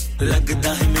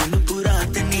लगदा है मैनू पूरा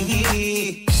अतनी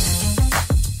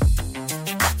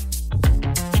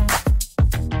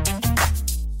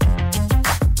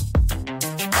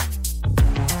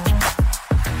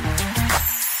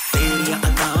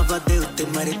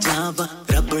मर जावा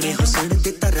रब ने हुस्न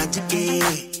दिता रज के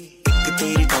एक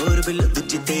तेरी टोर बिल्लो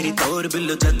दूजी तेरी टोर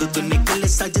बिल्लो जद तू निकले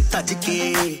सज तज के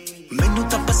मैनू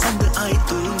तां पसंद आई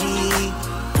तू नी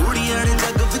कुड़ियां ने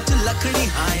जग विच लखनी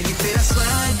हाय नी तेरा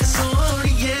स्वैग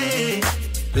सोनिए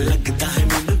लगदा है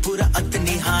मैनू पूरा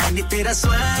अतनी हाय नी तेरा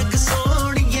स्वैग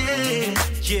सोनिए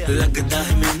लगदा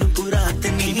है मैनू पूरा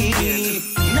अतनी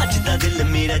नचदा दिल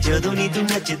मेरा जदों नी तू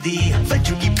नचदी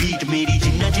बजूगी बीट मेरी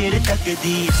जिन्ना जेर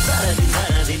तकदी सारा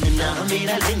दिन ना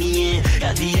मेरा लेनी है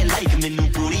आधी है लाइफ मैनू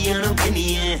पूरियां नो कहनी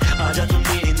है आजा तू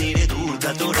मेरे नेड़े दूर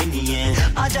का तोड़े नी है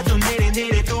आजा तू मेरे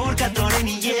नेड़े दूर का तोड़े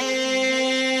नी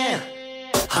है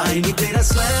हाय नी तेरा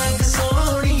स्वैग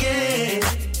सोनिए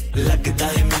लगदा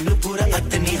है मैनू पूरा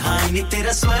अतनी हाय नी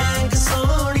तेरा स्वैग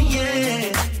सोनिए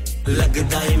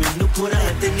लगदा है मैनू पूरा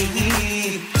अतनी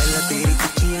पहला तेरी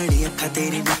कुचियां अखा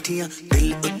तेरी मिठियां दिल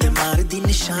उत्ते मार दी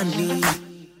निशानी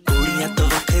कुड़ियां तो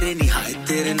वखरे नी हाय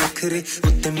तेरे नखरे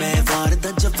उत्ते मैं वार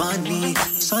दा जवानी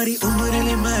सारी उम्र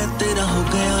ले मैं तेरा हो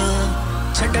गया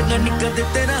छटना निकल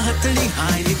तेरा हथड़ी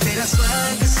हाय नी तेरा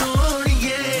स्वैग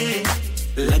सोनिए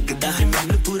लगदा है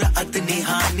मैनू पूरा अतनी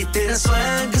हाय नी तेरा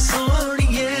स्वैग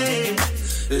सोनिए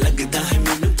लगदा है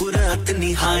मैनू पूरा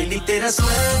अतनी हाय नी तेरा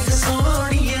स्वैग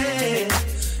सोनिए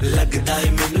लगदा है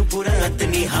मैनू पूरा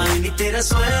अतनी हाय नी तेरा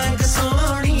स्वैग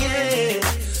सोनिए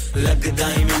लगदा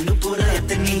है मैनू पूरा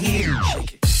अतनी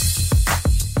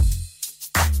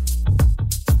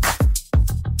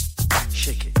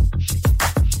shake it shake it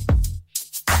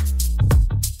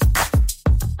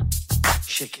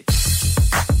shake it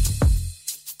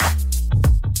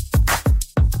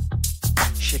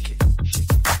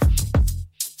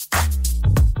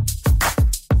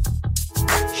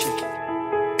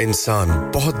इंसान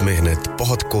बहुत मेहनत,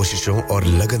 बहुत कोशिशों और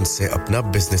लगन से अपना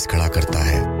बिजनेस खड़ा करता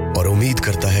है और उम्मीद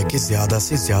करता है कि ज्यादा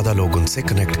से ज्यादा लोग उनसे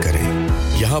कनेक्ट करें।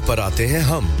 यहाँ पर आते हैं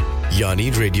हम, यानी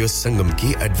रेडियो संगम की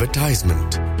एडवर्टाइजमेंट।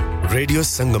 रेडियो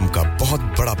संगम का बहुत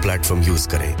बड़ा प्लेटफॉर्म यूज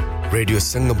करें। रेडियो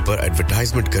संगम पर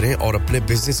एडवर्टाइजमेंट करें और अपने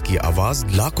बिजनेस की आवाज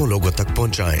लाखों लोगों तक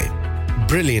पहुंचाएं।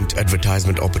 Brilliant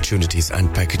advertisement opportunities and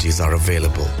packages are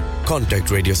available.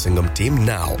 Contact Radio Sangam team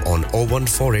now on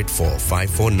 01484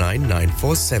 549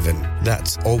 947.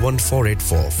 That's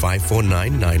 01484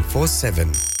 549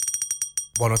 947.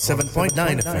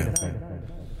 107.9 FM.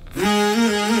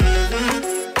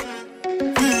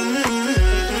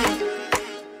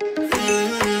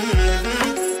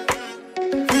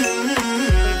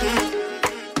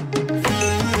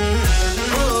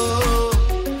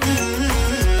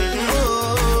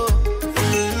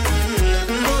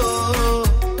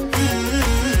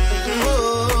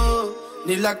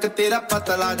 ਲੱਕ ਤੇਰਾ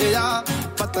ਪਤਲਾ ਜਿਹਾ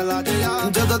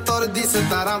ਜਦੋਂ ਤੁਰਦੀ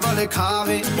ਸਤਾਰਾਂ ਵਾਲੇ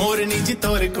ਖਾਵੇ ਮੋਰਨੀ ਜੀ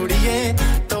ਤੋਰ ਕੁੜੀਏ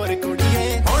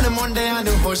ਹੁਣ ਮੁੰਡਿਆਂ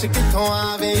ਨੂੰ ਹੋਸ਼ ਕਿੱਥੋਂ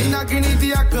ਆਵੇ ਨੀਨਾ ਗਿਣੀ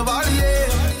ਦੀ ਅੱਖ ਵਾਲੀਏ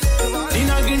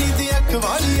ਨੀਨਾ ਗਿਣੀ ਦੀ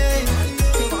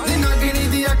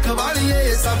ਅੱਖ ਵਾਲੀਏ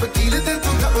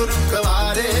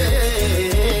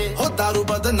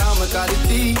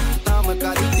ਕਰਤੀ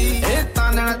ਇਹ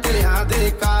ਤਾਨਣਾ ਤੇਰਿਆਂ ਦੇ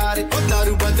ਕਾਰ ਉਹ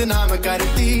ਦਾਰੂ ਬਦਨਾਮ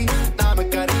ਕਰਤੀ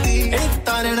ਇਹ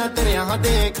ਤਾਨਣਾ ਤੇਰਿਆਂ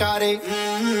ਦੇ ਕਾਰੇ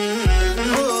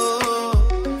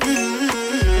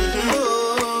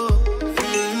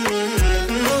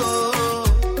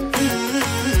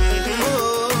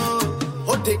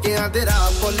ਠੇਕਿਆਂ ਦੇ ਰਾਹ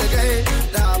ਭੁੱਲ ਗਏ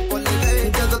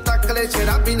ਜਦੋਂ ਤੱਕ ਲੈ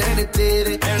ਸ਼ਰਾਬੀ ਨੈਣ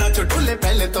ਤੇਰੇ ਐਣਾ ਚੁੱਟਲੇ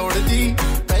ਪਹਿਲੇ ਤੋੜਦੀ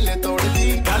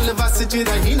ਗੱਲ ਵਸ ਚ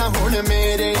ਰਹੀ ਨਾ ਹੁਣ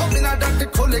ਮੇਰੇ ਉਹ ਬਿਨਾ ਡੱਟ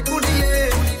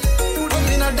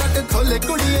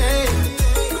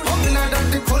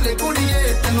ਖੋਲੇ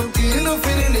ਕੁੜੀਏ ਤੈਨੂੰ ਪੀਣ ਨੂੰ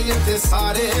ਫਿਰਨ ਇੱਥੇ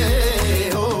ਸਾਰੇ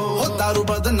ਉਹ ਦਾਰੂ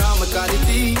ਬਦਨਾਮ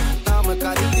ਕਰਦੀ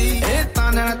ਇਹ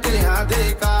ਤਾਨਣਾ ਤੇਰਿਆਂ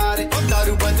ਦੇ ਕਾਰ ਉਹ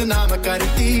ਦਾਰੂ ਬਦਨਾਮ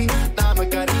ਕਰਦੀ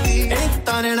ਇਹ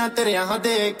ਤਾਨਣਾ ਤੇਰਿਆਂ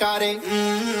ਦੇ ਕਾਰੇ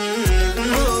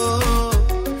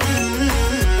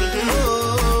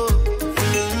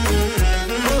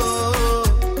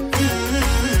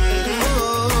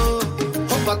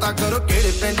ਪਤਾ ਕਰੋ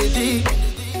ਕਿਹੜੇ ਪਿੰਡ ਦੀ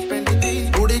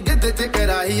ਕੁੜੀ ਗਿੱਧੇ ਤੇ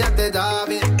ਕਰਾਈ ਤੇ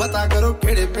ਜਾਵੇ ਪਤਾ ਕਰੋ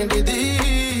ਕਿਹੜੇ ਪਿੰਡ ਦੀ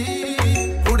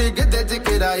ਕੁੜੀ ਗਿੱਧੇ ਤੇ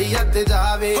ਕਰਾਈ ਤੇ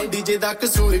ਜਾਵੇ ਡੀਜੇ ਦਾ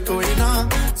ਕਸੂਰ ਕੋਈ ਨਾ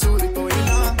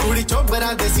ਕੁੜੀ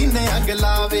ਚੋਬਰਾਂ ਦੇ ਸੀਨੇ ਅੱਗ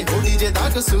ਲਾਵੇ ਡੀਜੇ ਦਾ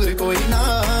ਕਸੂਰ ਕੋਈ ਨਾ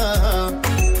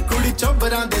ਕੁੜੀ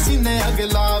ਚੋਬਰਾਂ ਦੇ ਸੀਨੇ ਅੱਗ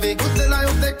ਲਾਵੇ ਦਿਲਾਂ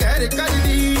ਉੱਤੇ ਕਹਿਰ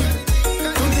ਕਰਦੀ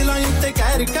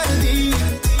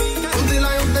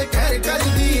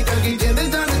ਕਗੀ ਜਿੰਦੇ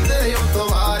ਜਾਣਦੇ ਉਹ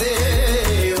ਦੁਆਰੇ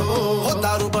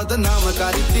ਦਾਰੂ ਬਦਨਾਮ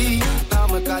ਕਰਤੀ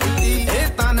ਇਹ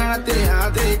ਤਾਨਣਾ ਤੇਰਿਆਂ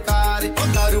ਦੇ ਕਾਰ ਉਹ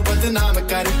ਦਾਰੂ ਬਦਨਾਮ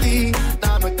ਕਰਤੀ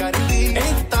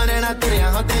ਇਹ ਤਾਨਣਾ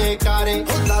ਤੇਰਿਆਂ ਦੇ ਕਾਰੇ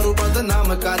ਉਹ ਦਾਰੂ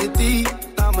ਬਦਨਾਮ ਕਰਤੀ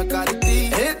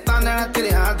ਇਹ ਤਾਨਣਾ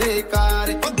ਤੇਰਿਆਂ ਦੇ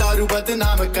ਕਾਰ ਉਹ ਦਾਰੂ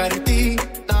ਬਦਨਾਮ ਕਰਤੀ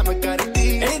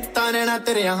ਇਹ ਤਾਨਣਾ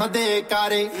ਤੇਰਿਆਂ ਦੇ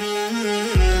ਕਾਰੇ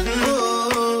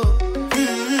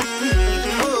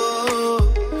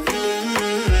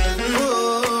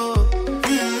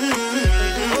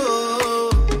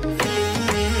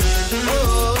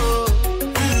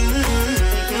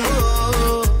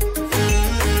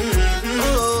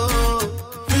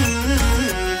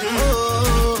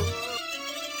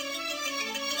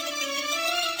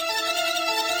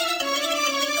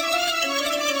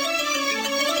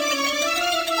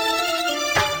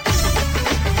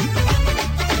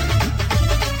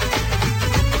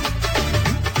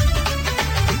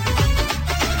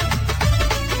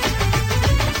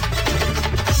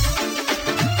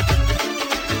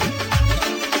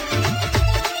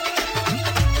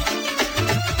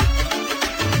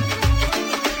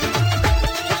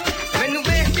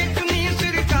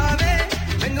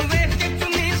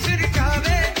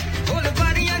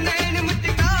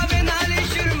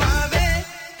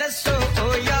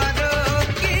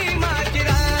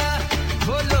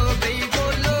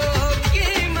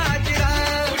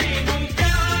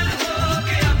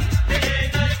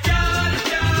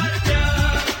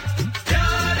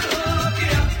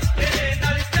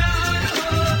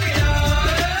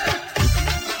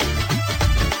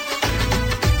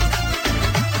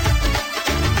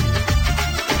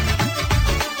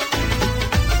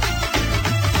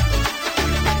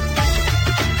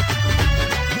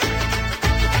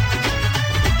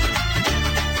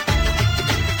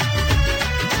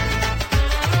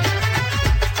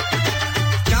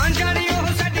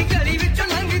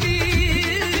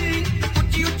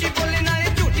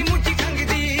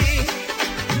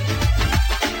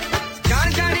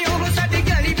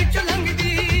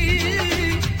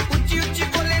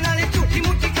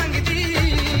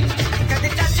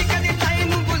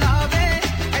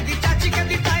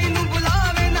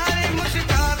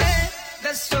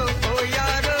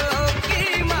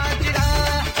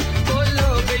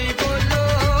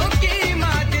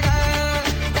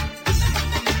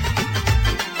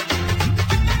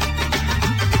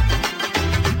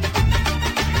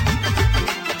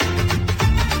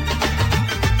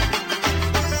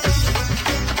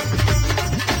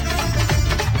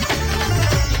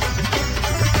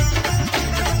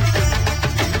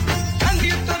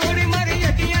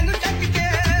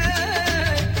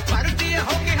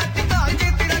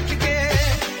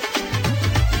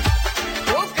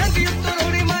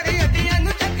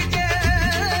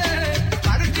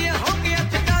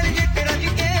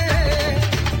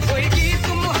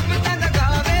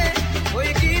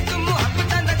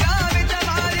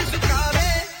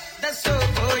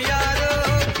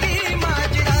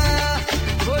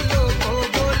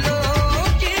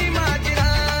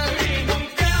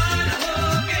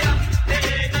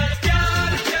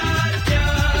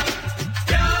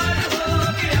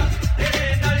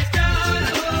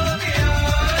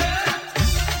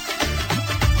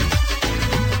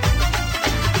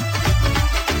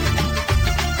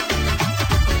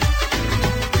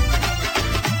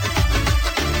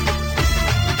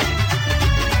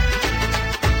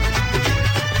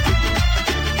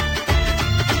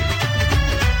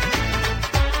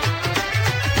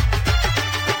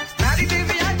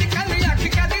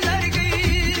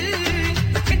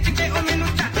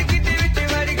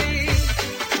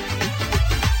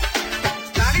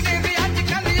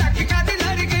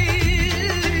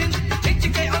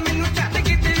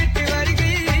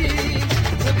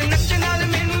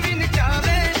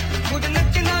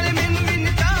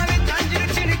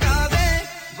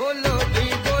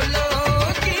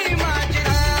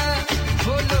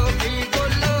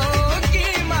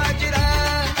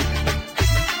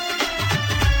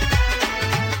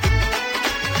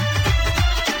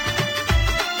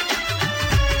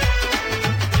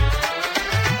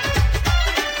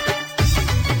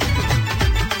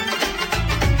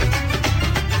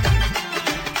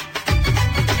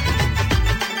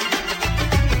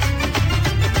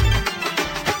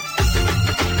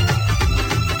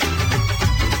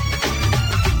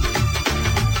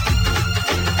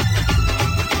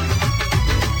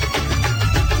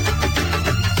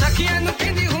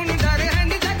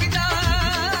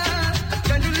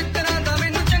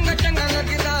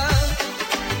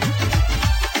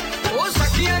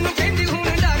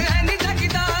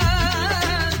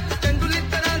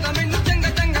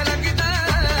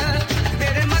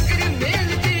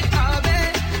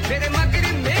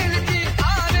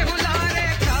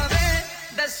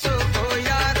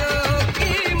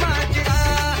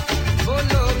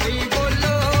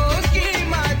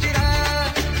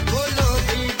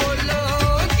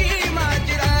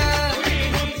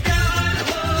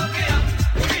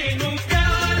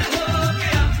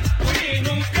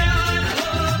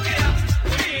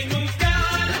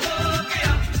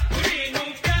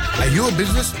you a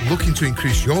business looking to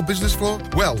increase your business flow?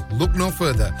 Well, look no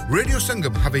further. Radio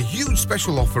Sangam have a huge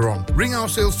special offer on. Ring our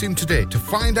sales team today to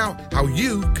find out how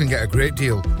you can get a great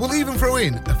deal. We'll even throw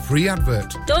in a free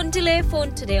advert. Don't delay,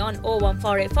 phone today on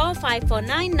 01484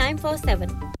 549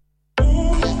 947.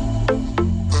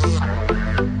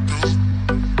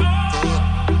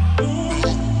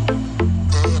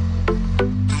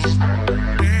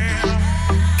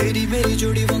 मेरी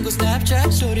जोड़ी वांगू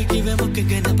Snapchat story की वे मुक्के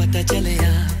के ना पता चले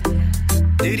या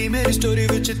तेरी मेरी स्टोरी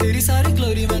विच तेरी सारी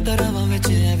ग्लोरी मैं तरावा विच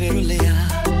एवे रुलिया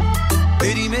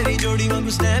तेरी मेरी जोड़ी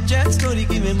वांगू स्नैपचैट स्टोरी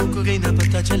की वे मुक्के के ना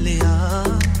पता चले या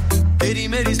तेरी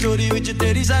मेरी स्टोरी विच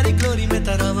तेरी सारी ग्लोरी मैं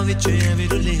तरावा विच एवे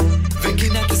रुलिया वेखी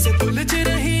ना किसे भूल च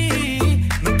रही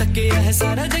मैं तके है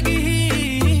सारा जगी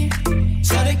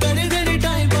सारे करे देनी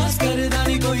टाइम पास करदा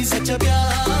नहीं कोई सच्चा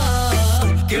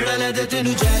प्यार केड़ा ले दे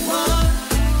तेनु जैकपॉट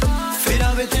फिर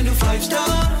आवे तेनु 5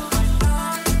 स्टार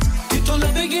कितों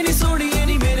लबेगी नी सोनी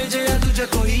नी मेरे जया तुझे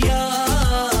कोई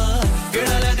यार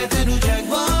केड़ा ले दे तेनु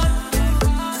जैकपॉट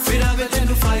फिर आवे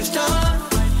तेनु 5 स्टार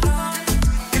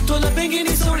कितों लबेगी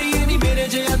नी सोनी नी मेरे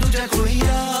जया तुझे कोई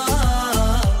यार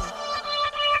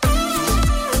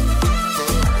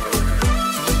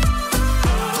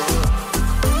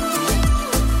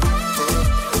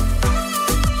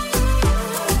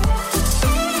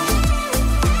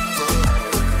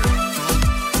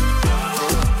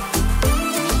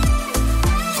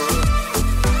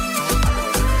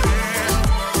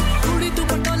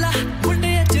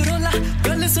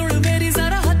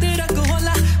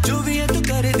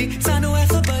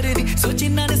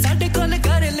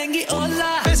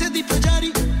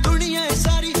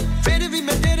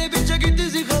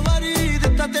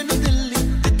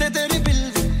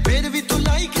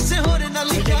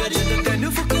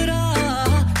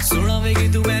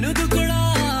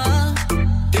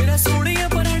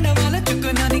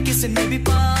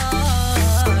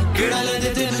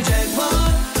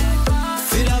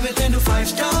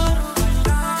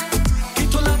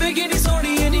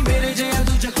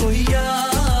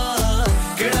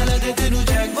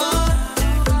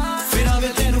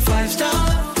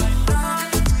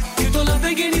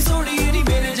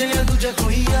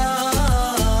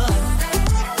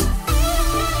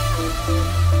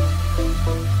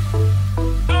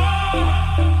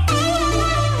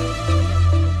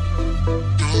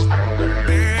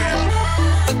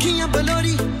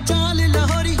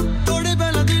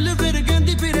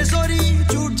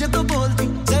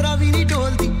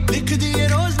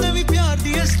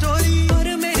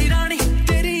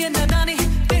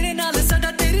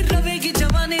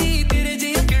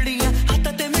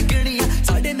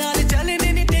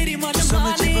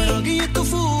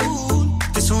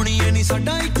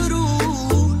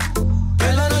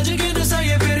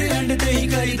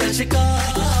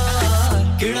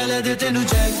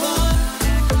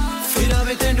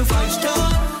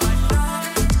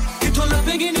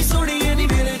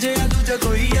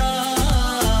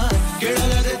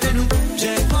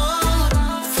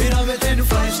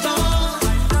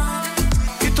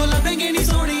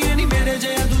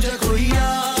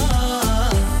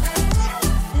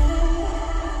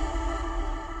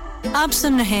आप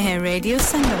सुन रहे हैं रेडियो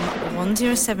संगम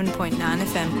 107.9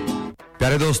 FM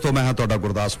प्यारे दोस्तों मैं हां ਤੁਹਾਡਾ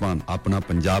ਗੁਰਦਾਸ ਮਾਨ ਆਪਣਾ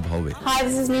ਪੰਜਾਬ ਹੋਵੇ हाय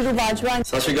दिस इज नीरू बाजवान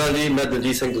ਸਤਿ ਸ਼੍ਰੀ ਅਕਾਲ ਜੀ ਮੈਂ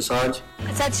ਦਲਜੀਤ ਸਿੰਘ ਦੁਸਾਂਝ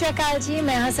सत श्री अकाल जी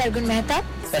मैं हां सरगुन मेहता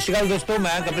सत श्री अकाल दोस्तों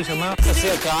मैं कपिल शर्मा सत श्री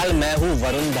अकाल मैं हूं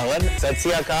वरुण धवन सत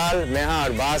श्री अकाल मैं हां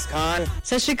अरबाज खान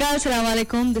सत श्री अकाल अस्सलाम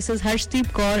वालेकुम this is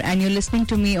Harshdeep Kaur and you're listening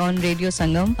to me on Radio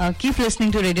Sangam keep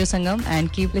listening to Radio Sangam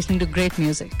and keep listening to great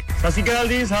music ਸਤਿ ਸ਼੍ਰੀ ਅਕਾਲ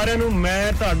ਜੀ ਸਾਰਿਆਂ ਨੂੰ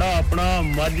ਮੈਂ ਤੁਹਾਡਾ ਆਪਣਾ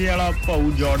ਮਾਝੇ ਵਾਲਾ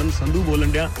ਭਾਊ ਜਾਰਡਨ ਸੰਧੂ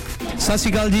ਬੋਲਣ ਡਿਆ ਸਤਿ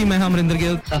ਸ਼੍ਰੀ ਅਕਾਲ ਜੀ ਮੈਂ ਹਾਂ ਅਮਰਿੰਦਰ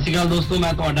ਗਿੱਲ ਸਤਿ ਸ਼੍ਰੀ ਅਕਾਲ ਦੋਸਤੋ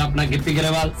ਮੈਂ ਤੁਹਾਡਾ ਆਪਣਾ ਗਿੱਪੀ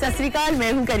ਗਰੇਵਾਲ सत श्री अकाल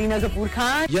मैं हूं Kareena Kapoor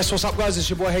Khan Yes what's up guys it's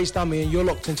your boy Hayes Dami and you're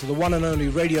locked into the one and only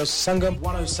Radio Sangam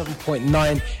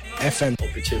 107.9 FM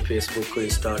पीछे Facebook को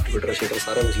Insta Twitter शेयर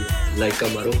सारा कुछ लाइक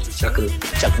का मारो चक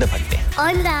दे फटते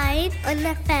online on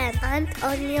the fan and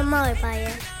on your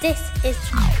mobile this is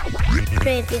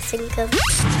Radio Sangam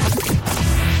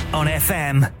on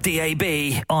FM, DAB,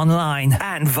 online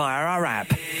and via our app.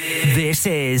 This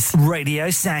is Radio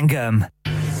Sangam.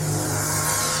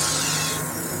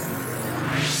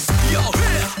 Yo,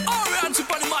 here, Ariana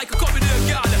up on the mic, coming here,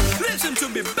 God. Listen to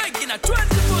me, begging at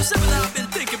 24/7. I've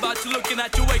been thinking about you, looking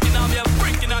at you, waking up, I'm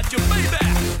freaking out you, baby.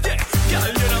 Yeah,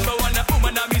 girl, you're number one,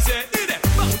 woman, I'm say,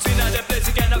 bouncing at the place,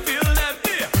 can I feel them?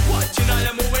 Yeah, watching how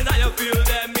you moving, how you feel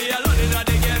them? Me alone in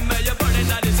the game, you're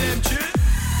burning at the same shit.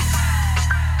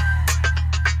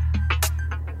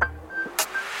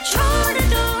 छोड़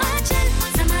दो आंचल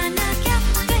ज़माना क्या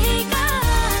कहेगा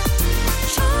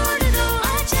छोड़ दो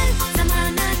आंचल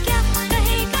ज़माना क्या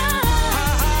कहेगा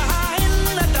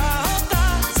हिलता होता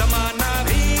ज़माना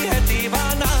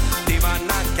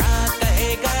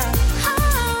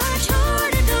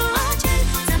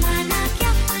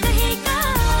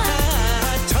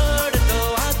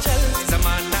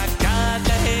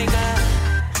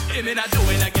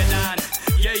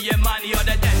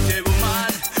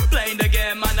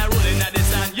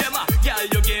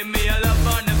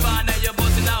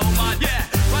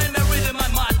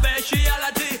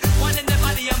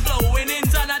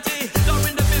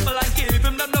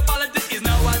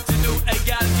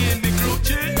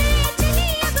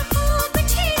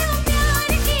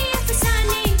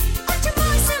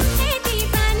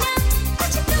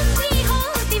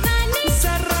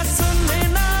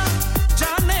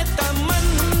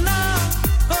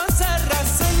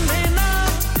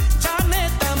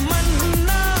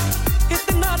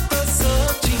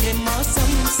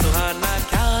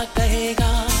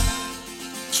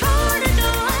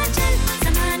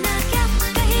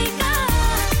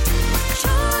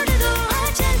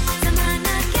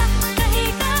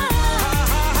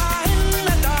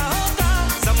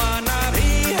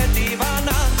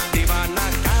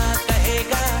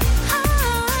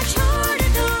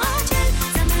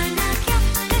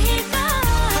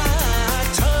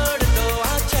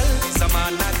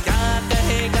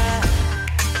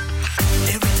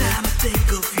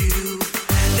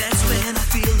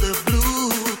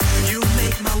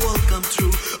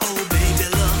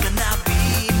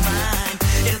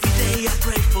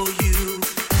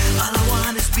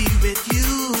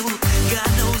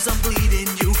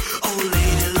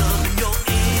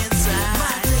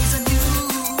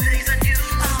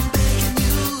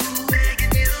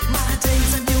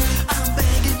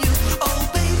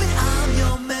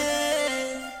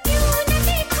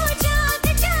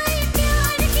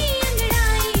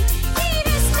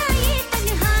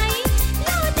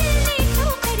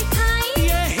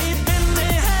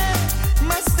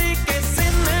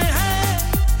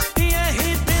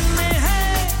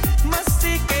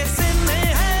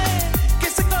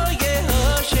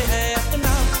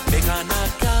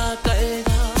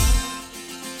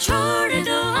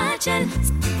आंचल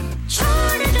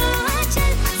छोड़ दो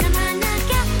आंचल ज़माना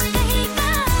क्या कहेगा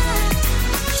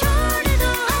छोड़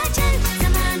दो आंचल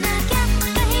ज़माना क्या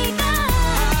कहेगा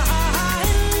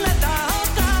हिलता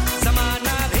होगा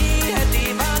ज़माना भी है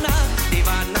दीवाना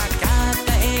दीवाना क्या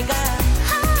कहेगा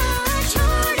हाँ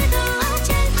छोड़ दो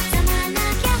आंचल ज़माना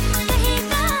क्या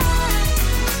कहेगा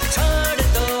छोड़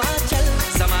दो आंचल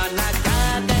ज़माना क्या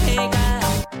कहेगा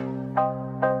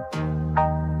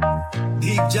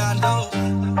Deep John Doe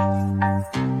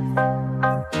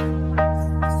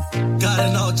Got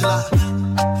it all July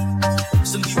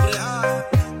Sandeep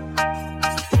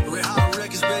Rehan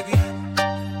Records baby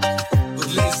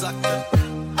Budle Zakta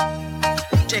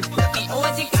ओ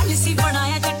जी कल सी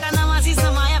बनाया जट्टा नवा सी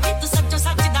समाया वे तू सच्चो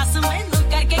सच दस मैनू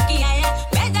करके की आया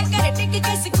पैदा कर टिक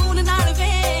के सुकून नाल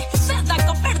वे सदा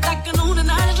को पड़दा कानून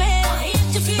नाल वे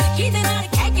आज फिर किदे नाल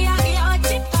कह के आ गया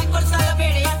चिट्टा कुर्ता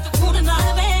लपेड़िया तू खून नाल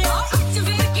वे आज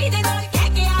फिर किदे नाल कह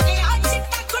के आ गया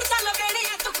चिट्टा कुर्ता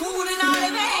लपेड़िया तू खून नाल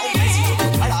वे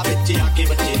खड़ा बच्चे आके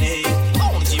बच्चे ने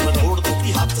कौन जीवन ओढ़ दो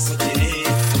की हाथ सच्चे ने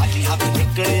खाली हाथ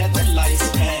निकले अल्लाह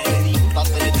इसमें नहीं होता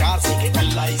तेरे चार सी के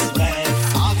अल्लाह इसमें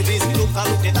आग दे सी लोका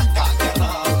लुटे धक्का करना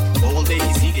बोल दे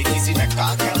किसी के किसी धक्का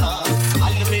करना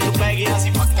हल में पै गया सी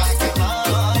पक्का करना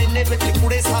इन्ने बिच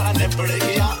कुड़े सारा निबड़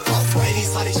गया मेरी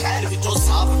सारी शहर विचों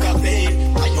साफ कर दे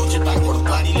ताइयों चिट्टा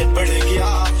कुड़ता नहीं लिबड़ गया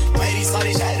मेरी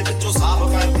सारी शहर विचों साफ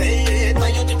कर दे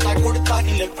ताइयों चिट्टा कुड़ता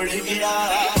नहीं लिबड़ गया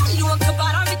लू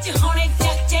अखबारां विच होणे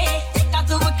चर्चे चिट्टा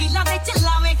तू वकीलां दे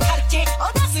चलावे खर्चे ओ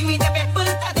 10वीं दे पेपर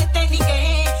ता दित्ते नहीं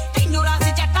गए तैनू राज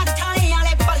जट्टा थाणे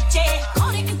वाले पर्चे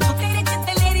और एक तो तेरे च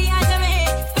दलेरी आ जावे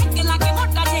पैग ला के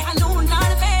मोटा जिहा लूण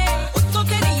नाल वे उत्तों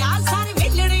तेरे यार सारे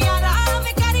मिलण यारा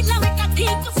वे कर लवे कट्ठी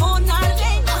एक फोन नाल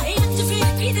वे आए अज फिर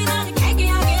किदे नाल कह के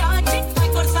आ गया चिट्टा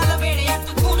कुर्ता लपेड़िया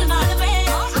तू खून नाल वे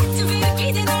अज फिर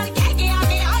किदे नाल कह के आ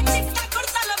गया चिट्टा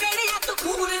कुर्ता लपेड़िया तू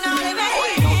खून नाल वे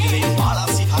नौकरी वाला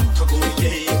सी हक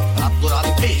गोरीए रातों रात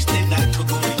भेज दे नरक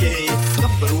गोरीए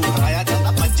गब्बरू हराया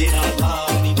जाता पंजे नाल था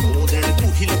नी कोदड़ तू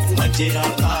ही लकू मंजे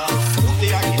नाल था उत्ते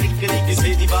आके निकली किसे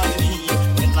दी बात नहीं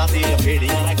इन्ना ते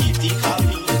लपेड़िया ना कीती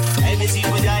खानी ऐਵੇਂ ਸੀ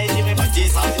ਵਜਾਏ ਜਿਵੇਂ ਬੱਜੇ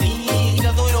ਸਾਜਨੀ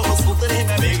ਜਦੋਂ ਉਹ ਸੁਤਰੇ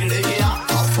ਮੈਂ ਵਿਗੜ ਗਿਆ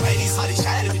ਮੇਰੀ ਸਾਰੀ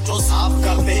ਸ਼ਹਿਰ ਵਿੱਚੋਂ ਸਾਫ਼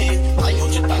ਕਰ ਦੇ ਤਾਈਓ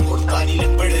ਚਿੱਟਾ ਕੁੜਤਾ ਨਹੀਂ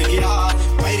ਲਿਬੜ ਗਿਆ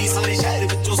ਮੇਰੀ ਸਾਰੀ ਸ਼ਹਿਰ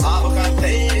ਵਿੱਚੋਂ ਸਾਫ਼ ਕਰ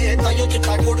ਦੇ ਤਾਈਓ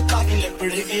ਚਿੱਟਾ ਕੁੜਤਾ ਨਹੀਂ ਲਿਬੜ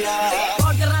ਗਿਆ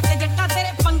ਆਰਡਰਾਂ ਤੇ ਜੱਟਾ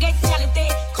ਤੇਰੇ ਪੰਗੇ ਚੱਲਦੇ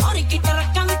ਖੋਰੀ ਕੀ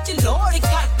ਟਰੱਕਾਂ ਵਿੱਚ ਲੋਡ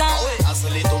ਕਰਦਾ ਓਏ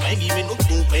ਅਸਲੇ ਤੋਂ ਮਹਿੰਗੀ ਮੈਨੂੰ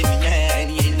ਤੂੰ ਪੈਣੀ ਐ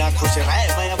ਨਹੀਂ ਇੰਨਾ ਖੁਸ਼ ਰਹਿ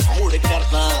ਮੈਂ ਅਫੋਰਡ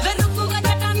ਕਰਦਾ ਵੇ ਰੁਕੂਗਾ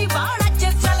ਜੱਟਾ ਨਹੀਂ ਬਾੜਾ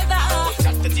ਚਿਰ ਚੱਲਦਾ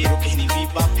ਜੱਟ ਜੀ ਰੁਕੇ ਨਹੀਂ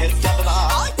ਬੀਬਾ ਫਿਰ ਚੱਲਦਾ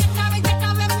ਓ ਜੱਟਾ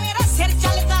ਵੇ ਮੇਰਾ ਸਿਰ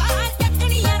ਚੱਲਦਾ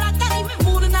ਜੱਟਣੀਆਂ ਰਾਤਾਂ ਨਹੀਂ ਮੈਂ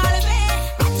ਮੂਨ ਨਾਲ ਵੇ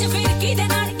ਅੱਜ ਫਿਰ ਕਿਹਦੇ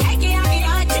ਨਾਲ ਕਹਿ ਕੇ ਆ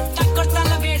ਗਿਆ ਚਿੱਟਾ ਕੁੜਤਾ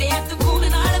ਲਪੇੜਿਆ ਤੂੰ ਖੂਨ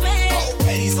ਨਾਲ ਵੇ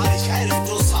ਮੇਰੀ ਸਾਰੀ ਸ਼ਹਿਰ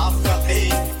ਵਿੱਚੋਂ ਸਾਫ਼ ਕਰ ਦੇ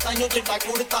ਤਾਈਓ ਚਿੱਟਾ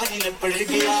ਕੁੜਤਾ ਨਹੀਂ ਲਿਬੜ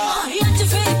ਗਿਆ ਅੱਜ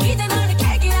ਫਿਰ ਕਿਹਦੇ ਨਾਲ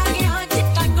ਕਹਿ ਕੇ ਆ ਗਿਆ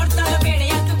ਚਿੱਟਾ ਕੁੜਤਾ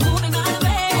ਲਪੇੜਿਆ ਤੂੰ ਖੂਨ ਨਾਲ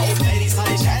ਵੇ ਮੇਰੀ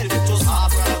ਸਾਰੀ ਸ਼ਹਿਰ ਵਿੱਚੋਂ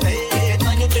ਸਾਫ਼ ਕਰ ਦੇ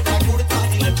ਤਾਈਓ ਚਿੱਟਾ ਕੁੜਤਾ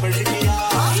ਨਹੀਂ ਲਿਬੜ ਗਿਆ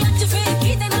ਅੱਜ ਫਿਰ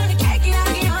ਕਿਹਦੇ ਨਾਲ ਕਹਿ ਕੇ ਆ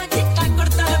ਗਿਆ ਚਿੱਟਾ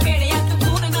ਕੁੜਤਾ ਲਪੇੜਿਆ ਤੂੰ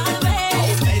ਖੂਨ ਨਾਲ ਵੇ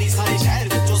ਮੇਰੀ ਸਾਰੀ ਸ਼ਹਿਰ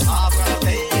ਵਿੱਚੋਂ ਸਾਫ਼ ਕਰ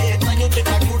ਦੇ ਤਾਈਓ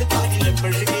ਚਿੱਟਾ ਕੁੜਤਾ ਨਹੀਂ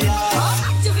ਲਿਬੜ ਗਿਆ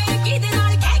ਅੱਜ ਫਿਰ ਕਿਹਦੇ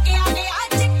ਨਾਲ ਕਹਿ ਕੇ ਆ ਗਿਆ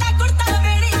ਚਿੱਟਾ ਕੁੜਤਾ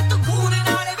ਲਪੇੜਿਆ ਤੂੰ ਖੂਨ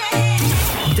ਨਾਲ ਵੇ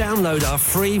Download our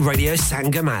free Radio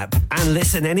Sangam app and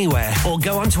listen anywhere or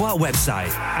go onto our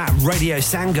website at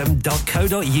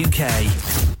radiosangam.co.uk.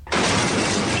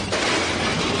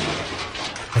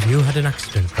 Have you had an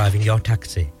accident driving your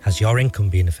taxi? Has your income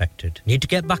been affected? Need to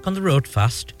get back on the road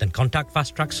fast? Then contact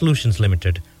Fast Track Solutions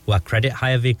Limited, who are credit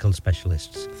hire vehicle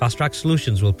specialists. Fast Track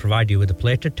Solutions will provide you with a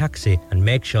plated taxi and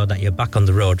make sure that you're back on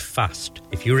the road fast.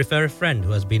 If you refer a friend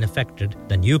who has been affected,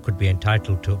 then you could be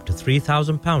entitled to up to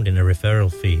 £3,000 in a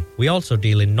referral fee. We also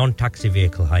deal in non-taxi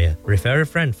vehicle hire. Refer a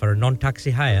friend for a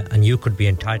non-taxi hire and you could be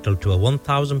entitled to a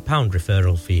 £1,000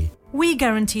 referral fee. We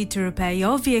guarantee to repair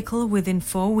your vehicle within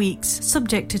 4 weeks,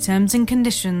 subject to terms and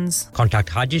conditions. Contact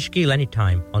Haji Shakil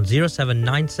anytime on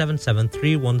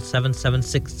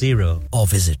 07977317760 or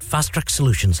visit Fast Track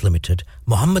Solutions Limited,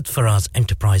 Mohammed Faraz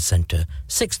Enterprise Centre,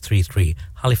 633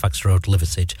 Halifax Road,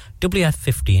 Liversedge,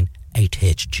 WF15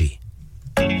 8HG.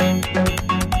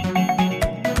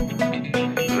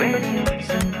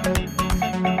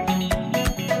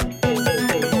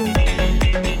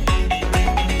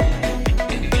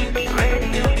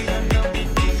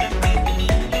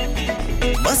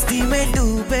 मस्ती में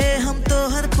डूबे हम तो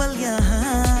हर पल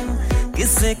यहाँ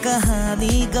किस्से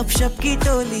कहानी गपशप की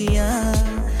टोलियाँ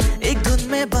एक धुन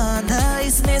में बांधा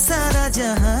इसने सारा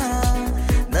जहां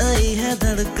नई है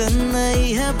धड़कन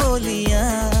नई है बोलियां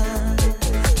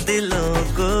दिलों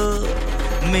को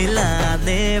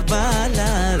मिलाने वाला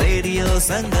रेडियो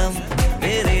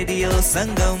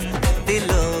संगम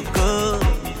दिलों को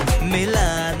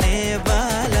मिलाने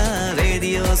वाला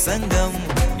संगम,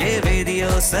 ये रेडियो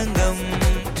संगम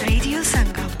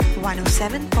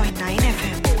 107.9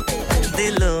 FM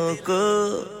दिलों को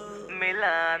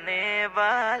मिलाने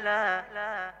वाला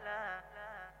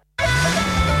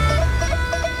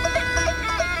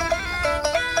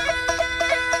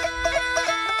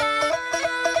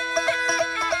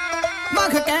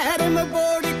मख कैरम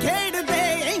बोर्ड खेडदे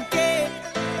इंके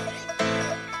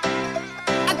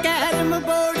कैरम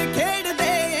बोर्ड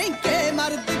खेडदे इंके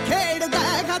मर्द खेडदा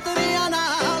खतरियां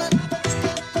नाल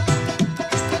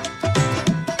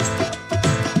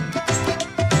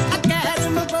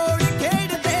कैरम बोर्ड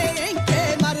खेडदे इंके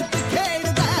मर्द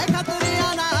खेडदा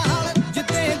खतरियां नाल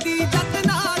जिते दी जट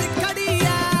नाल खड़ी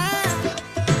है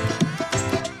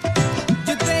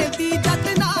जिते दी जट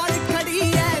नाल खड़ी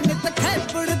है नित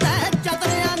खेपड़दा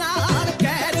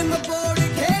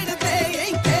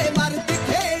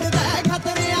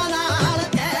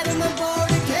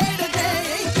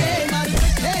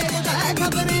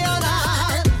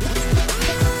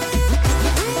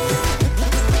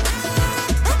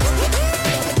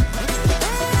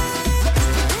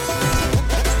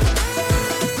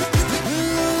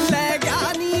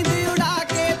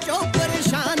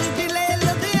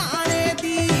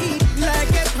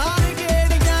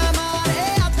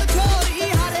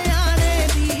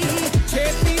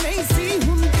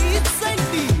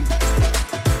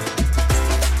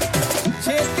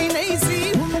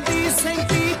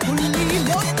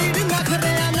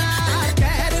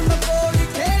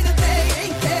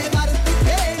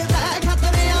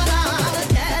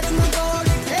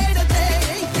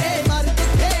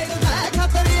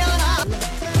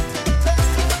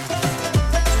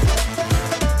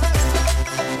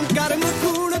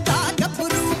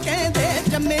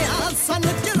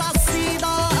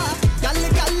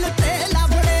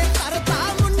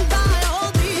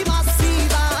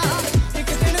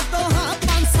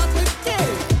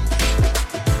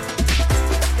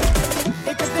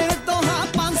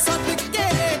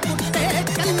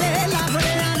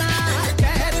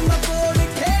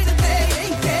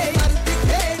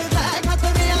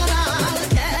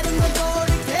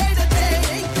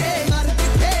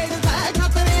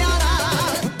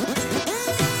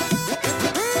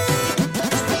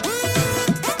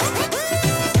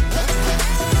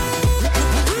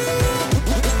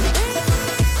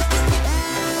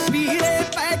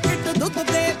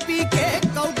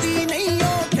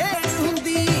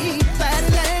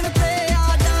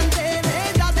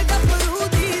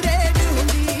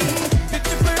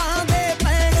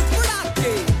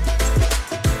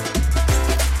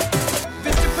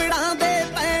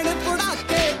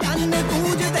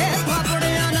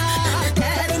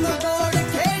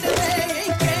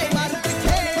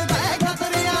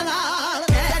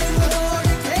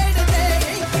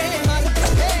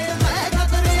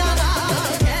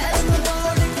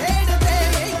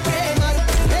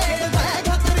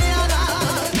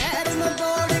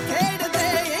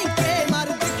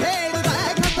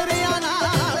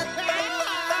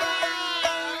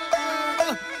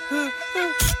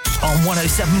on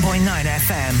 107.9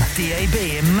 FM, DAB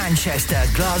in Manchester,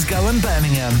 Glasgow and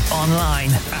Birmingham,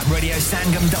 online at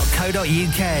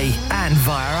radiosangam.co.uk and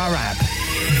via our app.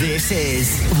 This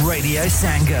is Radio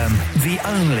Sangam, the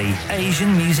only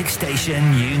Asian music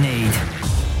station you need.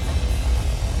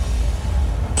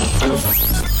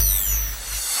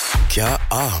 क्या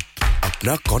आप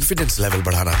अपना कॉन्फिडेंस लेवल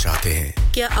बढ़ाना चाहते हैं?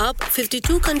 क्या आप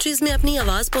 52 कंट्रीज में अपनी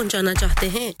आवाज पहुंचाना चाहते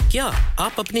हैं? क्या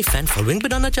आप अपनी फैन फॉलोइंग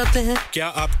बनाना चाहते हैं? क्या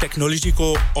आप टेक्नोलॉजी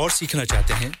को और सीखना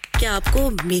चाहते हैं? क्या आपको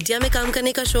मीडिया में काम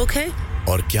करने का शौक है?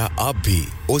 और क्या आप भी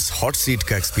उस हॉट सीट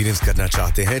का एक्सपीरियंस करना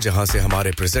चाहते हैं जहां से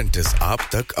हमारे प्रेजेंटर्स आप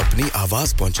तक अपनी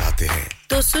आवाज पहुंचाते हैं?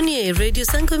 तो सुनिए, Radio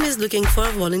Sangam is looking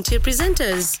for volunteer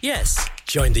presenters. Yes.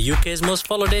 Join the UK's most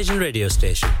followed Asian radio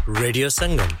station, Radio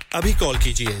Sangam. Abhi call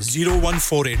kijiye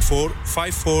 01484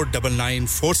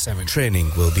 549947.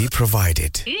 Training will be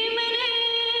provided.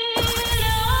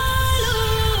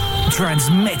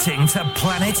 Transmitting to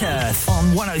planet Earth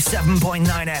on 107.9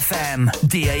 FM,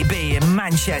 DAB in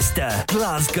Manchester,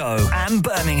 Glasgow and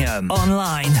Birmingham.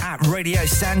 Online at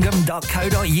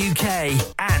radiosangam.co.uk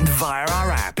and via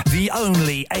our app. The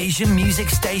only Asian music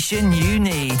station you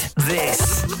need.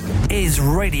 This is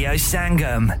Radio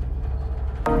Sangam.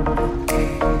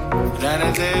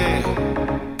 Okay.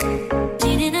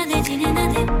 जीने ना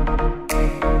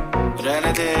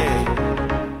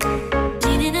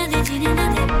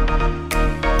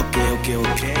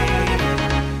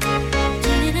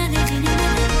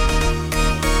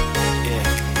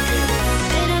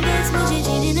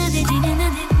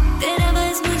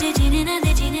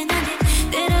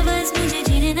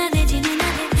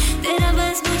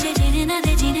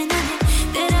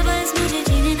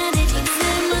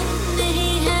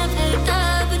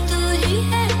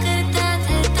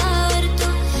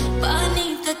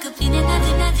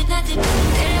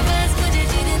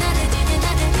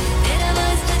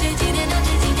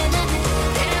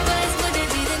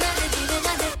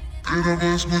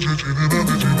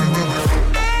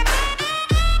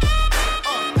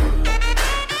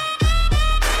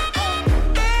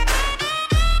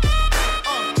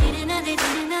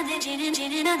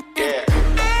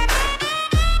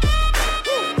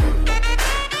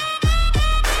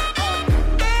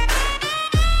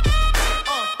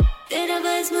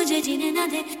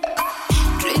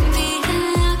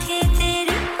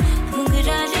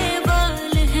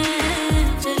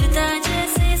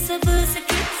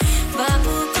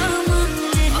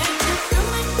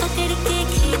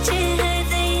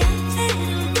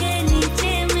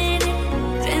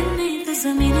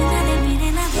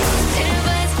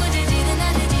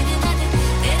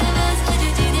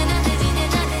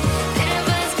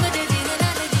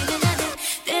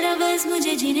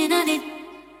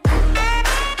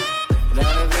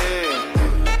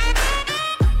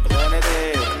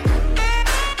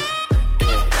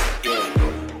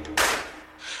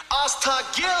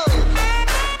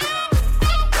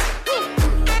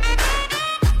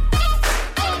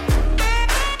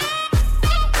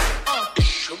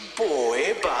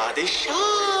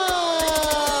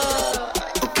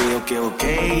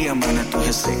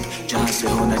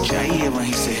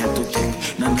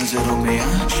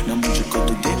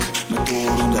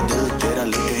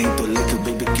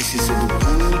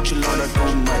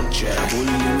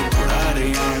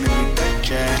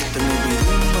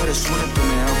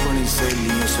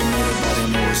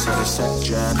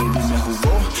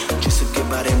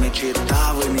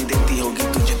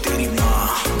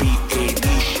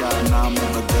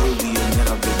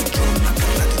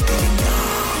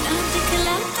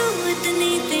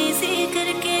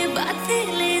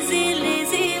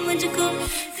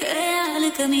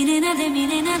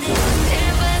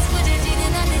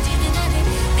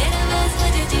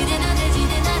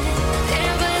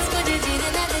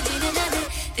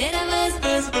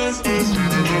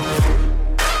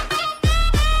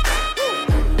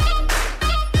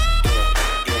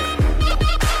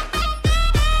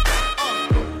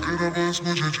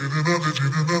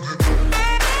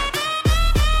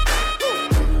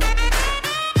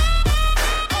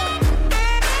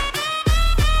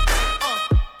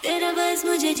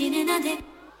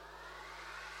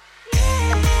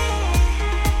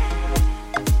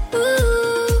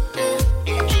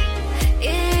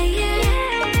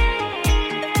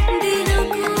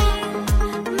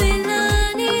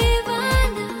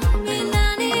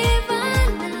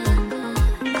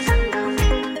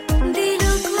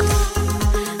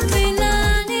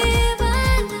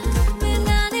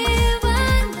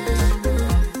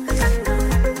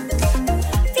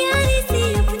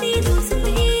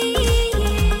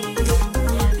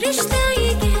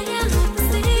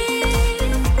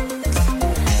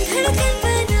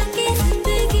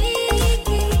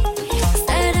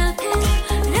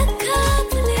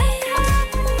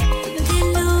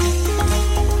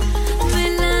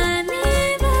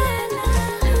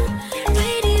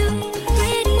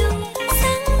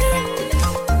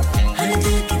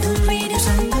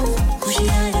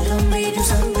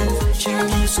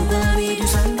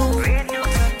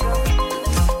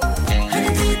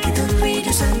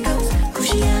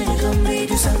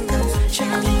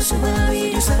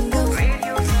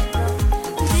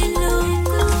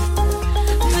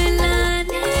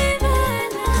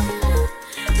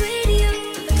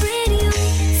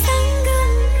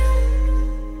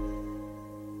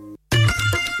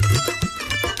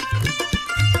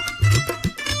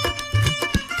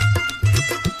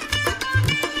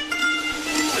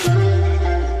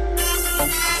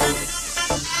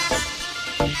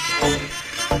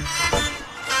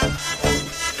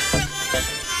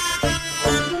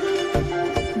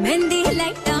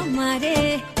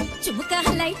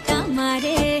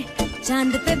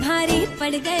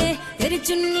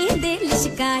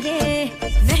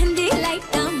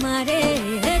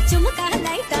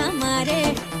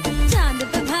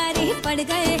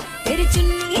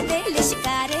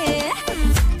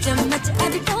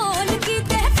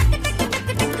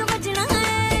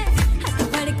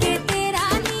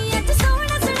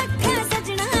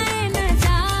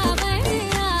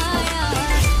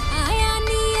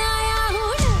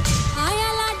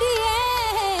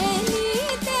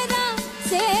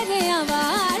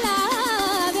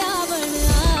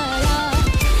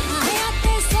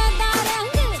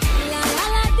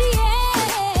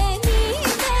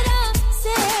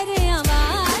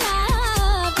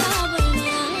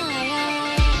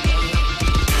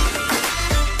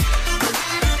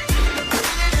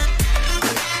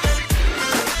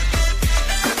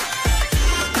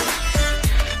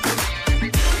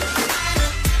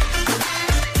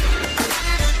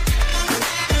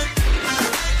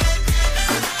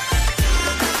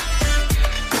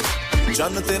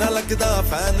ਚੰਨ ਤੇਰਾ ਲੱਗਦਾ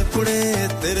fan ਕੁੜੇ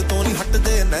ਤੇਰੇ ਤੋਂ ਨਹੀਂ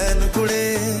ਹਟਦੇ ਨੈਣ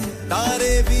ਕੁੜੇ ਤਾਰੇ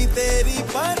ਵੀ ਤੇਰੀ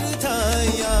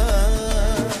ਪਰਛਾਈਆਂ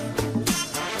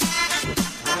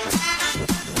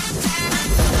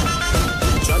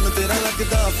ਚੰਨ ਤੇਰਾ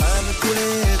ਲੱਗਦਾ ਫੈਨ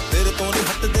ਕੁੜੇ ਤੇਰੇ ਤੋਂ ਨਹੀਂ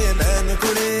ਹਟਦੇ ਨੈਣ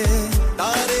ਕੁੜੇ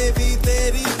ਤਾਰੇ ਵੀ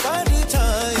ਤੇਰੀ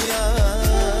ਪਰਛਾਈਆਂ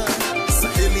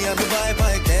ਸਹੇਲੀਆਂ ਨੂੰ ਬਾਏ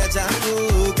ਬਾਏ ਕਹਿ ਜਾ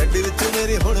ਤੂੰ ਗੱਡੀ ਵਿੱਚ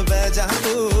ਮੇਰੀ ਹੁਣ ਬਹਿ ਜਾ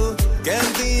ਤੂੰ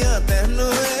ਕਹਿੰਦੀਆਂ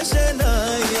ਤੈਨੂੰ ਐ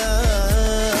ਸ਼ਨਾਈਆਂ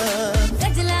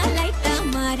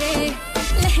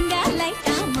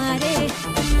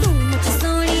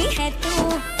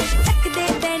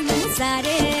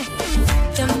सारे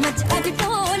चम्मच आज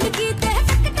ढोल की ते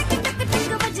टक टक टक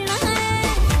टक बजना है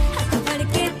हाथ फड़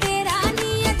के तेरा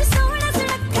नियत सोना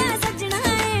सुरखा सजना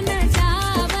है न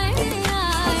जावन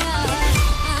आया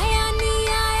आया नी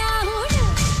आया हुन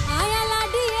आया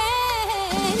लाडिए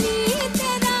नी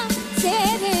तेरा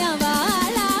सेरे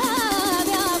वाला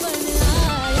व्यावन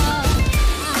आया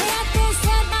आया ते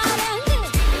सदा रंग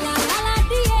लाला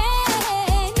लाडिए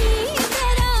नी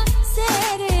तेरा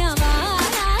सेरे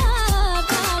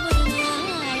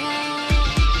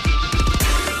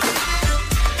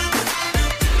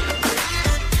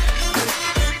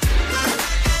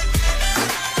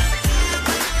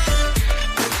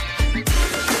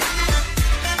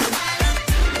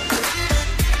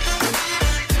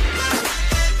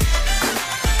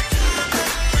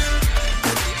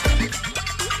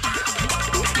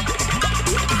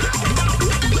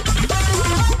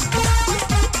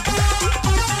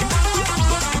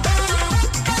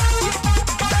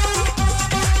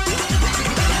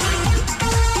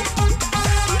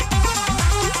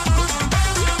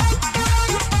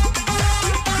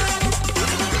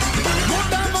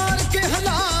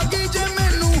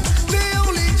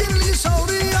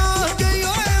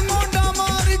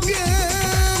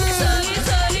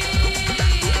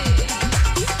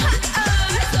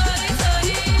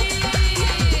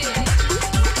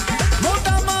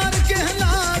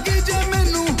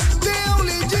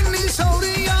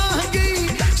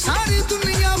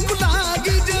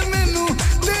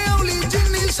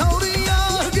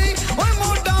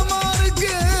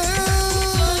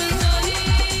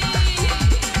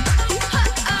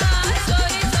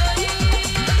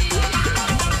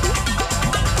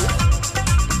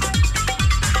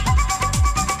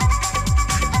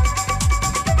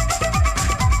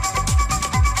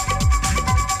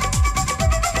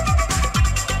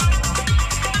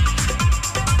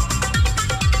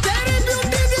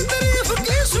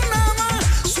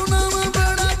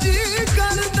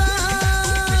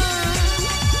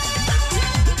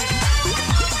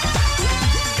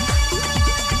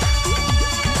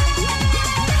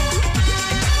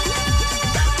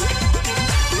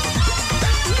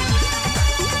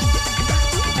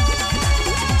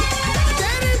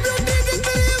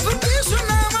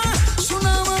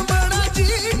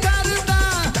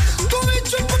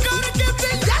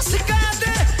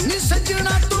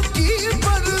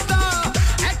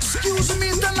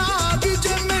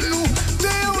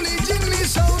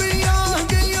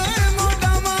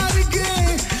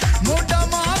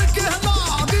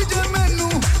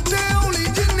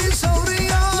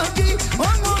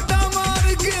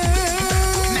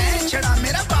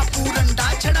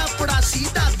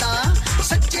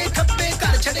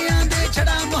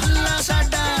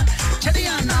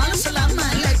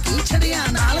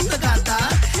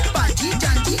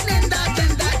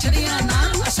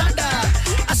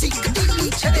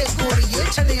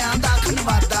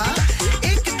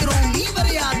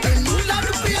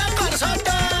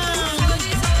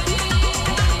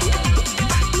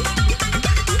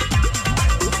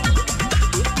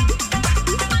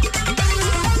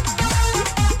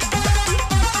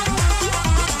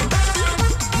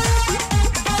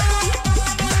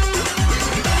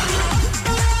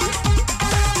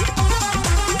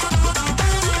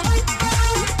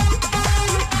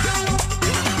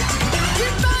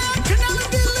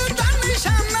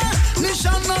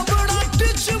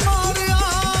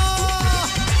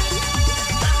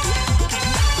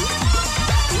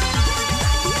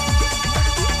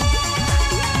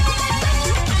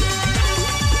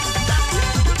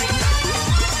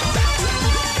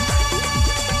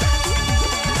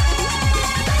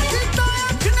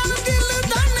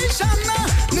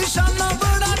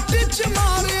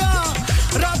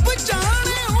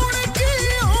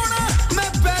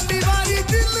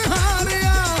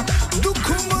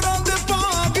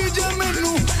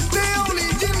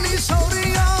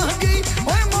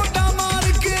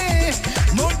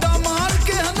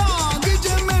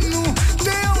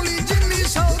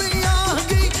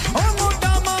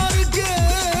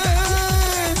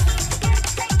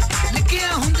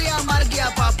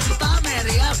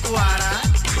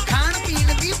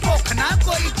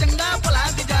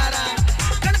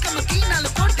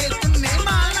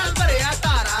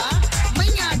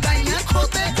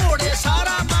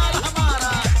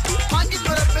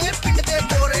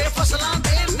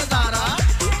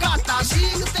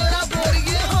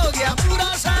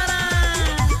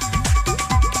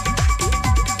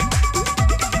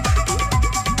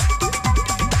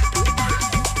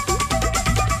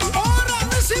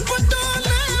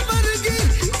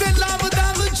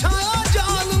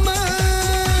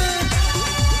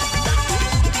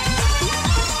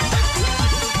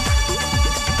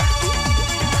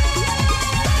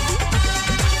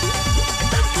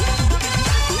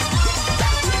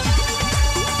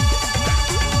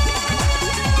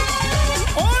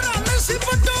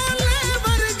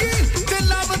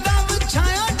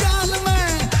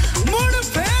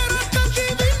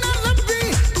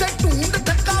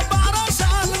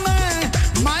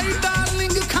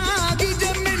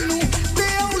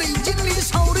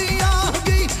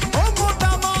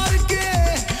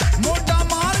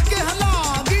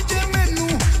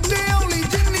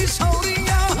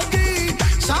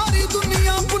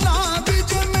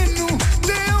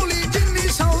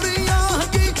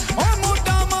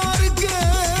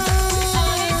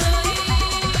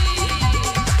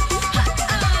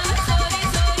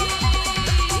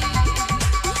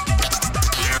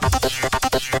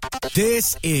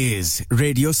This is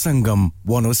Radio Sangam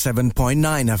 107.9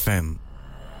 FM.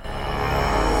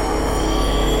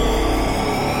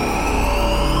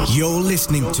 You're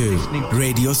listening to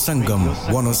Radio Sangam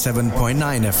 107.9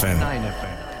 FM.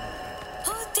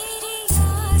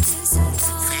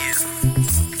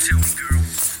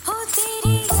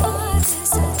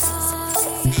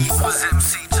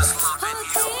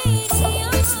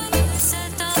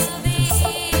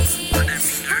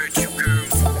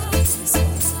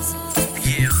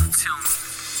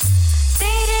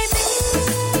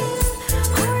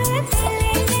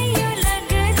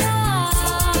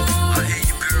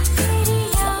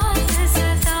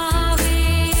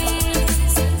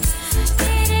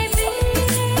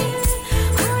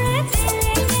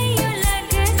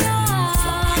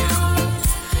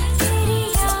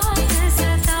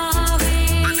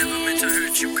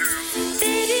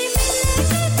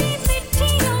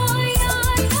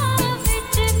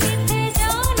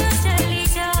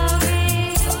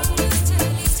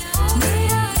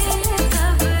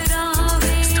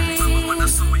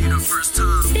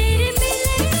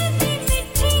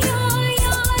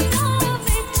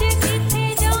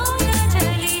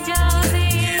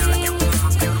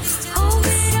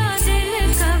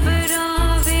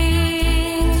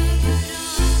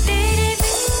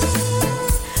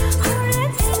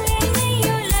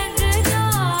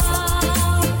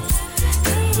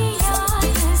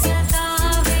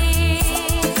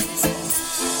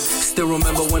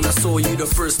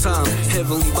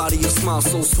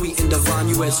 So sweet and divine,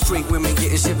 you had straight women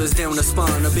getting shivers down the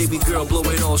spine. A baby girl blow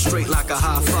it all straight like a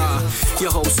high five.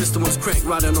 Your whole system was cranked,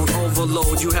 riding on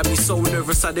overload. You had me so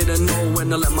nervous I didn't know when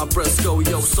to let my breath go.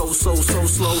 Yo, so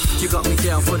slow. You got me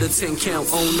down for the 10 count.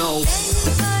 Oh no.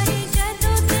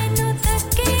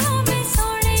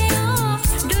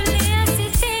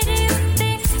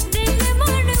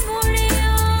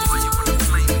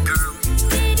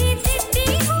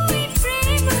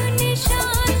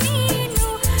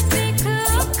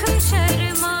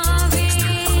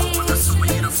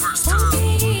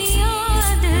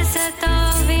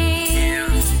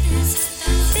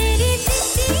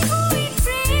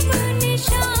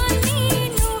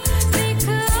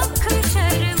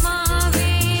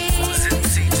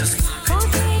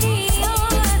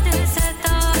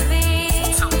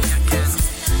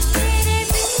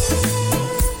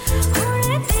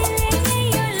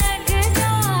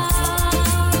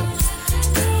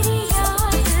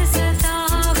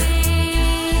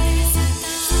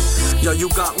 You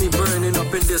got me burning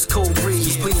up in this cold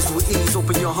breeze. Please with ease,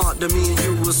 open your heart to me and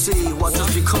you will see. Watch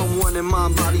us become one in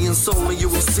mind, body and soul, and you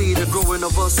will see the growing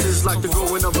of us is like the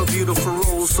growing of a beautiful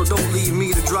rose. So don't leave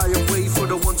me to dry away for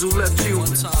the ones who left you.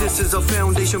 This is a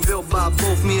foundation built by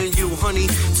both me and you. Honey,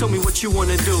 tell me what you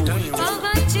wanna do.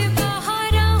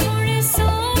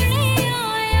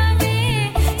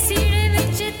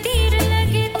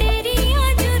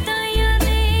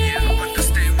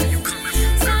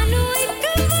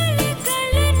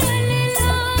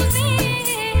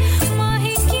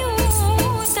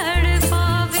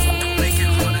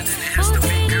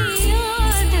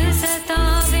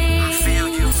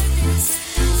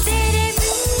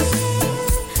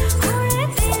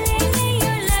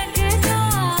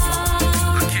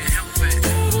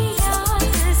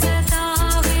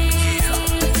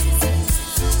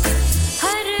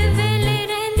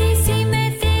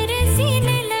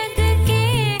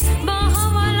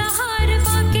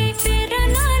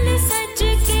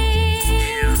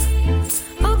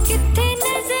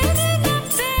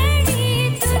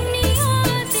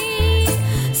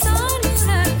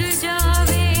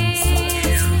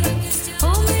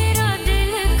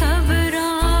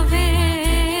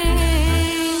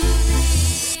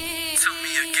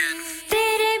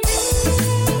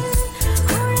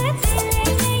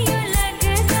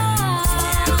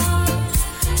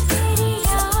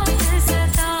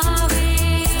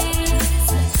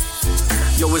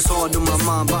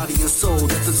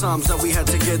 Times that we had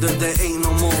together, there ain't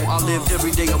no more. I lived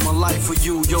every day of my life for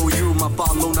you. Yo, you my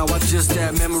Pablo, now I just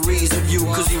have memories of you.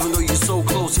 Cause even though you're so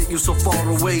close, yet you're so far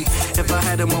away. If I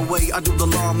had it my way, I'd do the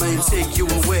llama and take you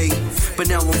away. But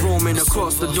now I'm roaming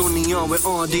across the dunya with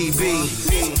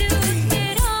RDB.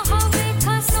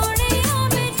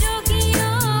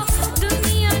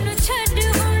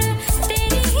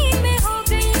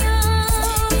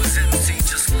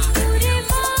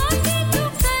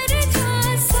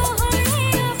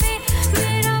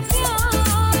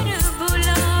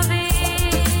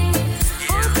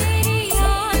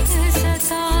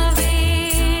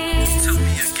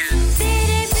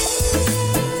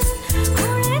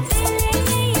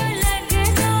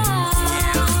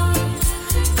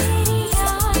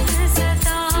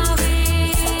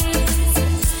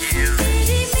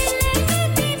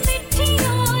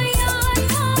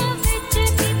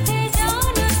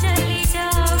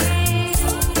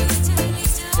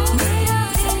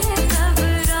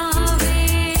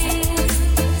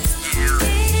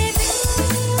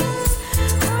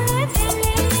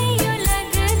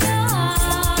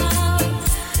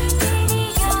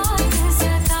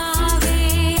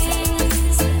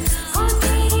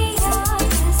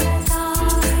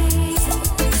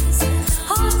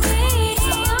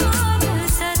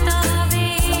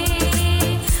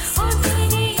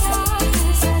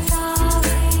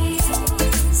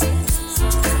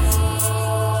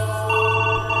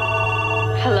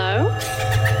 Hello?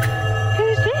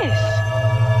 Who's this?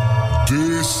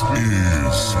 This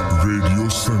is Radio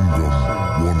Sangam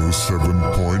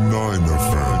 107.9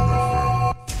 FM.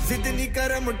 Sidni kar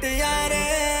mutiyare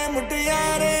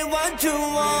what you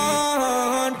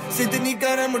want. Sidni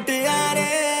kar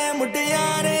mutiyare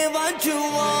what you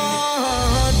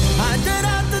want. Aaj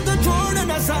raat to chhod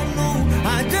na sanu,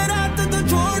 aaj raat to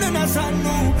chhod na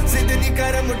sanu. Sidni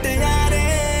kar mutiyare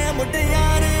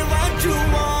what you want.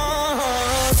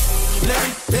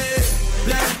 Let it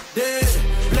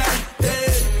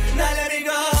now let it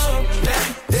go. Let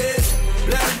it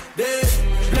now let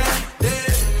it go. Let it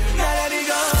now let it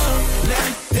go. Let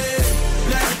it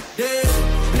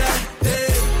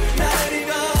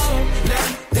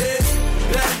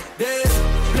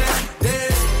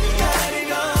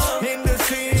in the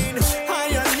scene. I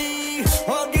need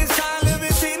hogi saal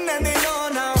within and they know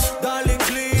now. Darling,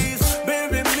 please bear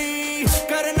with me.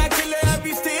 Karna chile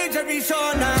abhi stage abhi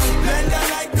show now. Lenda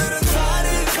like gur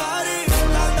sare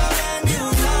landa venue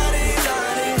lare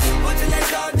kuch le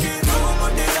jaake do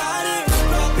mutiyare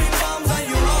dropping bombs on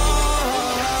you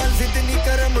all. Zidni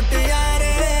kar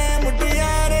mutiyare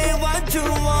what you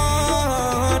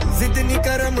want. Zidni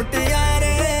kar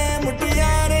mutiyare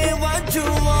what you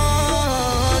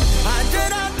want. Aaj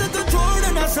raat to chhod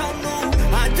na sanu,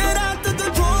 aaj raat to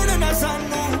chhod na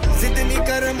sanu. Zidni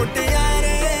kar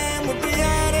mutiyare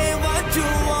what you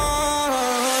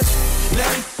want.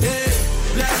 Let it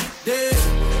now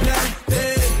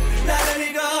let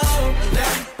it go.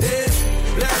 Let it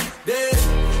now let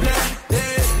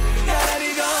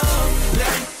it go.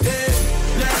 Let it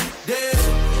now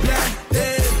let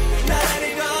it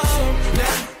go.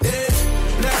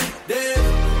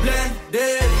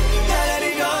 Let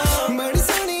it go. Badi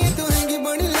soni tu hengi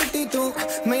badi latti tu.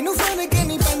 Mainu fark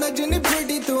nahi panda jini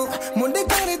pretty tu. Munde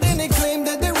kare dene claim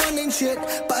that they running shit.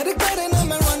 Par kare na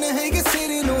main run hai ke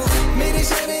city no. Mere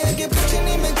shehre ke piche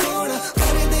nahi main thoda.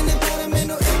 Kare dene pyar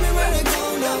mainu everywhere I go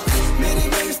now. Mere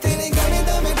verse tere gaane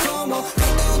da main promo.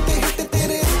 Kate utte hit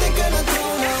tere utte kana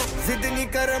throno. Zidni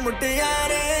kar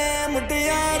mutiyare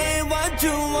what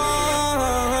you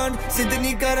want.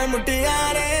 Zidni kar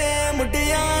mutiyare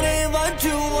what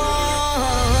you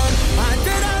want. Aaj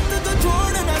raat to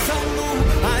chhod na sanu,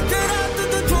 aaj raat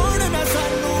to chhod na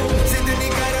sanu. Zidni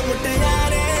kar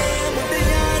mutiyare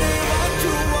what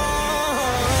you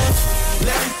want.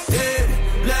 Let it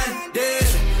now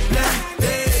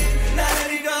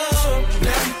let it go.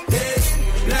 Let it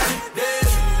now let it go.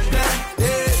 Let it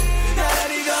now let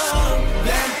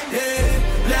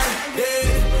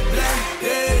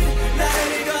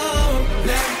it go.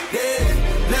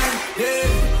 Let it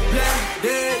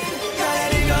now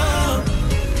let it go.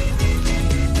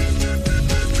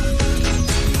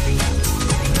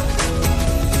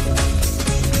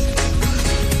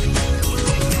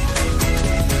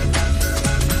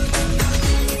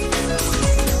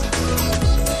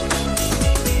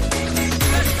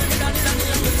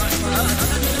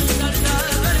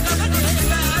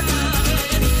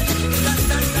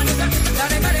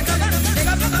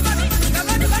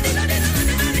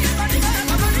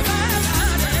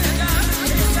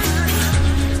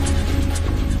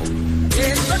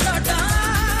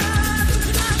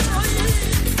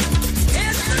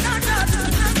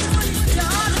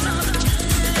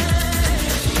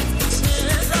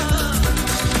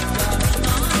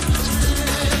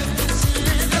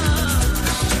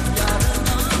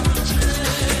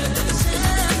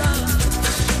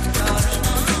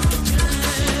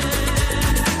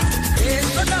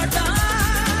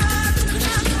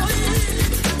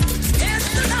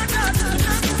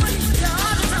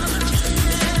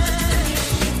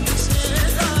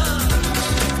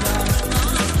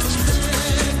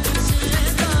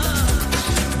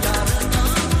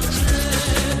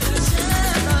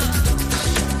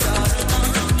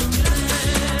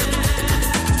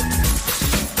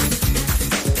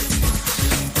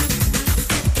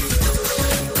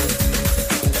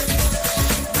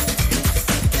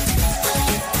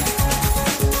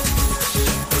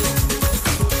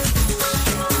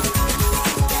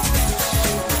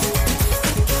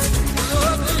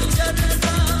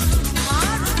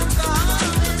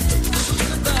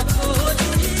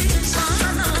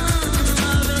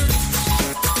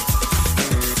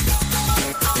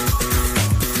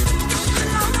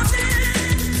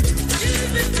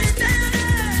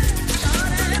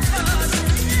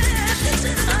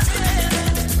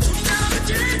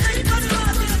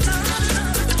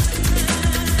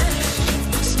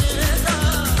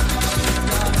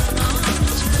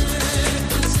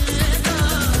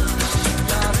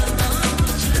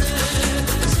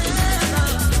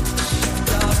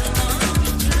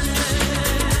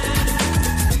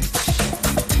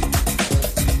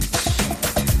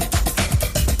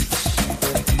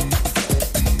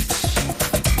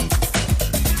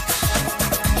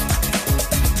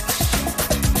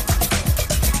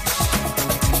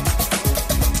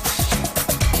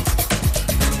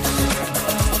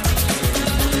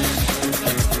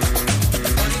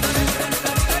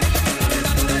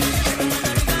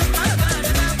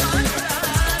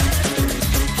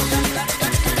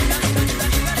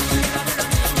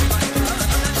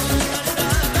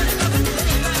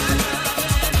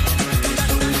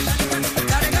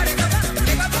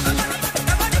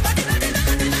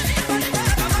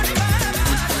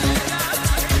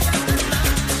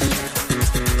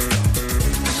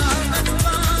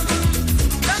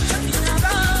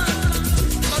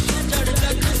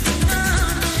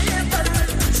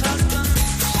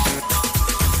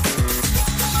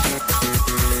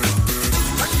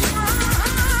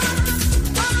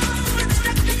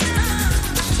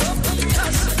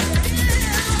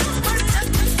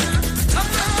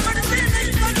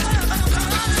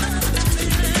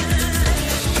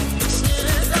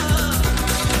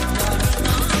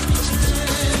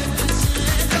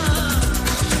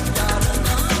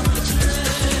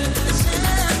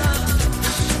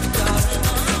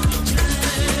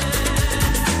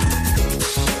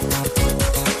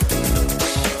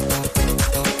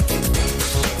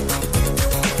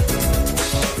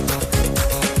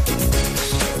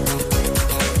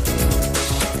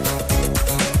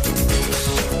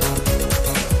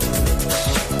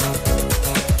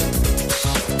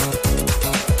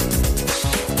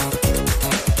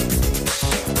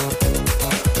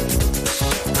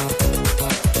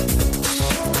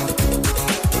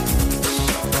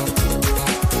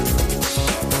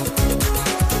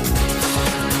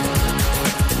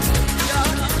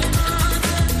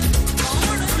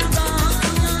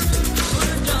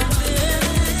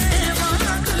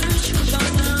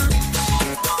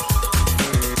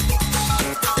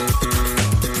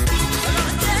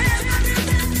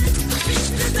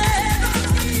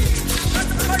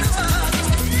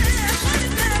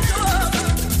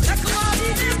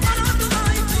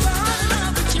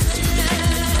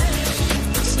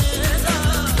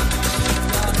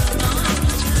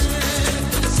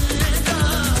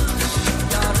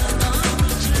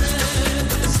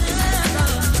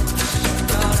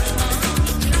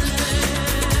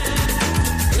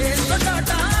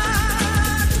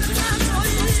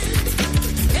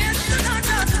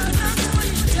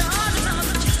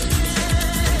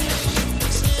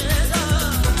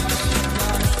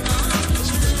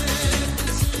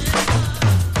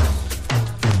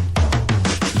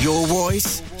 Your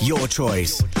voice, your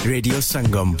choice. Radio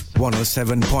Sangam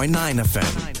 107.9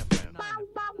 FM.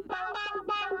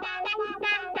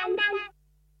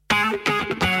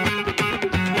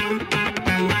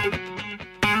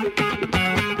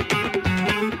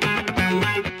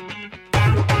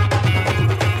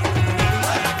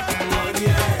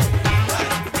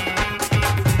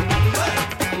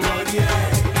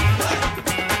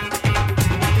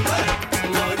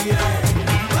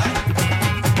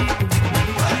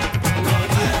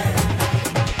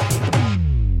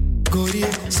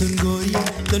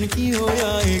 तन की होया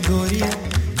ए गोरिया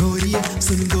गोरिया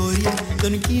सुन गोरिया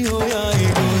तन की होया ए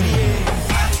गोरिया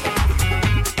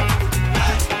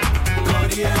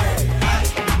गोरिया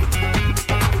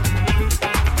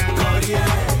गोरिया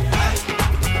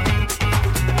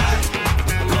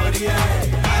गोरिया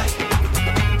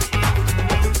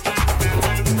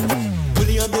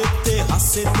दुनिया देखते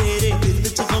हासे तेरे दिल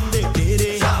विच गम दे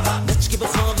तेरे नच के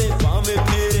बखावे पावे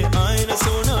फेरे आए ना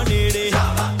सोना नेड़े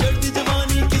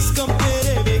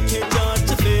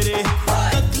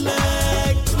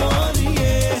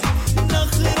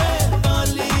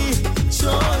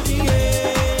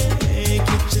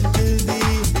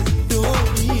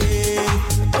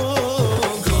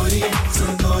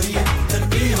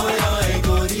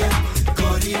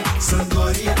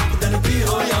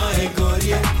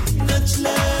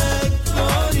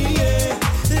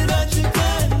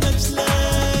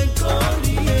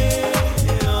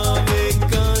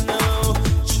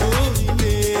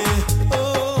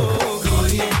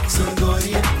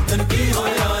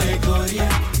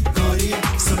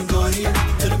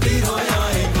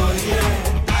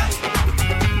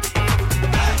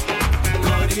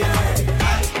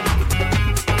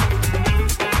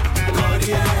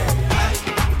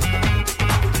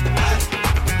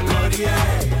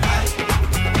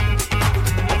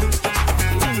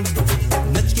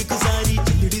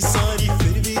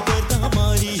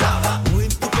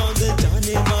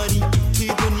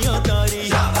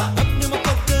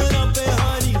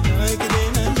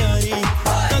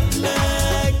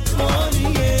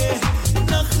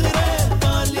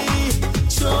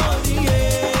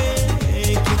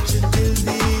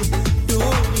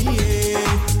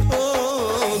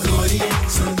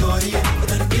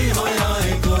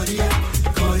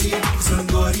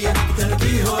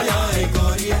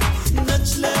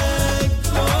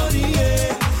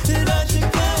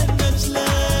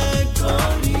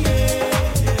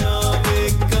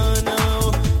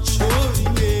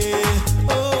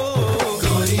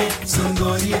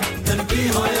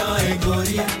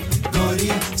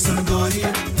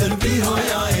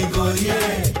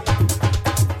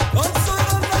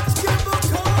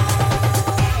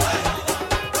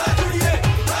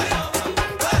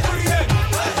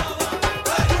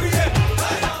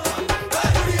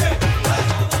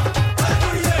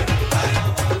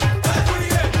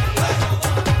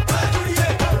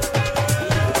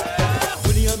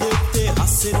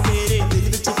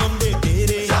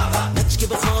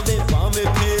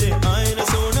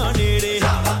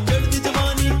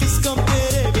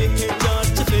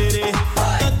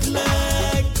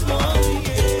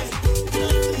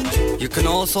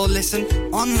Also listen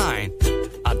online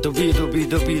at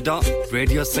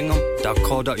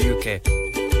www.radiosangam.co.uk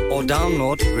or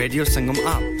download Radio Sangam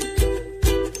app.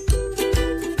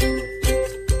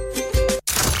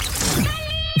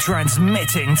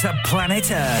 Transmitting to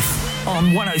planet Earth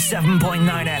on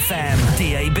 107.9 FM,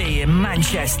 DAB in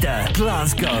Manchester,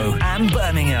 Glasgow and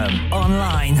Birmingham.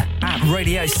 Online at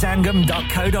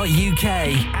radiosangam.co.uk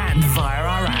and via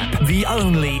our app, the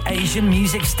only Asian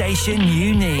music station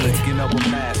you need.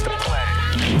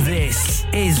 This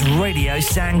is Radio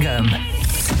Sangam.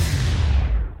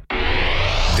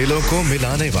 Dilon ko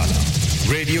milane wala.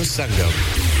 Radio Sangam.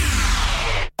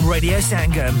 Radio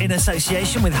Sangam in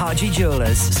association with Haji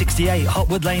Jewellers, 68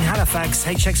 Hotwood Lane, Halifax,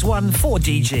 HX1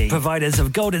 4DG. Providers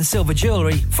of gold and silver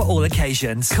jewellery for all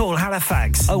occasions. Call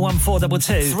Halifax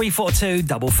 01422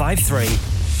 342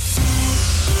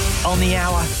 553. On the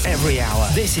hour, every hour.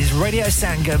 This is Radio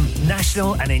Sangam,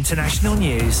 national and international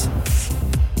news.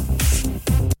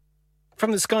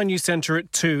 From the Sky News Centre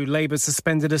at 2, Labour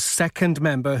suspended a second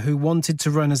member who wanted to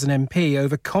run as an MP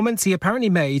over comments he apparently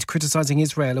made criticising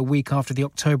Israel a week after the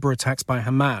October attacks by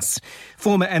Hamas.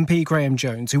 Former MP Graham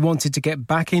Jones, who wanted to get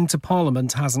back into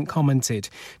Parliament, hasn't commented.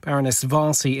 Baroness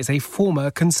Varsi is a former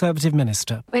Conservative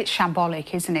minister. It's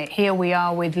shambolic, isn't it? Here we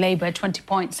are with Labour 20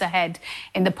 points ahead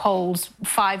in the polls,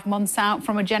 5 months out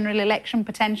from a general election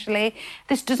potentially.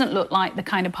 This doesn't look like the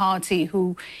kind of party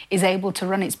who is able to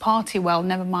run its party well,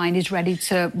 never mind is ready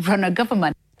to run a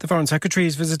government. The Foreign Secretary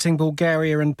is visiting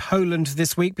Bulgaria and Poland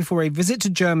this week before a visit to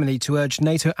Germany to urge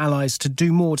NATO allies to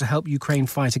do more to help Ukraine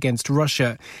fight against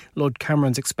Russia. Lord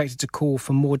Cameron's expected to call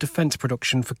for more defence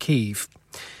production for Kyiv.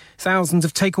 Thousands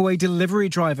of takeaway delivery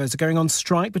drivers are going on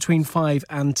strike between 5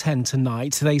 and 10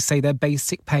 tonight. They say their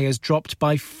basic pay has dropped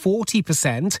by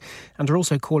 40% and are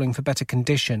also calling for better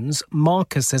conditions.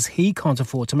 Marcus says he can't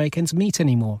afford to make ends meet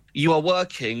anymore. You are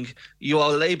working, you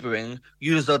are labouring,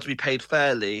 you deserve to be paid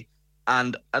fairly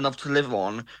and enough to live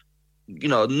on. You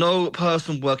know, no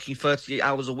person working 38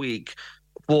 hours a week,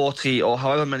 40 or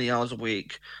however many hours a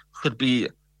week should be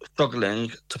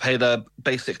struggling to pay their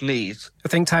basic needs. The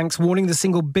think tank's warning the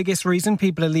single biggest reason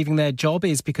people are leaving their job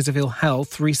is because of ill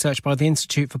health. Research by the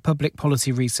Institute for Public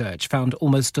Policy Research found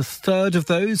almost a third of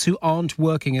those who aren't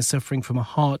working are suffering from a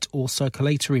heart or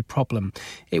circulatory problem.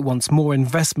 It wants more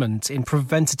investment in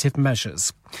preventative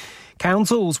measures.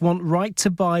 Councils want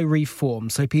right-to-buy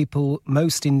reform so people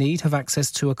most in need have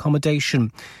access to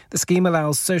accommodation. The scheme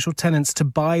allows social tenants to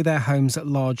buy their homes at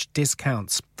large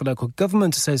discounts. The Local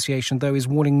Government Association, though, is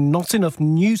warning not enough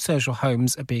new social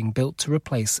homes are being built to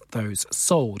replace those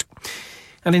sold.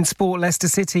 And in sport, Leicester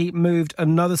City moved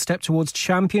another step towards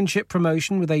championship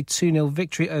promotion with a 2-0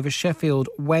 victory over Sheffield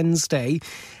Wednesday.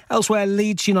 Elsewhere,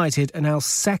 Leeds United are now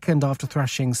second after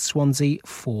thrashing Swansea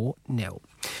 4-0.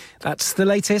 That's the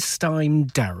latest. I'm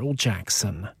Daryl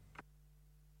Jackson.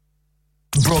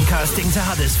 Broadcasting to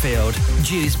Huddersfield,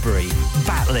 Dewsbury,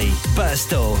 Batley,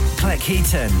 Birstall,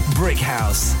 Cleckheaton,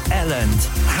 Brickhouse, Elland,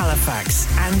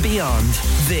 Halifax and beyond.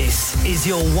 This is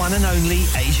your one and only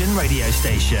Asian radio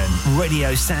station.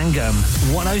 Radio Sangam,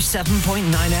 107.9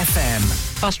 FM.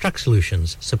 Fast Track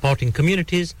Solutions, supporting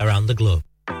communities around the globe.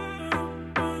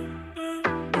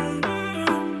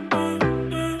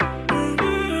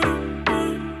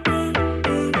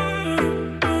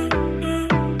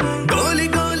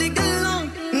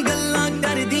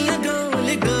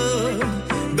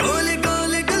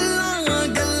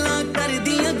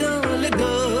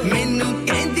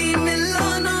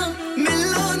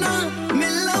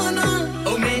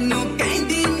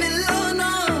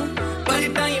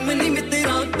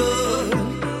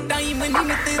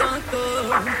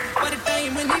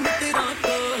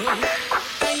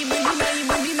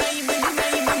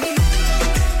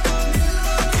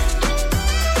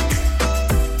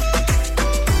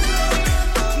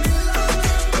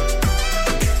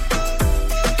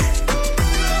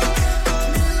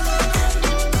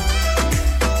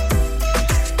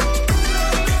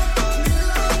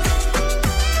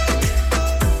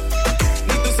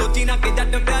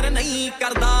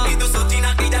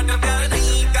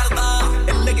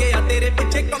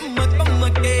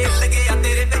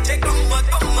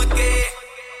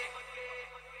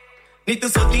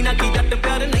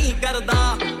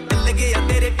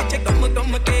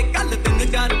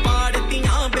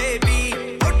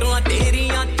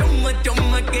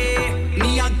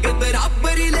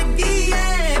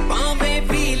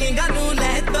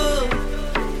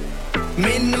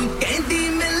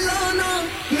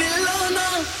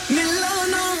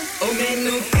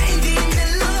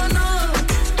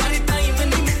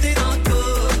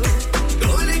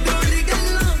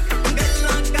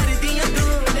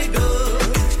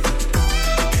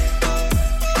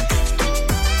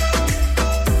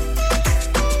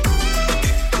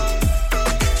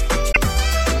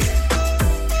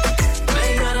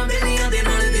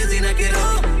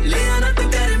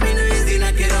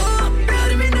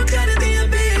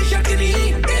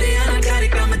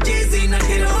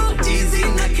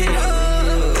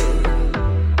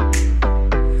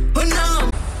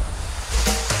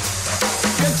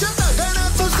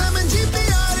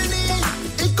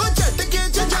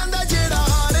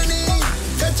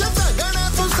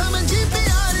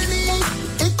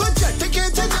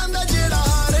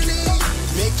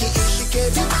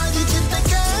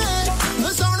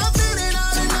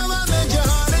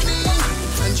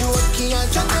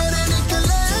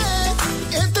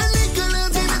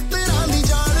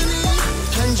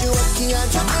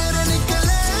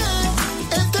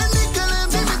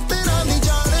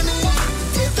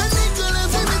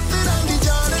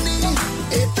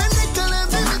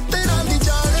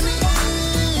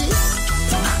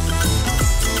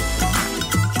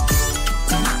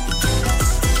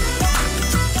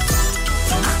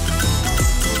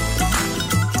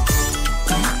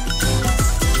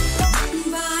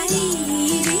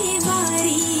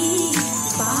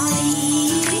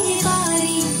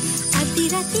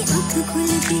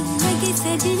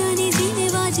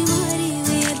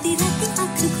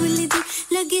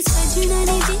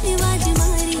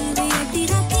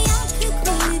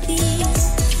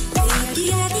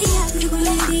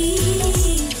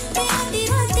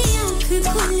 Adi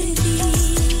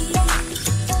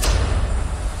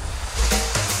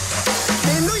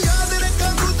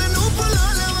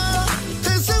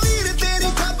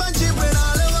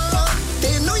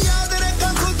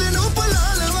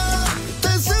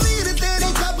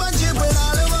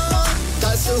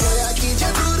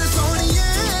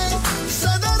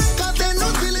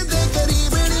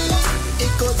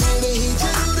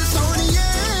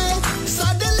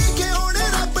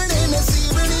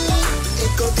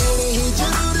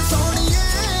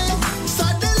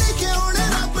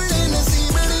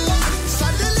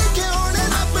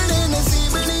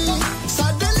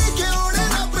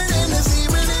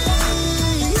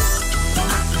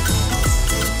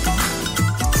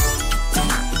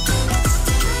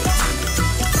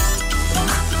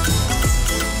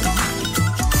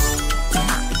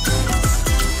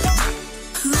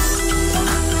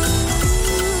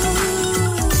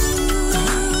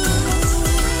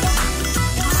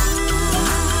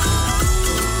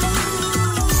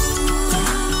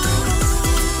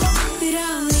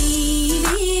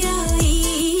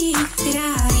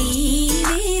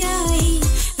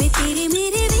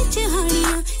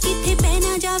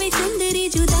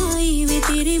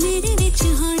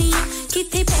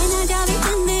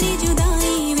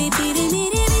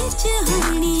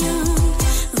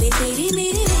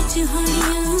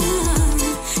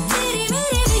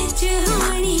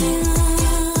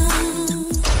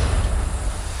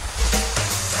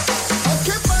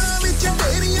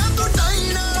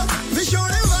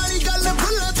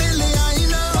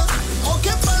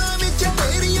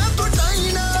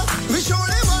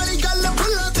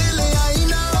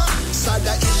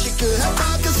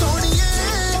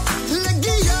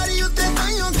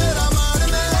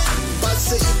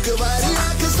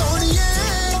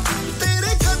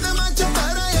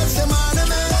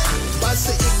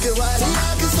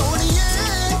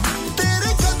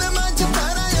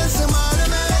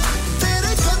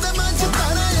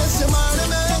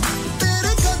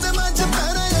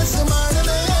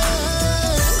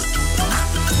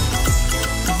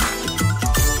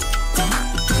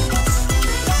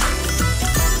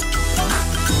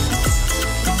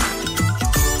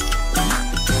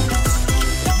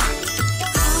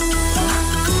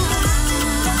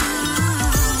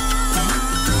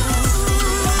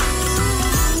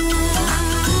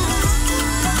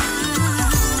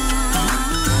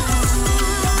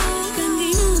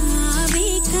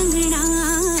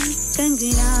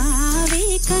Kangana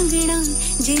वे कंगना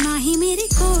जे माही मेरे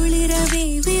कोल रवे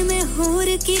वे मैं होर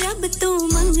की रब तो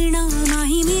मंगना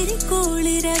माही मेरे कोल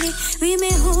रवे वे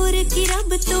मैं होर की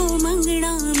रब तो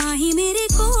मंगना माही मेरे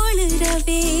कोल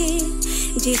रवे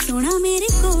जे सोना मेरे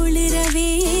कोल रवे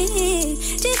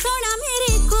जे सोना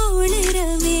मेरे कोल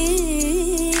रवे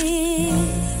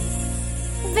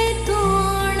वे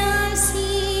तोड़ा सी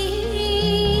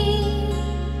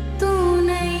तू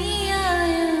नहीं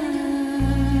आया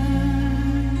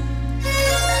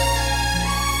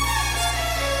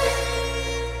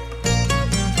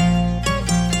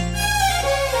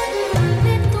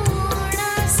वे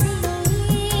तोड़ा सी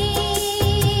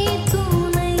तू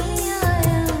नहीं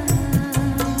आया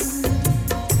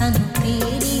सन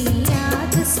तेरी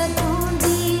याद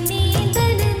सताऊंदी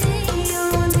नींदर नहीं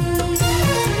आउंदी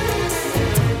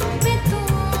वे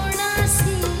तोड़ा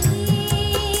सी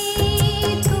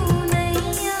तू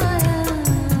नहीं आया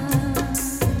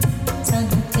सन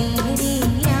तेरी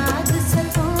याद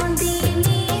सताऊंदी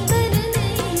नींदर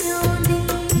नहीं आउंदी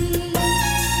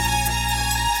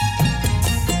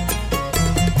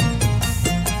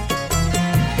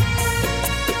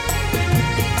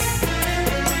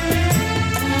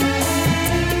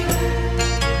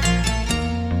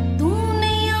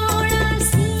तूने आना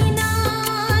सीना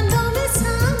दोवे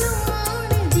सानू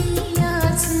आने दी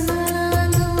आस ना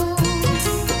दो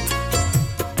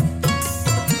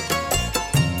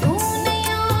तूने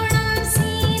आना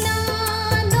सीना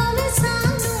दोवे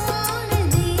सानू आने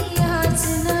दी आस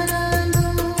ना दो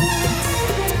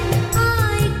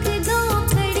एक दो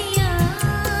खड़ियां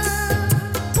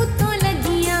उतों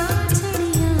लगियां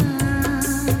छड़ियां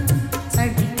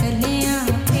साडी कलियां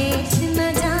पेश न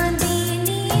जांदी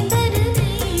नींदर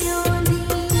नहीं आउंदी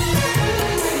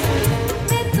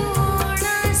वे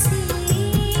तोड़ा सी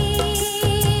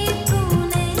तू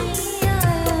नहीं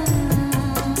आया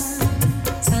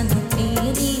सानू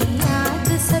तेरी याद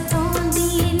सताऊंदी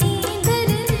नींदर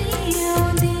नहीं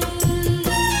आउंदी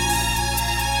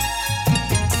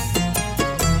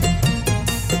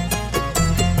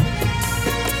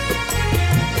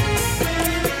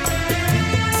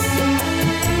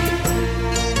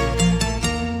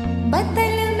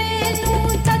बदल मैनू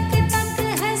तक तक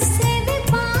हसे दे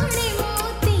पानी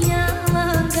मोतियां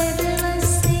वांगर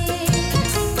वसे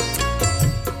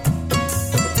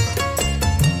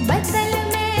बदल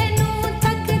मैनू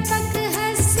तक तक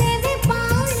हसे दे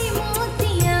पानी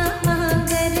मोतियां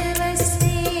वांगर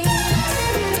वसे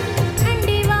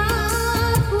ठंडी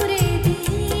वापुरे दी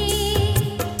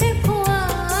ते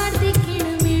फुआर दी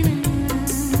किणमिण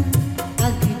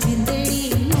अग जिंदड़ी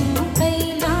नूं कई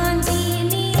लांदी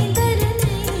नींदर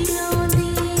नहीं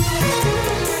आउंदी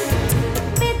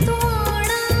वे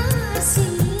तोड़ा सी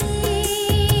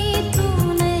तू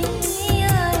नहीं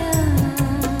आया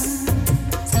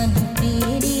सानू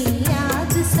तेरी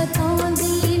याद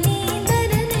सताऊंदी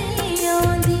नींदर नहीं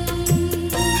आउंदी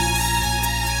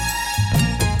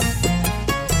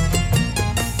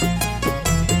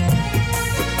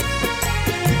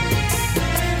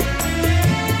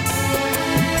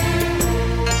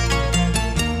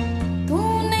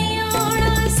तूने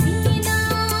आना सीना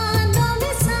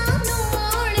दोवे सानू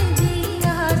आने दी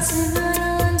आस ना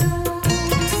दो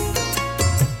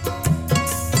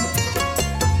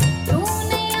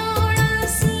तूने आना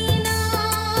सीना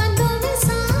दोवे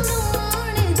सानू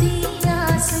आने दी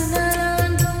आस ना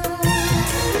दो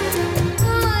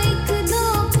एक दो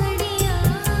खड़ियां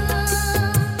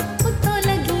उतों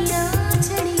लगियां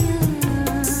छड़ियां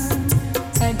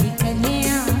साडी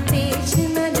कलियां पेश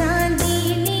न जांदी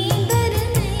नींदर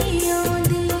नहीं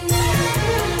आउंदी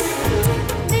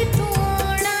वे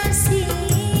तोड़ा सी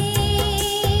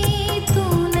तू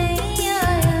नहीं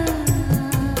आया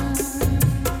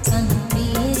सानू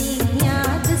तेरी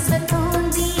याद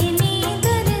सताऊंदी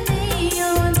नींदर नहीं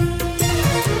आउंदी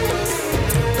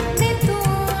वे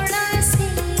तोड़ा सी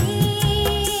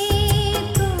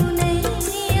तू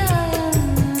नहीं आया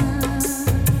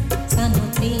सानू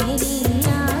तेरी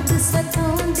याद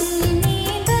सताऊंदी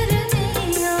नींदर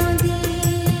नहीं आउंदी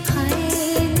हाय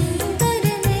नींदर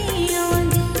नहीं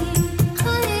आउंदी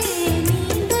हाय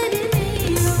नींदर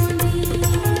नहीं आउंदी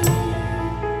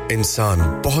इंसान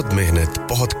बहुत मेहनत,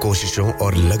 बहुत कोशिशों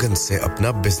और लगन से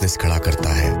अपना बिजनेस खड़ा करता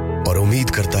है और उम्मीद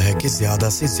करता है कि ज्यादा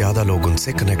से ज्यादा लोग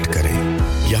उनसे कनेक्ट करें।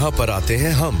 यहाँ पर आते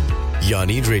हैं हम,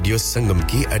 यानी रेडियो संगम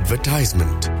की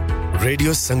एडवर्टाइजमेंट।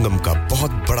 रेडियो संगम का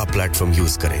बहुत बड़ा प्लेटफॉर्म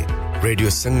यूज करें। रेडियो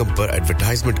संगम पर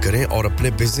एडवर्टाइजमेंट करें और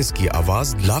अपने बिजनेस की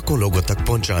आवाज लाखों लोगों तक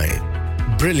पहुंचाएं।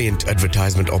 Brilliant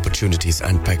advertisement opportunities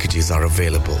and packages are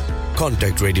available.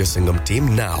 Contact Radio Singham team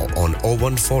now on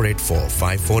 01484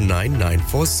 549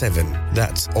 947.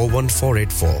 That's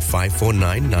 01484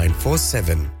 549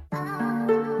 947.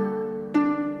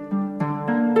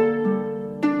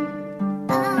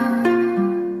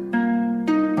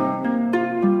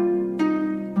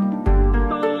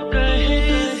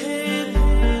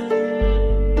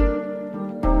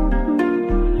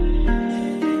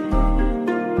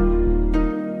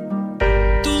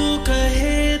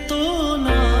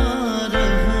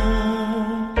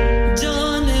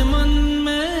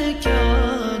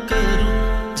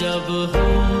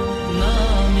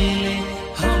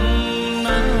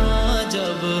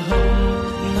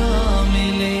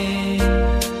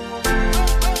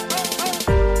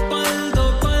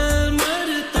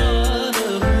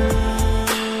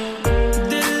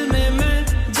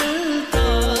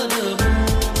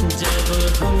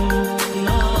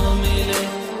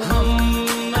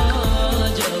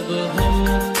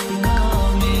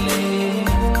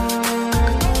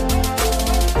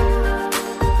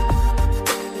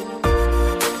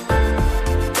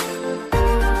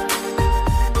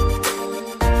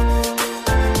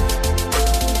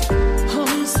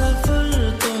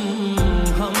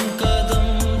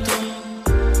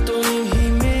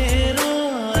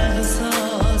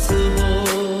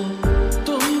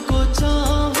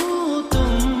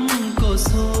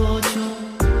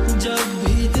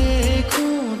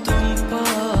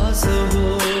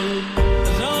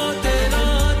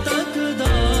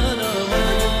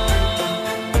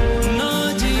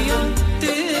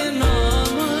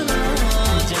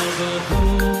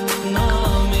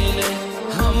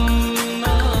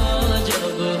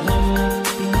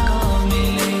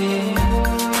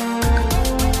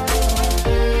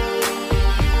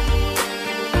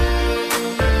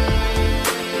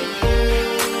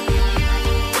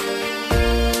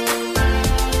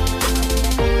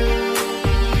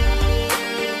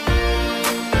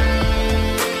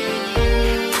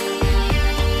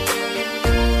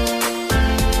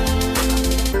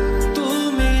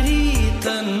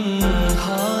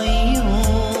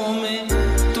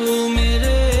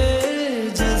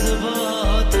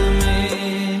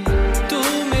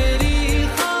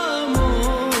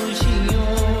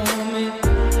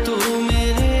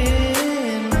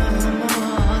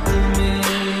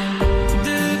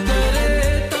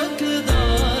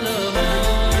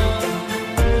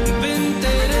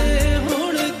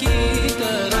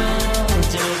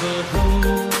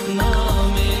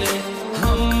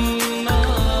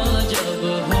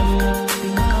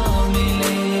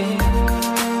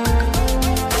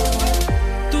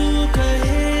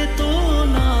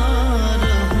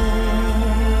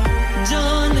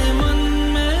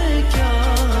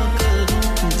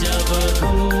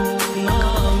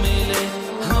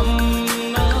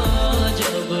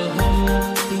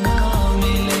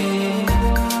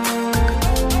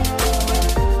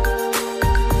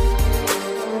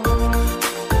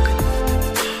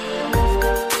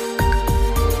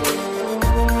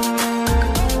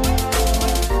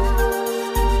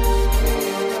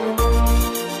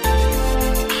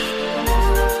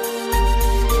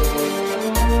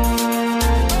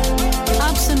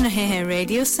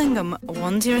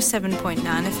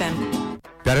 107.9 FM.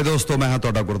 प्यारे दोस्तों मैं हां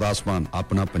ਤੁਹਾਡਾ ਗੁਰਦਾਸ ਮਾਨ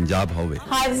ਆਪਣਾ ਪੰਜਾਬ ਹੋਵੇ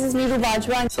Hi, this is Neeru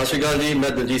Bajwan. ਸਤਿ ਸ਼੍ਰੀ ਅਕਾਲ ਜੀ ਮੈਂ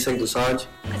ਦਲਜੀਤ ਸਿੰਘ ਦੁਸਾਂਝ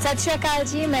सत श्री अकाल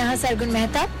जी मैं हाँ सरगुन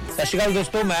मेहता सत श्री अकाल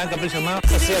दोस्तों मैं कपिल शर्मा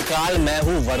सत श्री अकाल मैं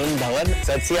हूँ वरुण धवन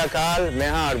सत श्री अकाल मैं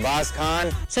हूँ अरबाज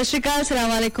खान सत श्री अकाल अस्सलाम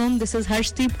वालेकुम this is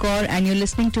Harshdeep Kaur and you're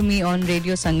listening to me on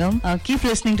Radio Sangam keep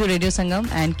listening to Radio Sangam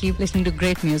and keep listening to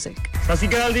great music ਸਤਿ ਸ਼੍ਰੀ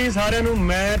ਅਕਾਲ ਜੀ ਸਾਰਿਆਂ ਨੂੰ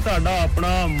ਮੈਂ ਤੁਹਾਡਾ ਆਪਣਾ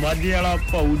ਮਾਝੇ ਵਾਲਾ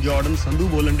ਭਾਊ ਜਾਰਡਨ ਸੰਧੂ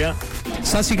ਬੋਲਣ ਡਿਆ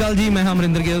ਸਤਿ ਸ਼੍ਰੀ ਅਕਾਲ ਜੀ ਮੈਂ ਹਾਂ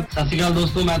ਅਮਰਿੰਦਰ ਗਿੱਲ ਸਤਿ ਸ਼੍ਰੀ ਅਕਾਲ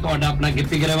ਦੋਸਤੋ ਮੈਂ ਤੁਹਾਡਾ ਆਪਣਾ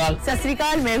ਗਿੱਪੀ ਗਰੇਵਾਲ सत श्री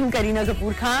अकाल मैं हूँ Kareena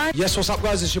Kapoor Khan Yes what's up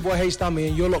guys it's your boy Hayes Dami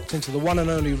and you're locked into the one and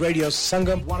only Radio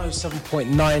Sangam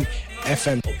 107.9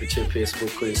 FM पीछे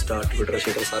Facebook को Insta Twitter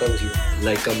शेयर सारा कुछ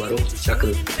लाइक का मारो चक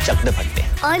दे फटते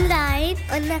Online,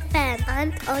 on the fan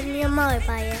and on your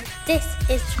mobile. This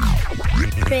is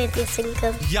Radio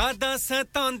Sangam. यादां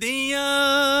सतांदियां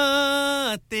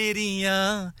तेरियां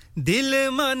दिल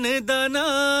मन दा ना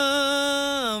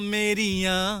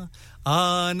मेरियां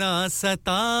आना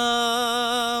सता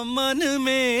मन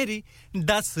मेरी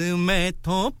दस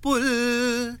मैथों पुल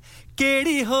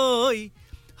केड़ी होई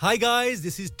Hi guys,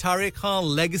 this is Tariq Khan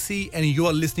Legacy and you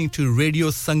are listening to Radio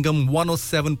Sangam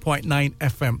 107.9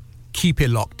 FM. Keep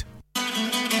it locked.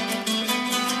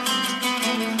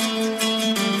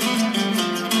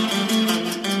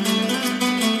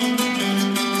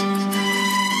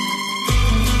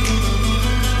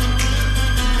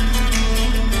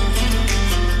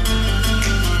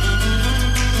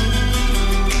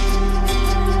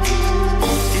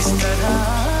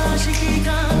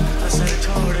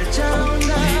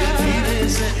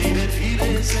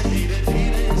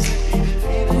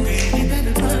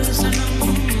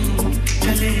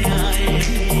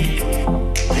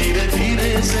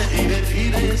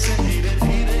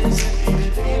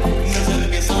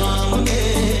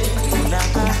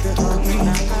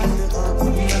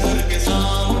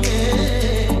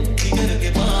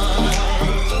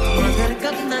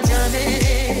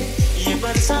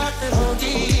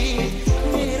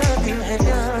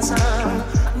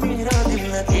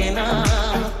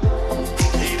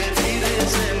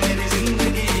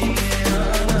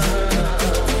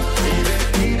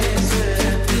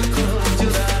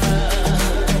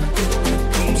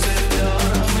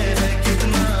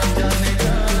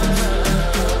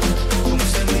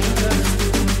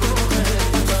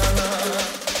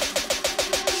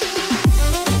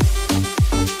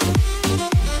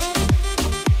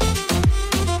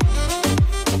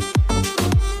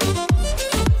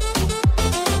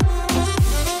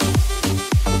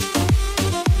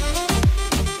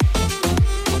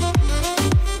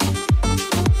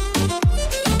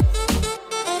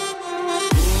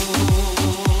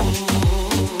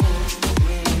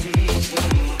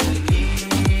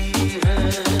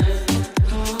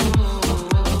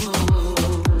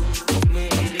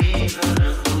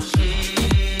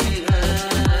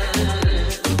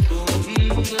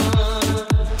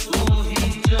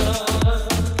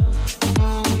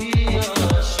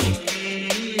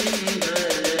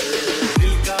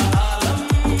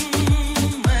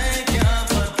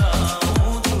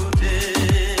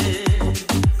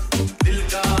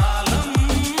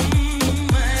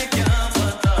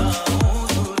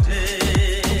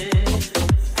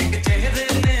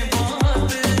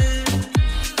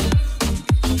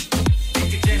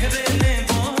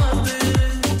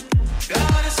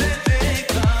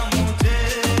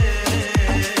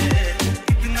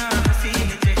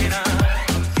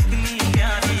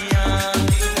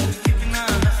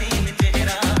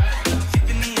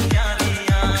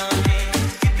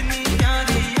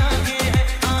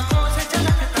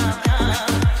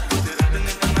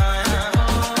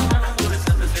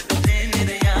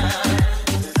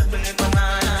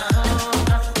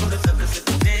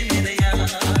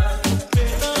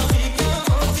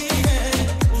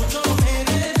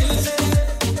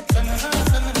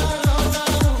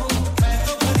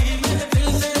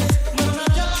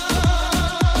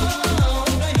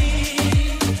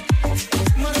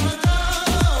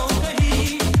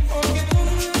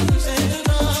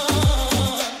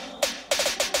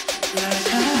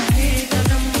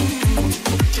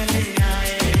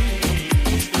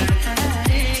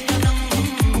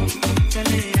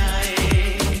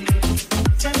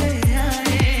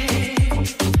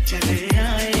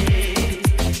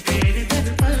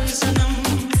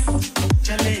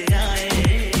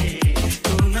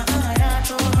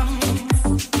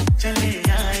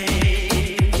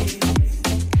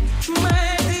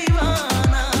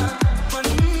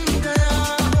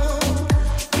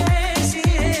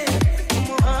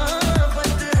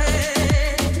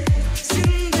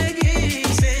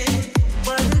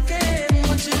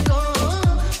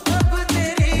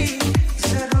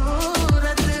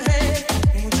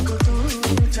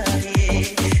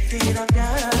 तेरा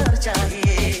प्यार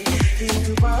चाहिए एक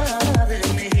बार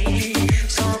नहीं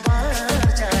 100 बार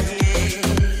चाहिए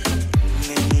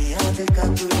मेरी याद का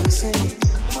तुझसे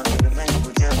मगर मैं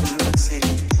जब से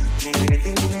मेरे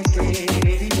दिल में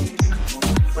तेरी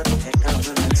मोहब्बत है कब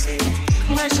से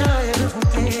मैं शायर हूँ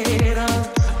तेरा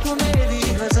तू मेरी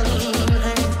गजल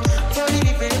है कोई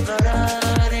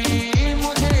बेकरारी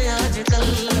मुझे आजकल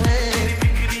है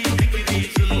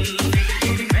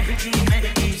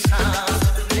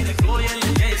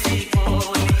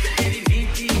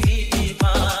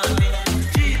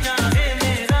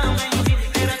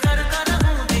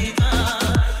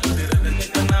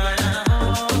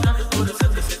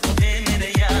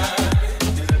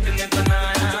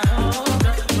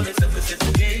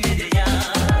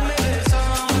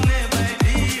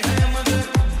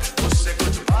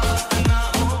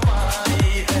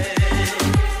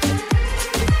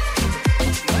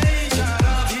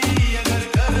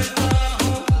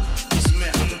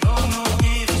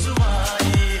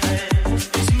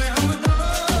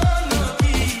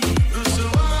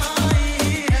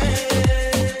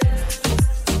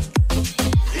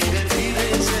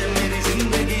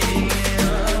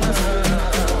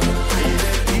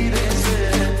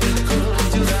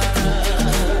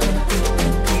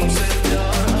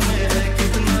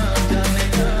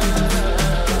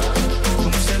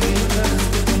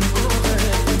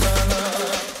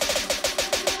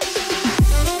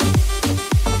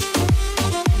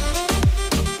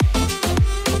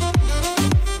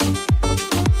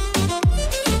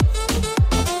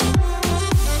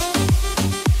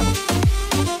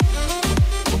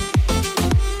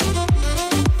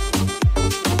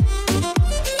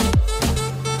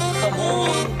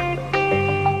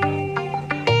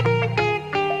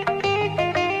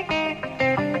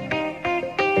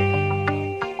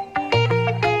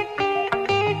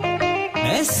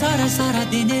सारा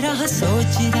दिन रहा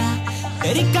सोच रहा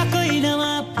तरीका कोई नवा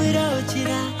अप्रोच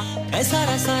रहा मैं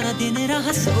सारा दिन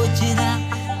रहा सोच रहा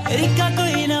तरीका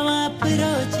कोई नवा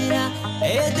अप्रोच रहा ए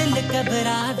दिल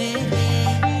घबरावे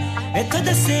मैं तो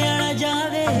दसे आना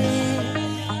जावे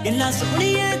इन्ना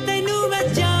सोहणीए तैनू मैं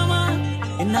जावां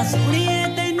इन्ना सोहणीए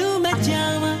तैनू मैं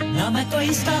जावां ना मैं कोई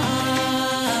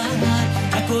स्टार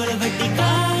मैं कोल वड्डी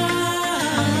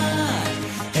कार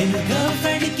इन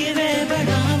गर्लफ्रेंड किवें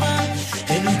बनावां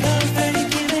इन गर्लफ्रेंड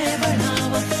किवें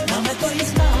बनावां ना मैं कोई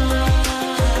स्टार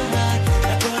मैं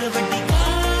कोल वड्डी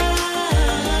कार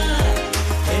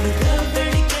इन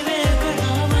गर्लफ्रेंड किवें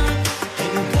बनावां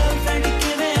इन गर्लफ्रेंड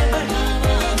किवें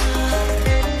बनावां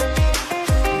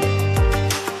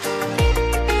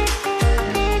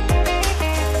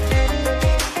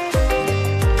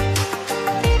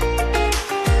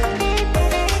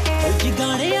कुछ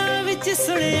गाणियां विच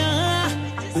सुणिया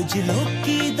कुछ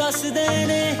लोकी दसदे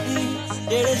ने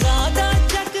जेड़े ज़्यादा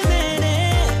चकदे ने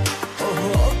ओह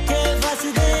ओके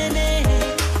फसदे ने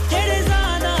जेड़े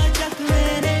ज़्यादा चकदे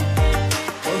ने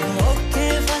ओह ओके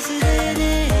फसदे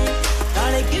ने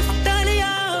नाले गिफ्ट ले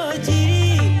आओ जी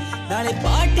नाले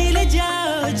पार्टी ले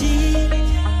जाओ जी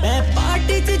मैं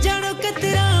पार्टी च जानो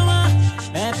कतरावा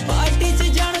मैं पार्टी च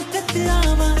जानो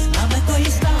कतरावा ना मैं कोई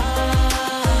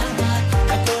स्टार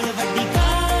मैं कोल वड्डी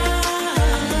कार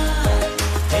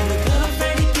इन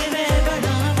गर्लफ्रेंड किवें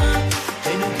बनावां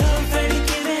इन गर्लफ्रेंड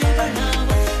किवें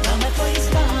बनावां ना मैं कोई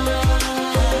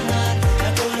स्टार मैं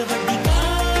कोल वड्डी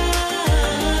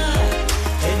कार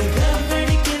इन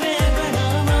गर्लफ्रेंड किवें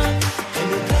बनावां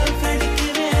इन गर्लफ्रेंड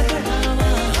किवें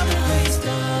बनावां ना मैं कोई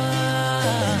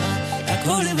स्टार मैं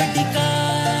कोल वड्डी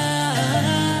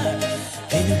कार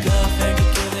इन गर्लफ्रेंड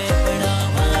किवें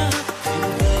बनावां इन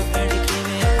गर्लफ्रेंड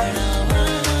किवें बनावां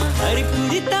हर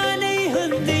कुड़ी तां नहीं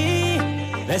हुंदी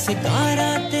वैसे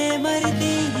कारां ते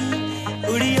मरदी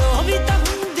कुड़ी ओ भी तां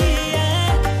हुंदी ऐ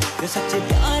जो सच्चे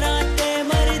प्यारां ते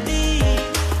मरदी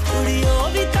कुड़ी ओ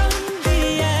भी तां हुंदी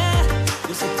ऐ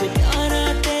जो सच्चे प्यारां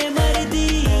ते मरदी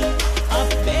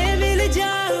आपे मिल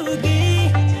जाऊगी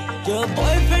जो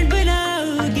बॉयफ्रेंड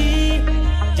बनाऊगी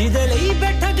जिदे लई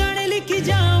बैठा गाने लिखी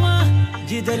जावां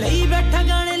जिदे लई बैठा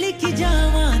गाने लिखी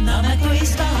जावां ना मैं कोई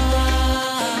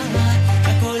स्टार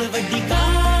मैं कोल वड्डी कार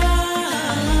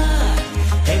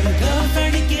इन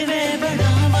गर्लफ्रेंड किवें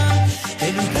बनावां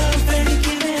इन गर्लफ्रेंड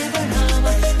किवें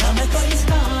बनावां ना मैं कोई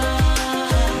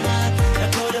स्टार मैं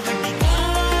कोल वड्डी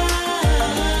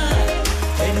कार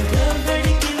इन गर्लफ्रेंड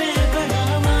किवें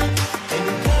बनावां इन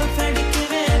गर्लफ्रेंड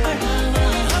किवें बनावां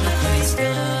ना मैं कोई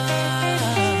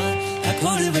स्टार मैं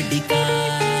कोल वड्डी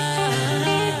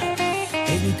कार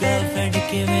इन गर्लफ्रेंड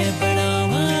किवें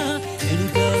बनावां इन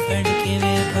गर्लफ्रेंड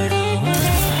किवें बनावां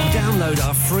Download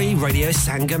our free Radio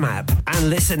Sangam app and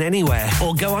listen anywhere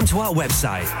or go onto our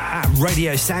website at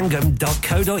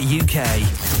radiosangam.co.uk.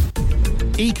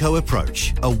 Eco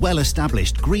Approach, a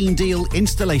well-established Green Deal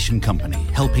installation company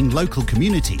helping local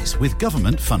communities with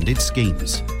government-funded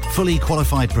schemes. Fully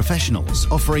qualified professionals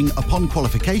offering, upon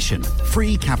qualification,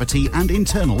 free cavity and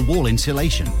internal wall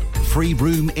insulation, free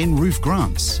room in roof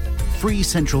grants, free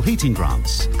central heating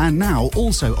grants, and now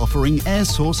also offering air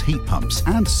source heat pumps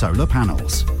and solar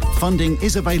panels. Funding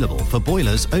is available for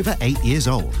boilers over 8 years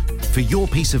old. For your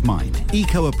peace of mind,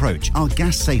 Eco Approach are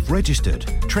gas safe registered,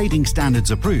 trading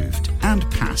standards approved, and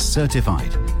PASS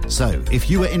certified. So, if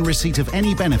you are in receipt of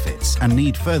any benefits and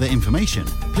need further information,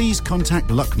 please contact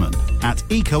Luckman at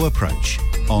Eco Approach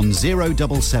on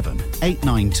 077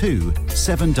 892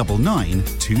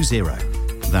 79920.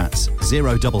 That's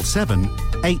 077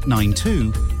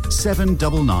 892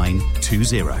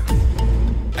 79920.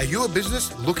 Are you a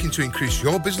business looking to increase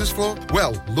your business flow?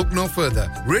 Well, look no further.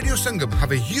 Radio Sangam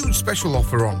have a huge special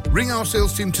offer on. Ring our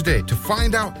sales team today to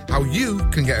find out how you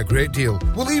can get a great deal.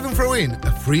 We'll even throw in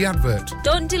a free advert.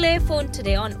 Don't delay, phone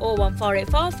today on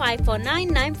 01484 549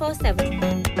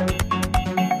 947.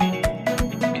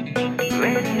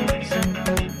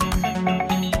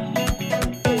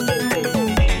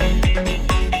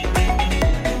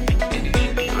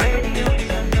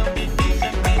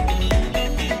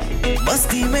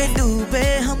 मस्ती में डूबे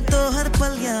हम तो हर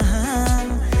पल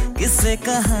यहाँ किस्से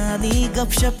कहानी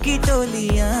गपशप की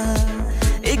टोलियाँ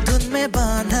एक धुन में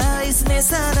बांधा इसने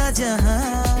सारा जहां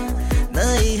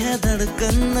नई है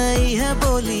धड़कन नई है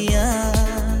बोलियाँ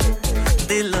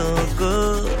दिलों को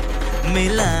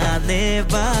मिलाने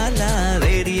वाला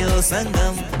रेडियो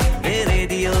संगम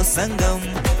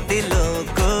दिलों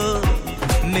को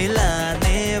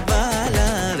मिलाने वाला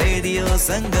रेडियो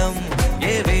संगम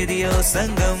ये रेडियो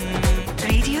संगम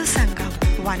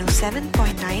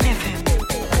 107.9 FM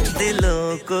दिलों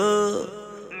को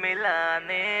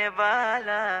मिलाने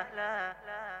वाला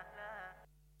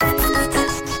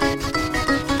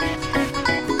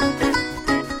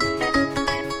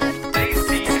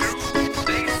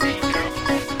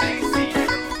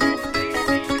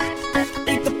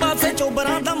एक पासे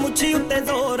चोबरां दा मुच्छी उत्ते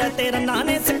जोर है तेरा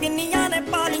नाने सकिनियां ने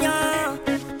पालियां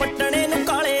पटणे नु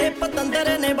काले पतंदर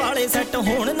ने वाले सेट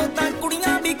होण नु तां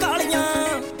कुड़ियां भी कालियां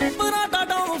पराटा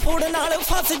डोम फूड़ नाल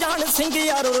फस जाण सिंह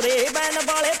यारो रे बैन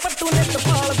वाले पट्टू ने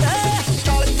टपाल दे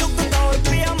काल युग दौर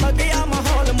पिया मगिया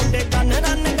माहौल मुंडे कन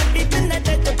रन गड्डी तिन्ने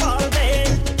ते चपाल दे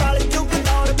काल युग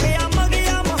दौर पिया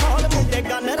मगिया माहौल मुंडे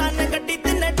कन रन गड्डी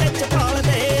तिन्ने ते चपाल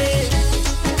दे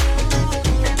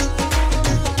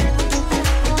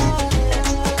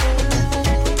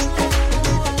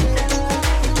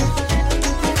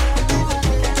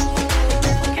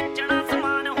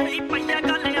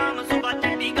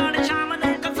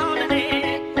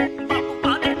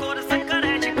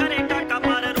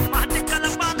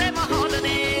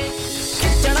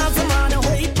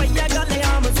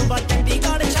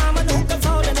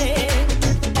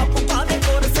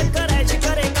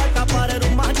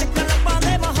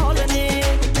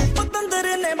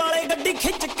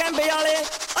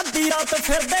ਰਾਤ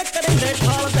ਫਿਰਦੇ ਕਰਿੰਦੇ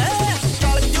ਠਾਲਦੇ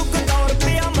ਕਾਲ ਯੁੱਗ ਦੌਰ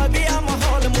ਪਿਆ ਮਗਿਆ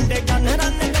ਮਾਹੌਲ ਮੁੰਡੇ ਗਨ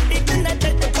ਰਨ ਗੱਡੀ ਤਿੰਨੇ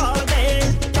ਤੇ ਚਪਾਲਦੇ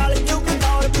ਕਾਲ ਯੁੱਗ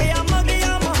ਦੌਰ ਪਿਆ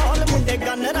ਮਗਿਆ ਮਾਹੌਲ ਮੁੰਡੇ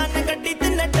ਗਨ ਰਨ ਗੱਡੀ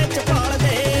ਤਿੰਨੇ ਤੇ ਚਪਾਲਦੇ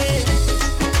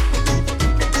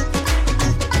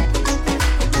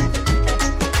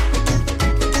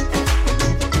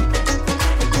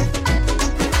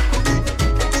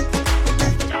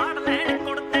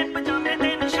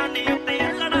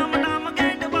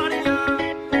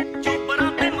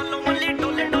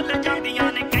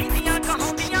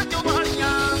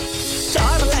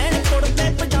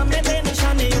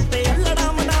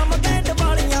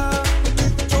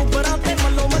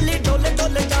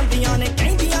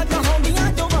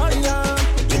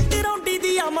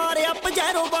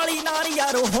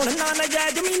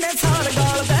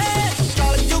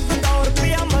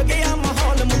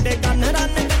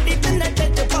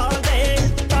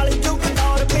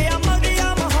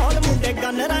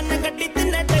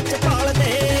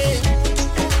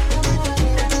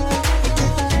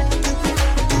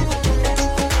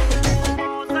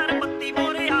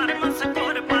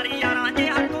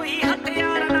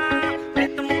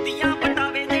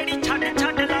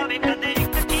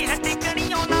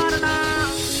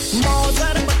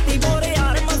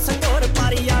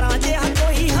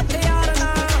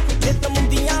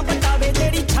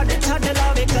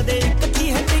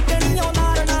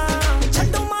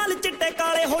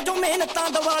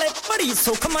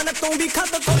ਸੁਖ ਮਨ ਤੂੰ ਵੀ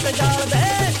ਖੱਤ ਟੁੱਟ ਜਾਲ ਦੇ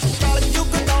ਕਾਲ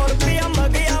ਯੁੱਗ ਦੌਰ ਪਿਆ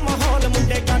ਮਗਿਆ ਮਾਹੌਲ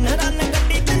ਮੁੰਡੇ ਗਨ ਰਨ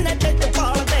ਗੱਡੀ ਤਿੰਨੇ ਤੇ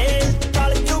ਚਪਾਲ ਦੇ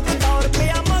ਕਾਲ ਯੁੱਗ ਦੌਰ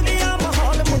ਪਿਆ ਮਗਿਆ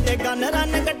ਮਾਹੌਲ ਮੁੰਡੇ ਗਨ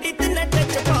ਰਨ ਗੱਡੀ ਤਿੰਨੇ ਤੇ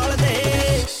ਚਪਾਲ ਦੇ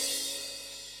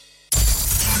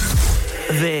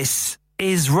This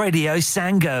is Radio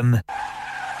Sangam.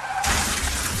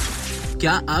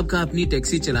 क्या आपका अपनी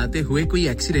टैक्सी चलाते हुए कोई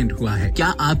एक्सीडेंट हुआ है? क्या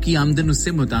आपकी आमदन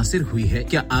उससे मुतासिर हुई है?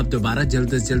 क्या आप दोबारा जल्द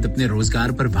से जल्द अपने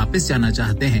रोजगार पर वापस जाना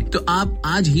चाहते हैं? तो आप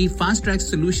आज ही फास्ट ट्रैक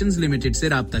सॉल्यूशंस लिमिटेड से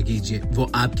राब्ता कीजिए। वो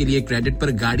आपके लिए क्रेडिट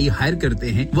पर गाड़ी हायर करते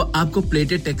हैं। वो आपको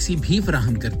प्लेटेड टैक्सी भी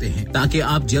फराहम करते हैं ताकि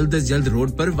आप जल्द से जल्द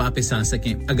रोड पर वापस आ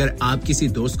सकें। अगर आप किसी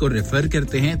दोस्त को रेफर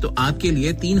करते हैं तो आपके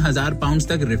लिए 3000 पाउंड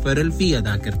तक रेफरल फी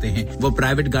अदा करते हैं। वो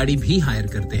प्राइवेट गाड़ी भी हायर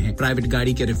करते हैं। प्राइवेट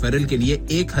गाड़ी के रेफरल के लिए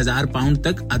 1000 पाउंड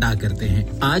तक अदा करते हैं।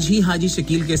 आज ही हाजी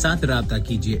शकील के साथ राब्ता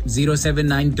कीजिए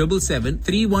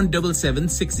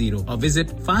 07977317760 और visit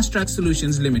fast track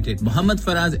solutions limited, Mohammad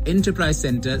Faraz enterprise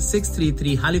centre,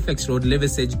 633 Halifax road,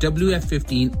 Liversedge,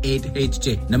 WF15 8HJ।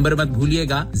 Number मत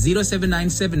भूलिएगा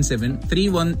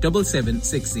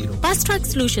 07977317760. Fast Track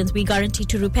Solutions, we guarantee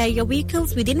to repair your vehicles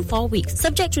within 4 weeks,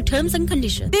 subject to terms and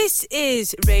conditions. This is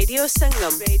Radio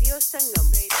Sangam. Radio Sangam.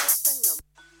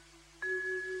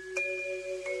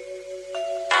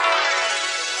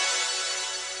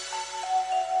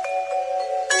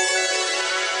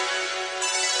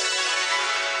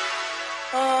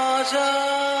 आजा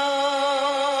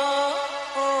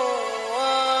ओ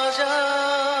आजा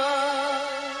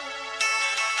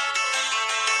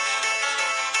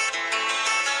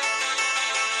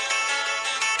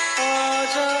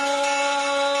आजा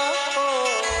ओ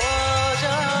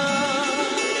आजा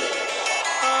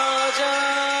आजा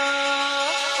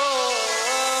ओ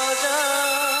आजा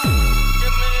कि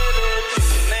मेरे दिल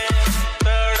ने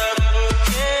तड़प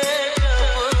के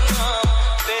जब नाम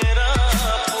तेरा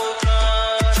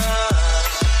पुकारा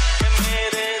कि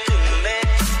मेरे दिल ने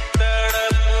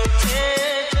तड़प के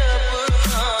जब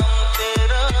नाम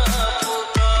तेरा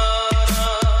पुकारा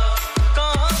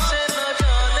कहाँ से न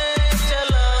जाने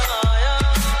चला आया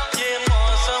ये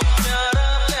मौसम प्यारा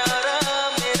प्यारा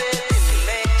मेरे दिल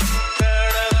ने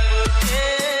तड़प के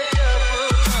जब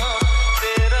नाम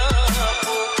तेरा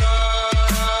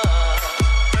पुकारा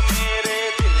मेरे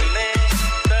दिल ने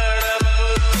तड़प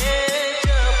के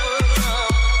जब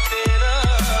नाम तेरा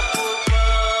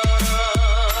पुकारा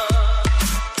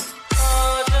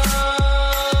आजा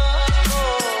ओ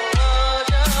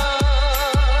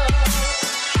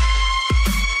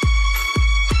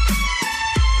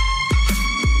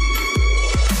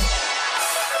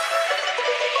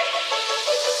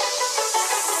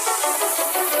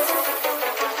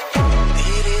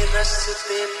तेरे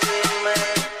रास्ते पे मैं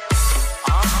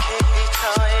आंखें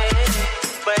बिछाए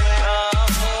बैठा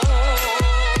हूँ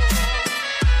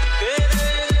तेरे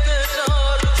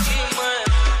इंतजार की मैं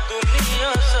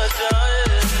दुनिया सजाए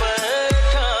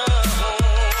बैठा हूँ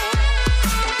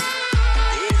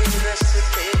तेरे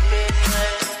रास्ते पे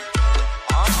मैं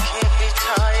आंखें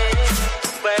बिछाए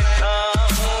बैठा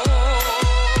हूँ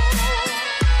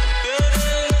तेरे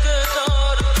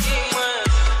इंतजार की मैं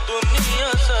दुनिया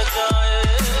सजाए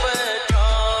बैठा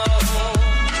हूँ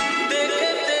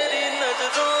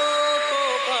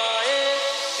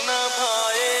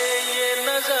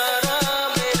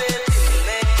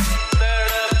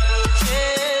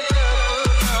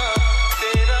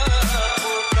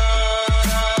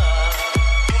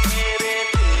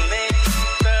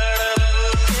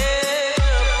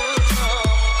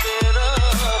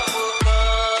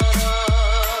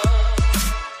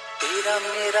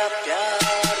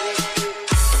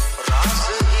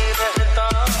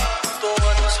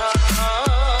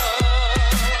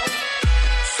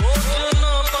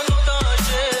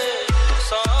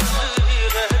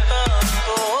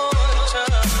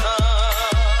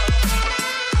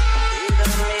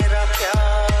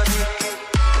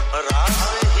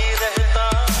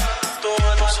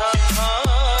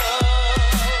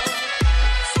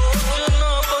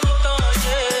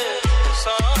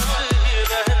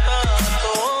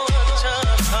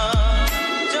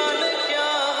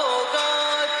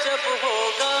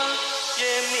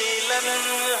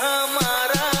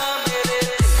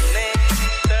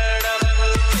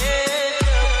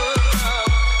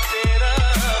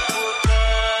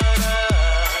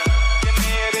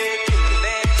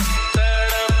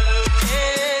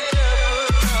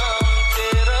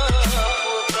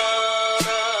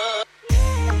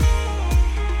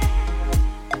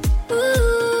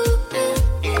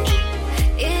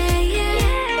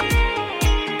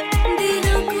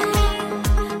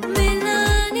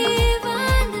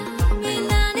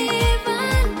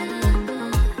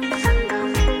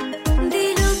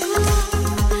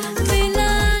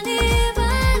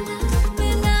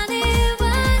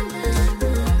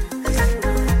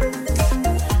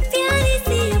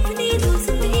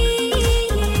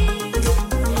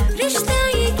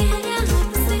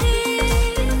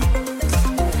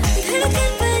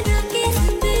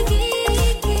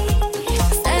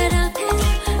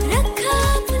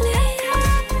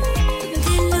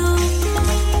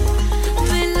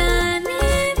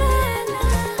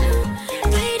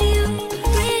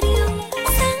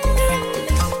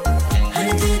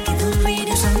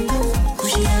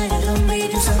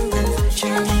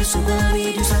सुबह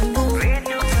रेडियो संगम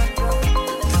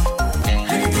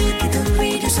हर दिल की धुन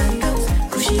रेडियो संगम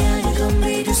खुशियाँ ये गम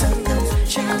रेडियो संगम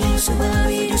शाम सुबह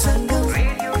रेडियो संगम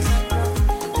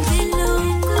दिलों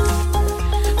को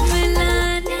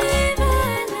मिलाने वाला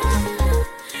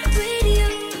radio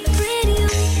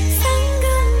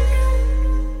Sangam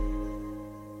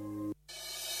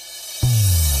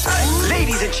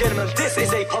Ladies and gentlemen, this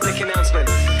is a public announcement.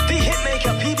 The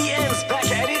hitmaker PBN's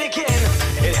back at it again.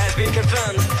 It has been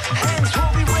confirmed. Hands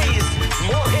will be raised.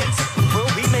 More hits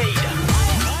will be made.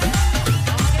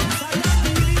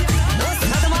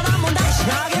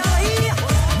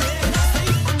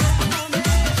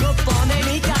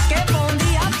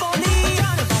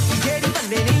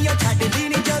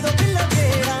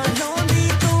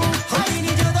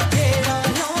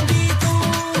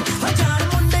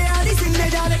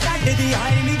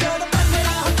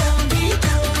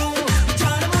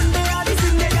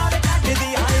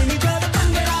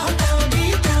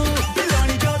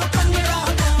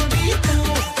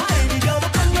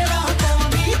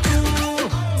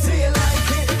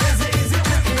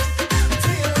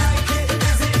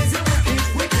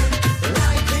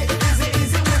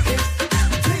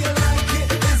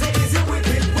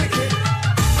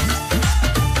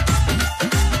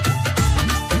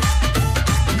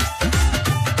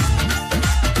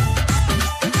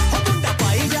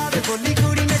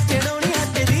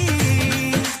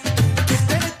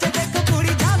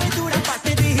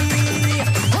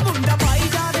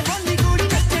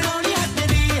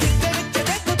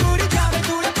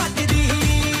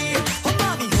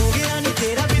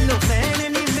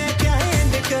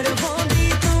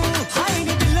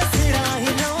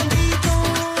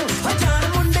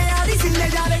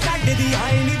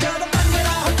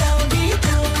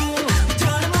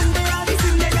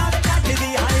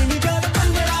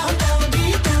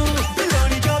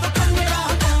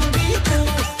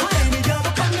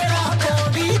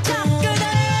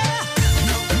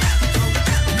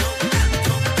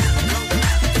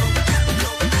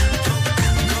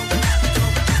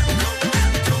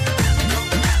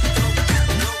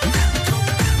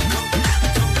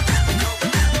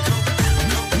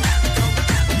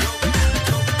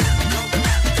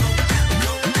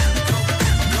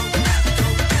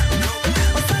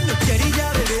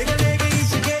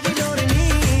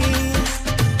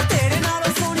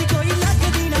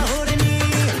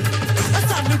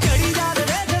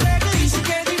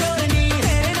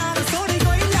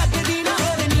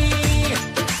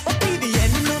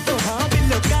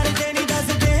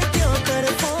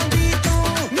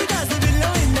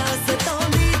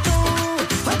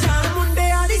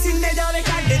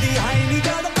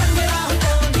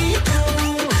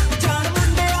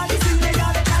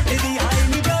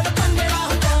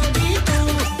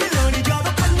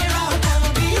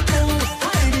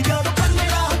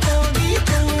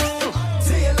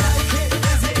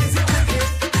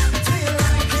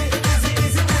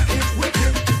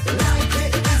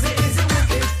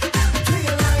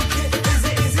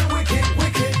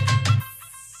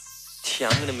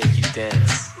 I'm gonna make you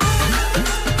dance.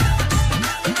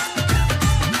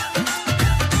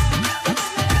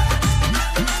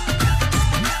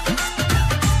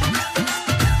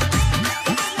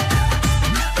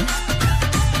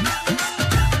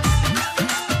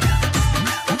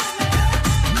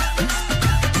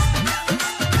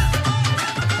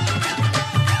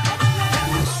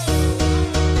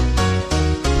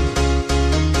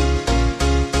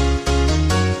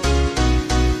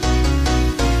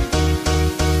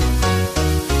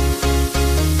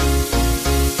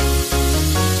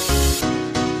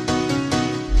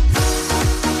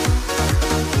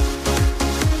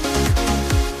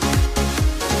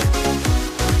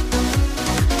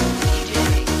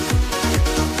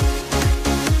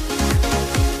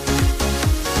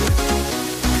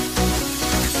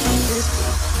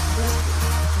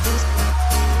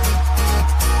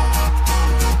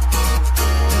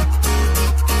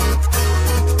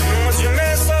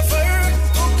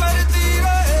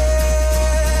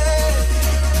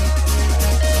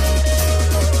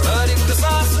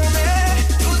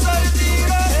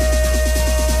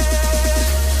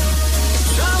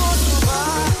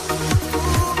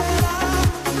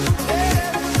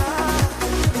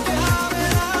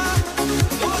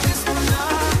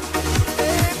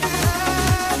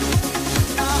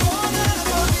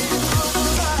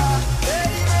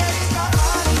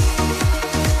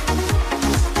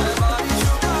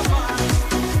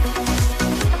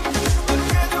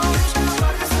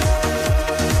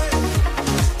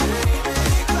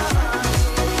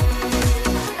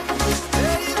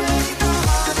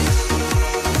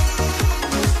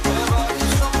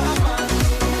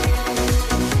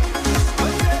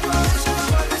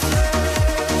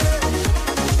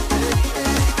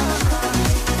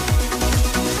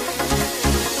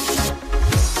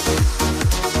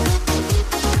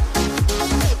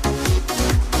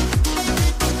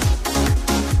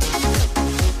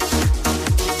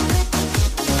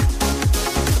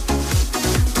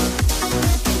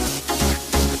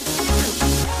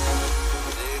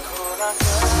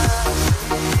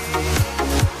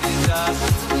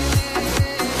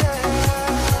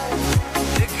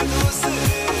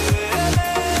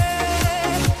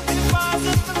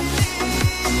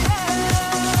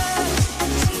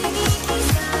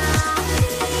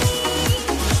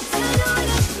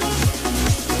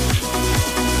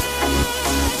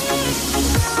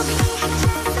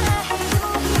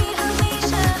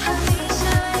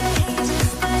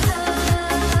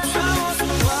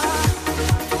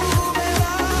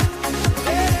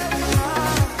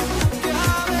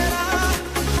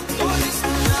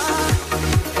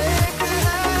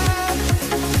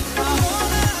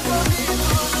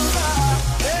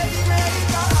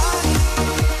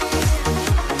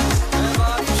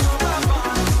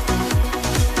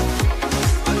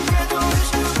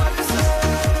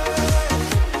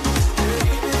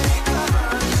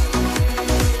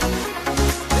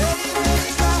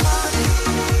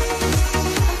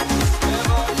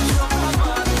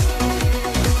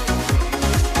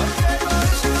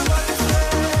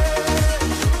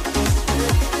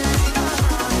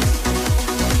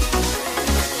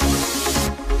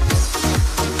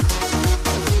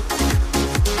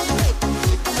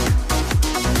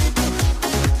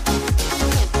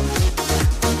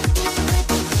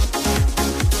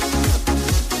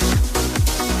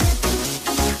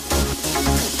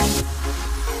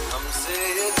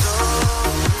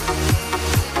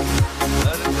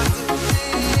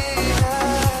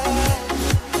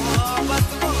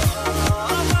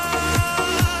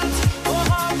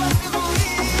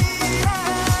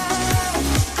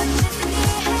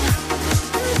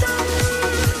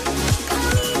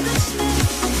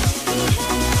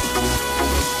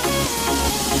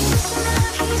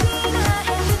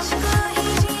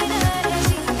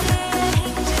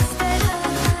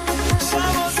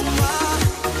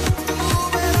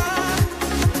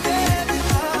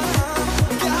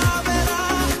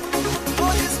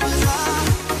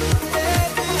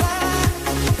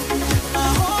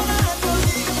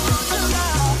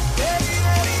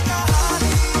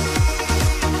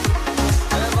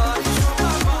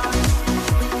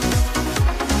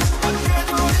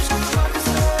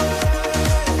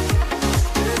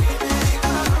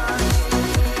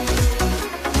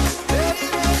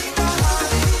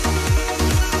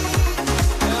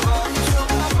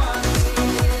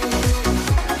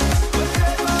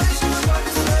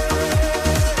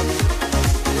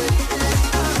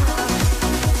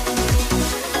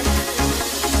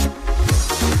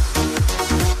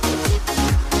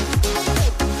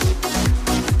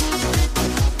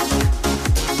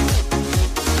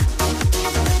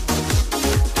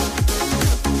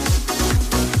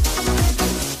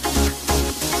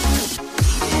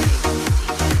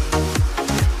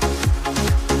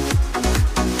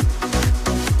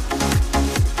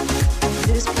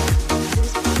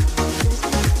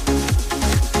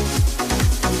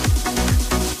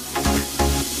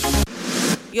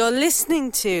 You're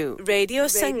listening to Radio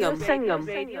Sangam.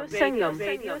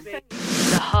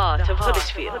 The heart of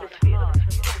Huddersfield.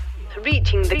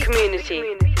 Reaching the community.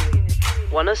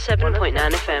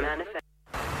 107.9 FM.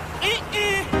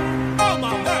 Oh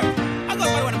my word. I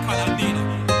got what I call that Dina.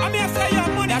 I mean I say your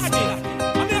money. That's me. I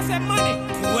mean I say money.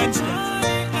 Wednesday.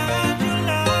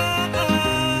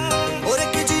 और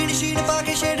एक gene शीन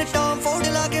पाके shade Tom फोड़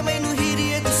लाके मैनू हीरी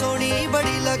तू सोनी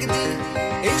बड़ी लगदी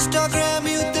Instagram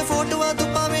उत्ते फोटोआं तू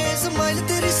पावे स्माइल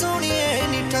तेरी सोनी है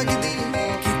नी ठगदी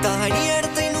कीता हनी ऐड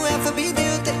तैनू एफबी दे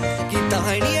उत्ते कीता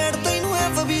हनी ऐड तैनू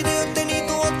एफबी दे उत्ते नी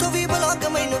तू उत्थों भी ब्लॉग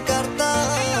मैनू करदा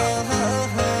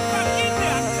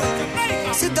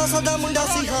सिद्धा सादा मुंडा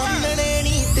सी हानने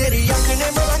नी तेरी अख ने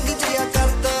मलंग जिया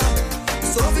करदा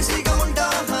सोफी सी का मुंडा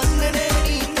हानने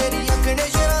नी तेरी अख ने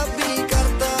शराबी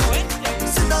करदा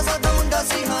सिद्धा सादा मुंडा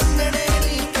सी हानने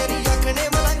नी तेरी अख ने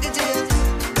मलंग जिया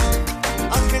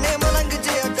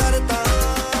करदा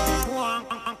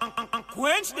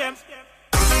Quench them.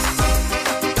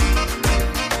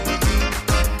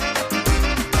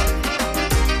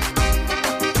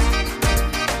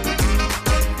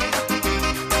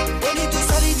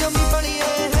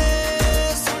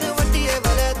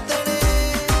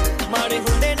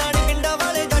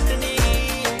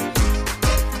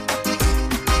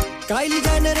 काइली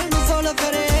जानर नु फॉलो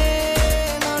करे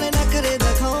नाले नखरे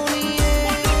दिखाऊनी है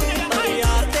अरे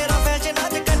यार तेरा फैशन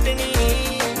आज कटनी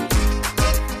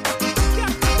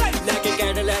लेके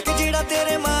कैडलैक जेड़ा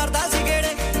तेरे मारदा सी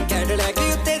गेड़े कैडलैक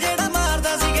उत्ते जेड़ा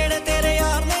मारदा सी गेड़े तेरे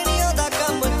यार ने नी ओदा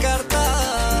काम करदा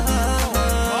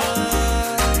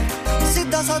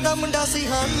सीधा सादा मुंडा सी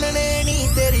हानने नी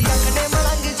तेरी अख ने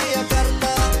मलंग जिया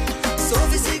करदा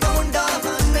सोफी सी का मुंडा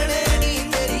हानने नी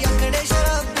तेरी अख ने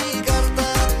शराबी करदा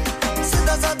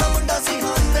सादा मुंडा सी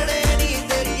हानने नी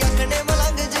तेरी अख ने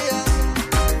मलंग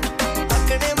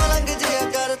जिया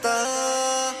करता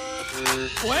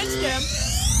Quench them.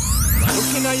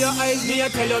 Looking at your eyes, me I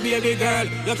tell you, baby girl,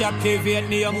 you captivate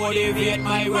me, you motivate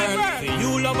my world. See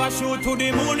you love a shoot to the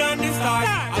moon and the stars.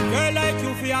 A girl like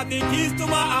you, fi have the keys to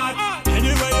my heart.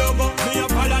 Anywhere you go, me a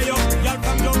follow you. You're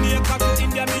from Jamaica to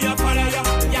India, me a follow you.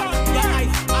 Yeah,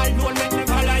 I don't let me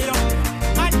follow you.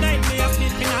 At night, me a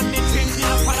sleeping and me dreams, me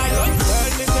a follow you.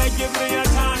 Girl, me say give me a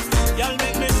chance. Y'all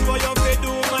make me show you fi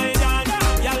do my dance.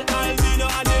 Y'all I'll be no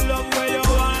and the love where you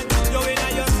want. You in a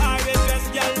your sorry dress,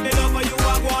 y'all me love where you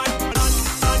are one.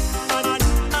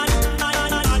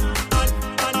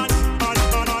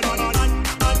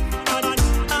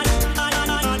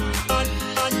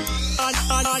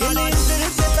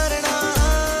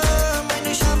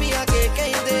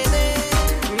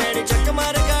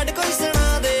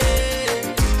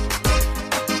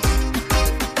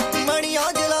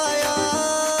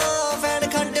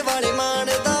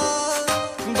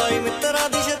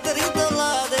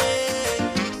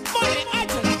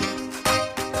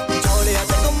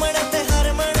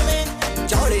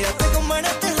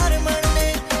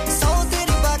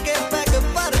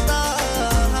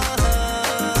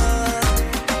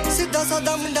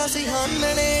 सी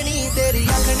हानने नी तेरी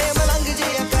अख ने मलंग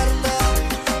जिया करदा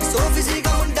Sophie सी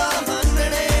का मुंडा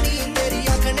हानने नी तेरी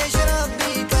अख ने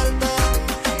शराबी करदा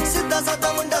सीधा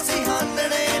सादा मुंडा सी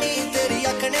हानने नी तेरी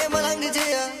अख ने मलंग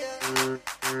जिया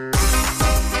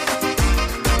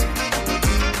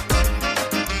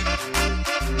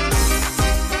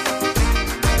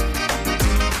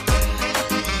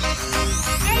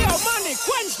Hey yo, money,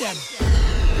 quench them.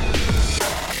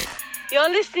 You're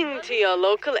listening to your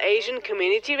local Asian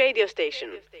community radio station,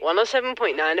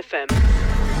 107.9 FM.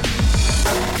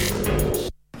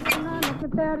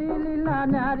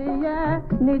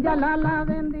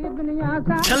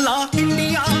 चला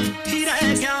इंडिया ही रह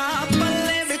गया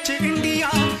पल्ले विच इंडिया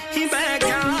ही बह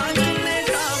गया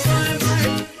कनेडा बाय बाय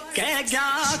कह गया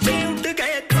कि उड़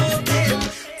गए तोते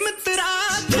मित्रा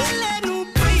दिले नु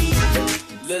पैया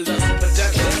Lil Nas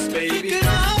Productions baby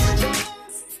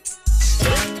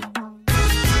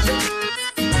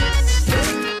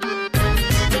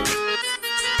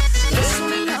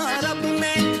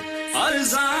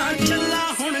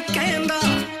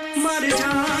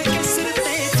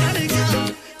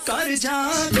जा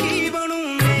की बनू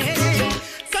मेरे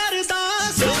करदा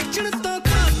सोचण तो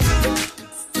काका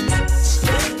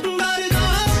मरदा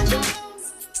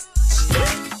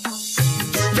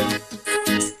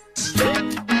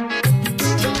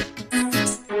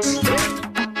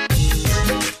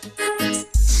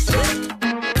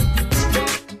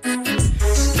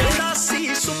मेरा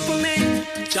सी सुपने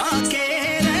जाके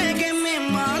रह गए मैं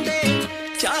मां दे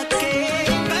जाके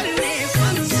करने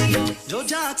फंसी जो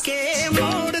जाके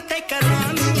मोड़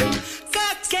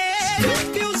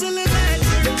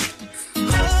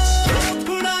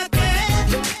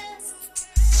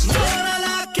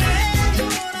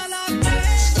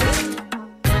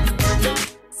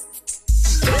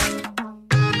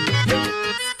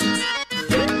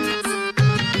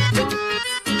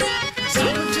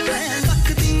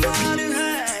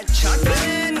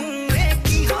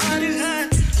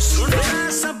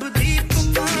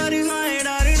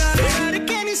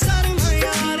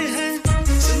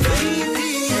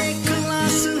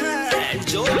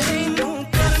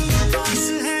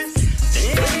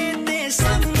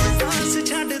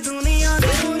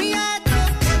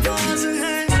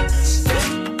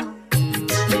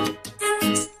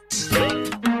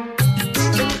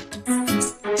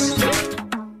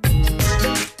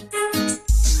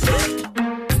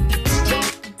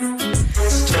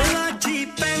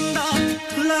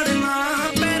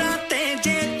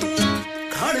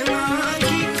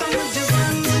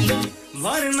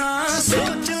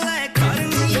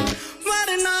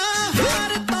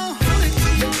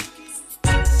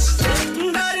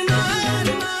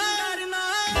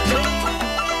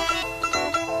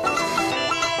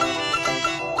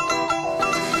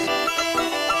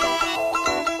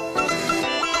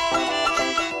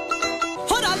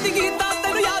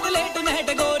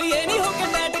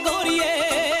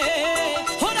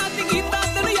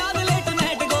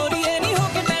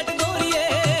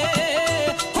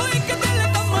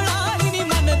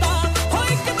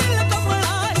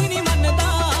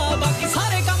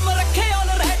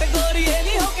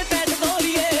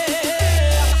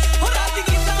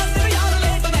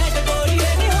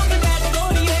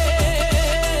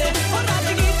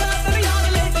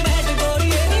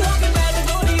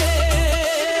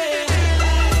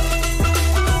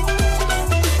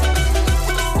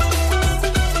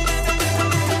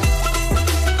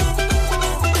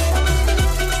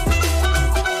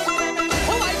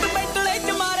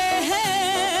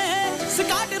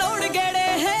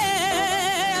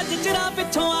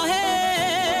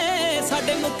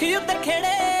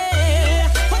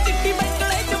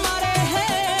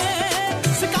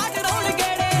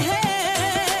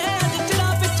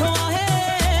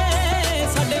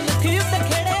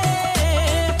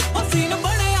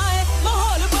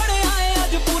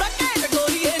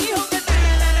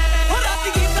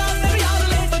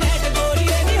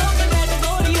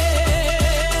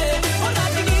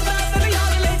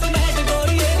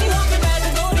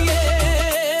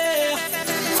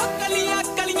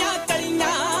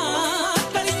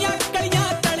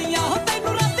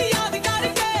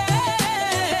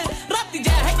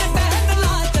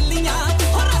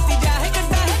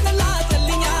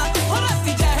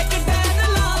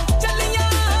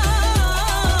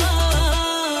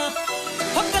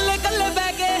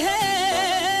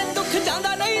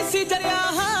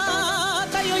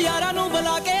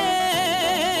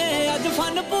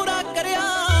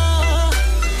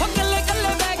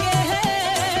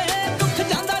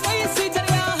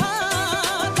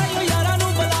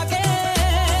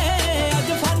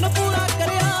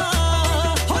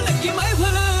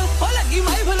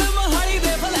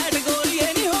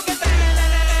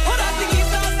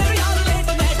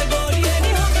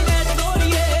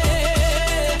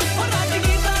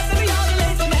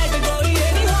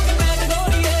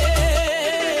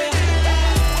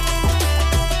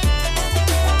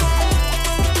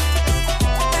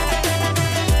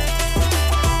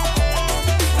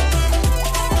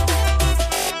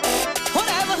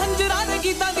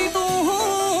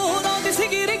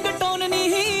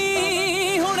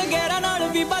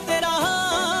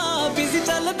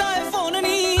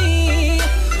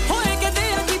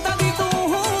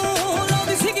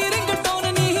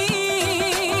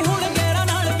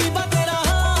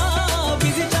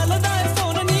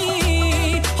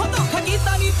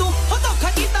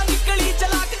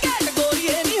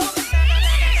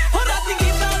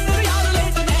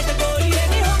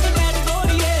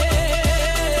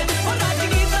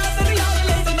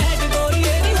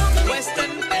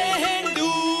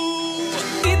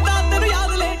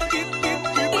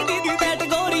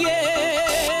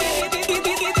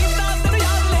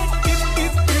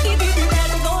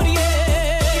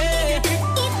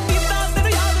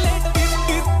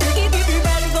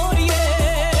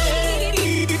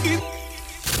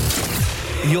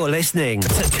Listening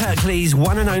to Kirklees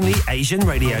one and only Asian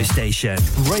radio station,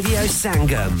 Radio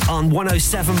Sangam on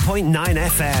 107.9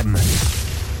 FM.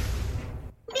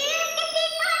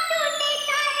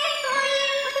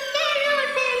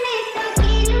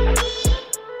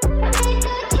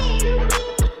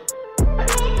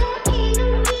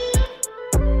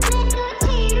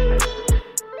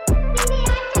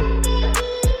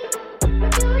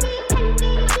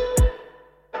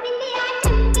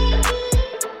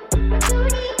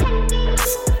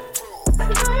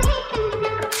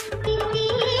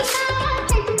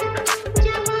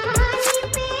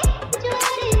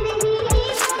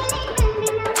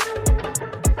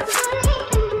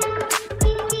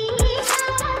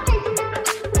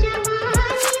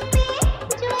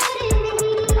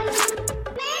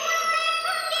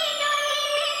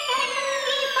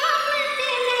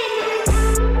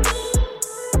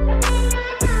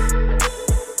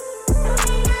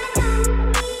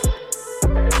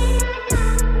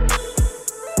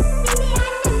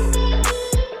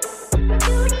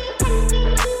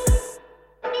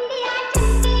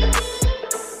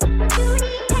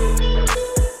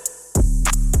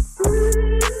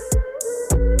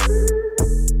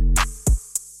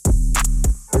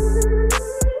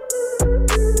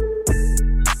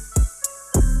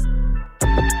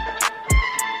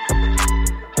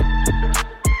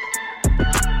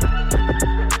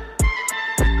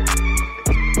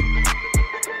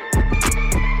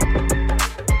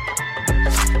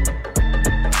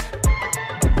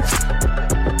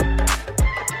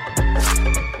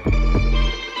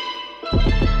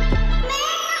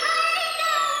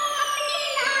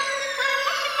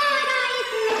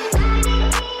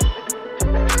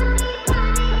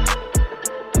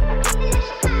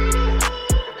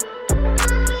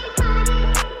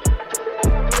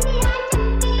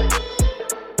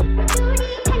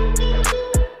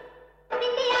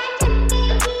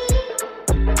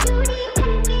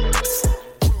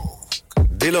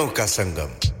 दिलों का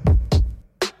संगम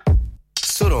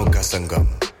सुरों का संगम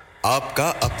आपका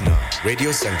अपना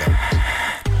radio Sangam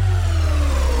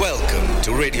Welcome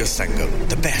to Radio Sangam,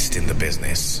 the best in the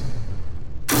business.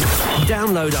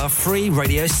 Download our free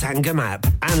Radio Sangam app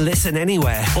and listen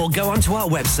anywhere or go onto our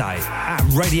website at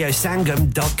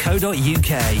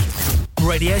radiosangam.co.uk.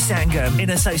 Radio Sangam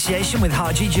in association with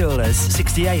Haji Jewellers,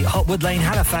 68 Hotwood Lane,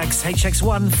 Halifax,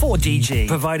 HX1 4DG.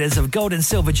 Providers of gold and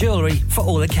silver jewellery for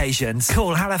all occasions.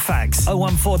 Call Halifax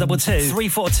 01422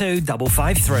 342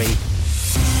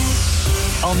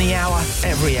 553. On the hour,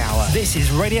 every hour. This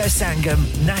is Radio Sangam,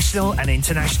 national and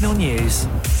international news.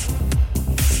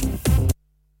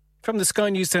 From the Sky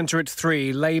News Centre at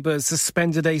 3, Labour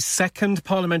suspended a second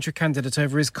parliamentary candidate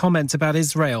over his comments about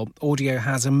Israel. Audio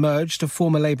has emerged of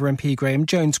former Labour MP Graham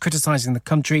Jones criticising the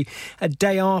country a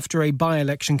day after a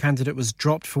by-election candidate was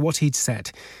dropped for what he'd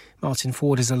said. Martin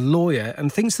Ford is a lawyer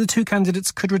and thinks the two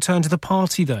candidates could return to the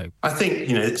party, though. I think,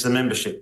 it's the membership